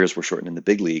careers were shortened in the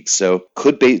big leagues. So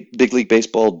could Big League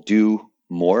Baseball do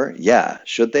more? Yeah.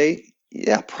 Should they?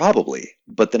 Yeah, probably.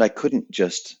 But then I couldn't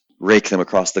just rake them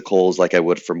across the coals like I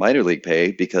would for minor league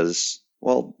pay because,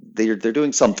 well, they're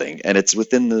doing something, and it's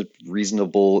within the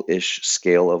reasonable-ish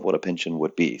scale of what a pension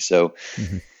would be. So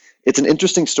It's an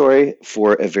interesting story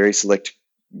for a very select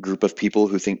group of people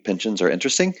who think pensions are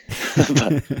interesting.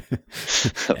 And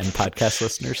podcast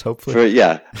listeners, hopefully.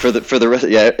 For the rest,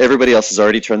 everybody else has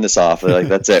already turned this off. They're like,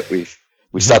 that's it.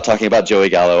 We stopped talking about Joey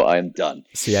Gallo. I'm done.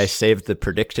 See, I saved the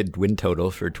predicted win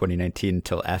total for 2019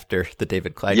 until after the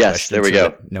David Clyde question. Yes, there we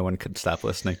go. No one could stop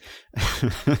listening.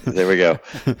 There we go.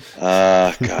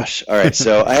 Gosh. All right.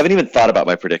 So I haven't even thought about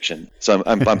my prediction. So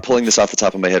I'm pulling this off the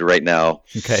top of my head right now.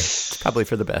 Okay. It's probably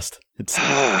for the best. It's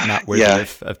not worthy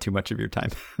of too much of your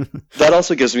time. That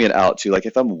also gives me an out too. Like,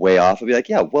 if I'm way off, I'll be like,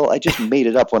 yeah, well, I just made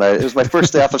it up it was my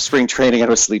first day off of spring training. I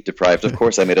was sleep deprived. Of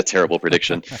course I made a terrible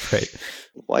prediction. Right.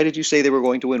 Why did you say they were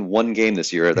going to win one game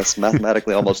this year? That's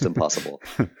mathematically almost impossible.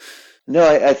 No,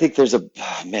 I think there's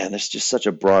just such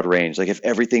a broad range. Like, if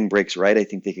everything breaks right, I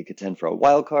think they could contend for a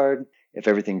wild card. If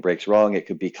everything breaks wrong, it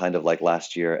could be kind of like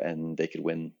last year and they could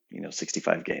win,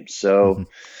 65 games. So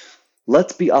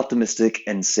let's be optimistic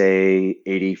and say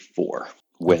 84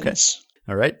 wins.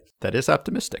 Okay. All right. That is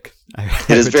optimistic.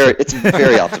 It's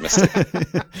very optimistic.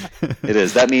 It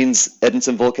is. That means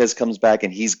Edinson Volquez comes back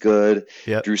and he's good.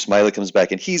 Yep. Drew Smyly comes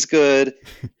back and he's good.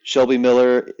 Shelby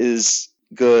Miller is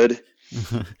good.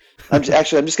 I'm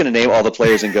just going to name all the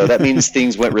players and go, that means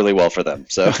things went really well for them.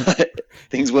 So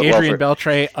things went Adrian well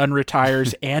Beltre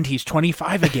unretires and he's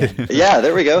 25 again. Yeah,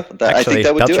 there we go. I think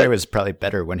that would do it. Beltre was probably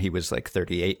better when he was like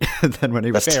 38 than when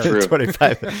he was That's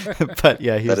 25. But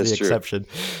yeah, he's the exception.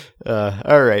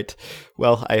 All right.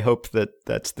 Well, I hope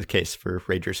that's the case for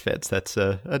Rangers fans. That's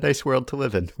a nice world to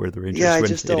live in, where the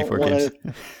Rangers win 84 games.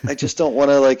 I just don't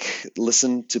want to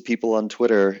listen to people on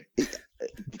Twitter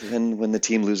when the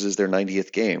team loses their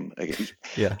 90th game.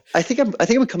 Yeah. I think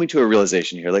I'm coming to a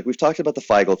realization here. Like, we've talked about the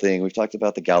Feigl thing, we've talked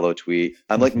about the Gallo tweet.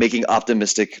 I'm like making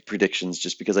optimistic predictions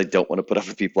just because I don't want to put up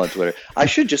with people on Twitter. I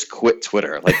should just quit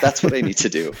Twitter. Like, that's what I need to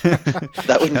do.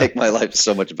 That would make my life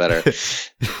so much better.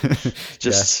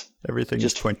 Everything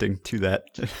is pointing to that.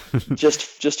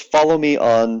 just follow me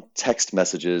on text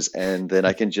messages, and then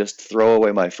I can just throw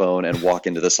away my phone and walk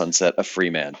into the sunset a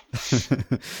free man.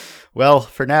 Well,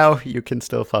 for now, you can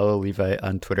still follow Levi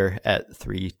on Twitter at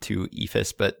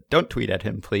 32ephus, but don't tweet at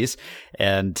him, please.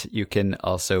 And you can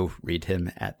also read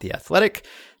him at The Athletic.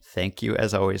 Thank you,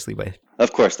 as always, Levi.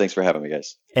 Of course. Thanks for having me,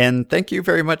 guys. And thank you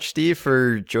very much, Steve,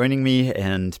 for joining me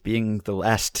and being the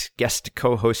last guest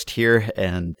co-host here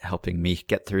and helping me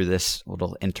get through this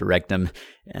little interregnum.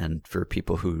 And for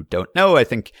people who don't know, I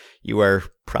think you are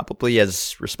probably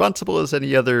as responsible as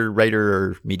any other writer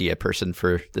or media person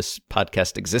for this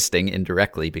podcast existing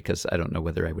indirectly, because I don't know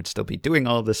whether I would still be doing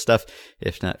all of this stuff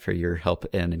if not for your help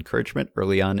and encouragement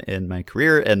early on in my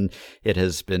career. And it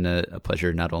has been a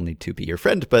pleasure not only to be your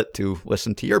friend, but to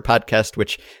listen to your podcast,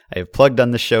 which I have plugged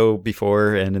on the show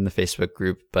before and in the Facebook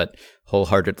group, but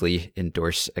wholeheartedly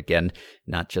endorse again,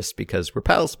 not just because we're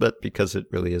pals, but because it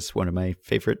really is one of my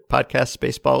favorite podcasts,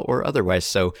 baseball or otherwise.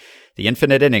 So The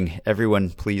Infinite Inning, everyone,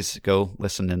 please go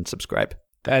listen and subscribe.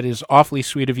 That is awfully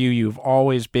sweet of you. You've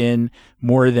always been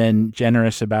more than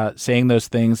generous about saying those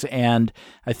things. And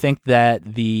I think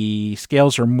that the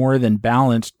scales are more than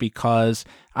balanced because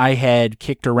I had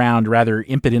kicked around rather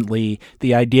impotently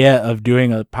the idea of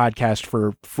doing a podcast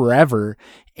for forever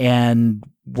and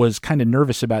was kind of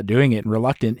nervous about doing it and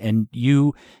reluctant. And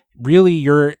your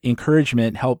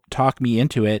encouragement helped talk me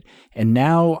into it. And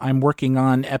now I'm working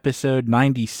on episode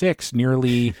 96,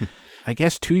 nearly, I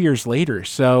guess, 2 years later.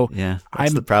 So yeah,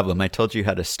 that's the problem. I told you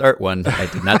how to start one. I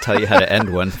did not tell you how to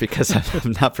end one because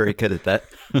I'm not very good at that.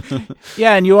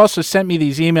 Yeah, and you also sent me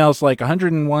these emails like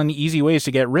 101 easy ways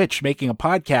to get rich making a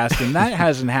podcast, and that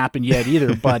hasn't happened yet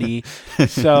either, buddy.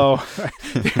 So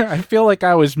I feel like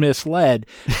I was misled.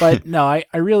 But no, I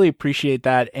really appreciate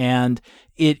that. And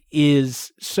it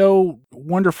is so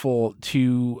wonderful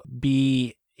to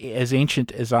be as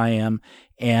ancient as I am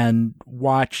and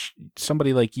watch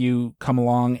somebody like you come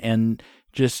along and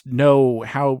just know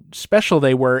how special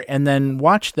they were and then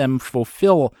watch them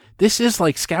fulfill. This is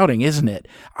like scouting, isn't it?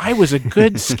 I was a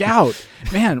good scout,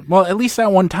 man. Well, at least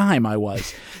that one time I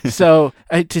was. So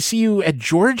to see you at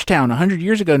Georgetown 100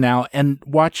 years ago now and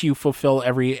watch you fulfill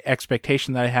every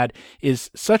expectation that I had is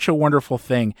such a wonderful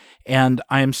thing. And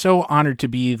I am so honored to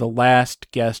be the last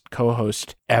guest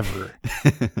co-host ever.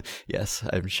 Yes,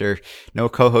 I'm sure no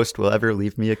co-host will ever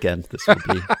leave me again. This will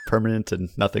be permanent and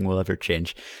nothing will ever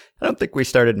change. I don't think we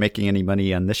started making any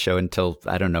money on this show until,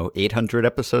 800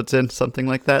 episodes in, something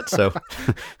like that. So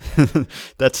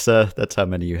that's how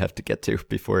many you have to get to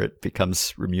before it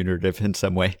becomes remunerative in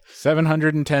some way.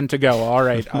 710 to go. All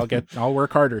right. I'll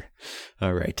work harder.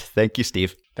 All right. Thank you,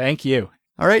 Steve. Thank you.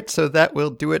 All right, so that will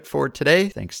do it for today.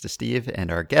 Thanks to Steve and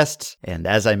our guests. And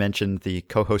as I mentioned, the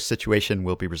co-host situation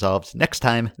will be resolved next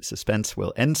time. The suspense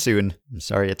will end soon. I'm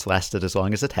sorry it's lasted as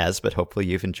long as it has, but hopefully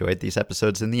you've enjoyed these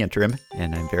episodes in the interim.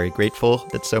 And I'm very grateful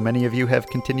that so many of you have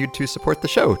continued to support the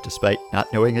show, despite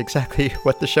not knowing exactly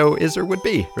what the show is or would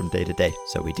be from day to day.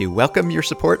 So we do welcome your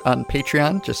support on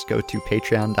Patreon. Just go to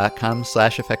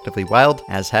patreon.com/effectivelywild,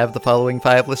 as have the following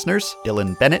 5 listeners: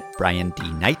 Dylan Bennett, Brian D.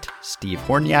 Knight, Steve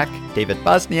Horniak, David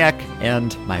Bosniak,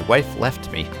 and my wife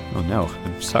left me. Oh no,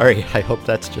 I'm sorry. I hope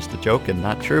that's just a joke and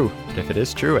not true. But if it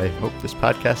is true, I hope this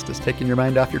podcast has taken your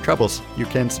mind off your troubles. You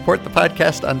can support the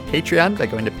podcast on Patreon by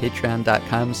going to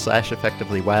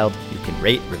patreon.com/effectivelywild. You can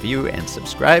rate, review, and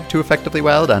subscribe to Effectively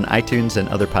Wild on iTunes and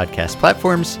other podcast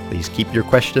platforms. Please keep your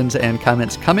questions and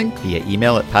comments coming via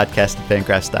email at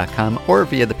podcast@fangraphs.com or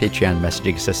via the Patreon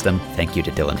messaging system. Thank you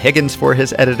to Dylan Higgins for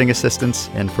his editing assistance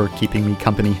and for keeping me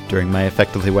company during my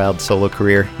Effectively Wild solo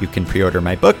career. You can pre-order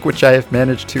my book, which I have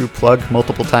managed to plug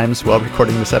multiple times while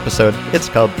recording this episode. It's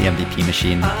called The MVP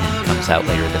Machine and comes out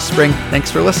later this spring. Thanks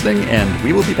for listening, and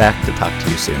we will be back to talk to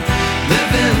you soon.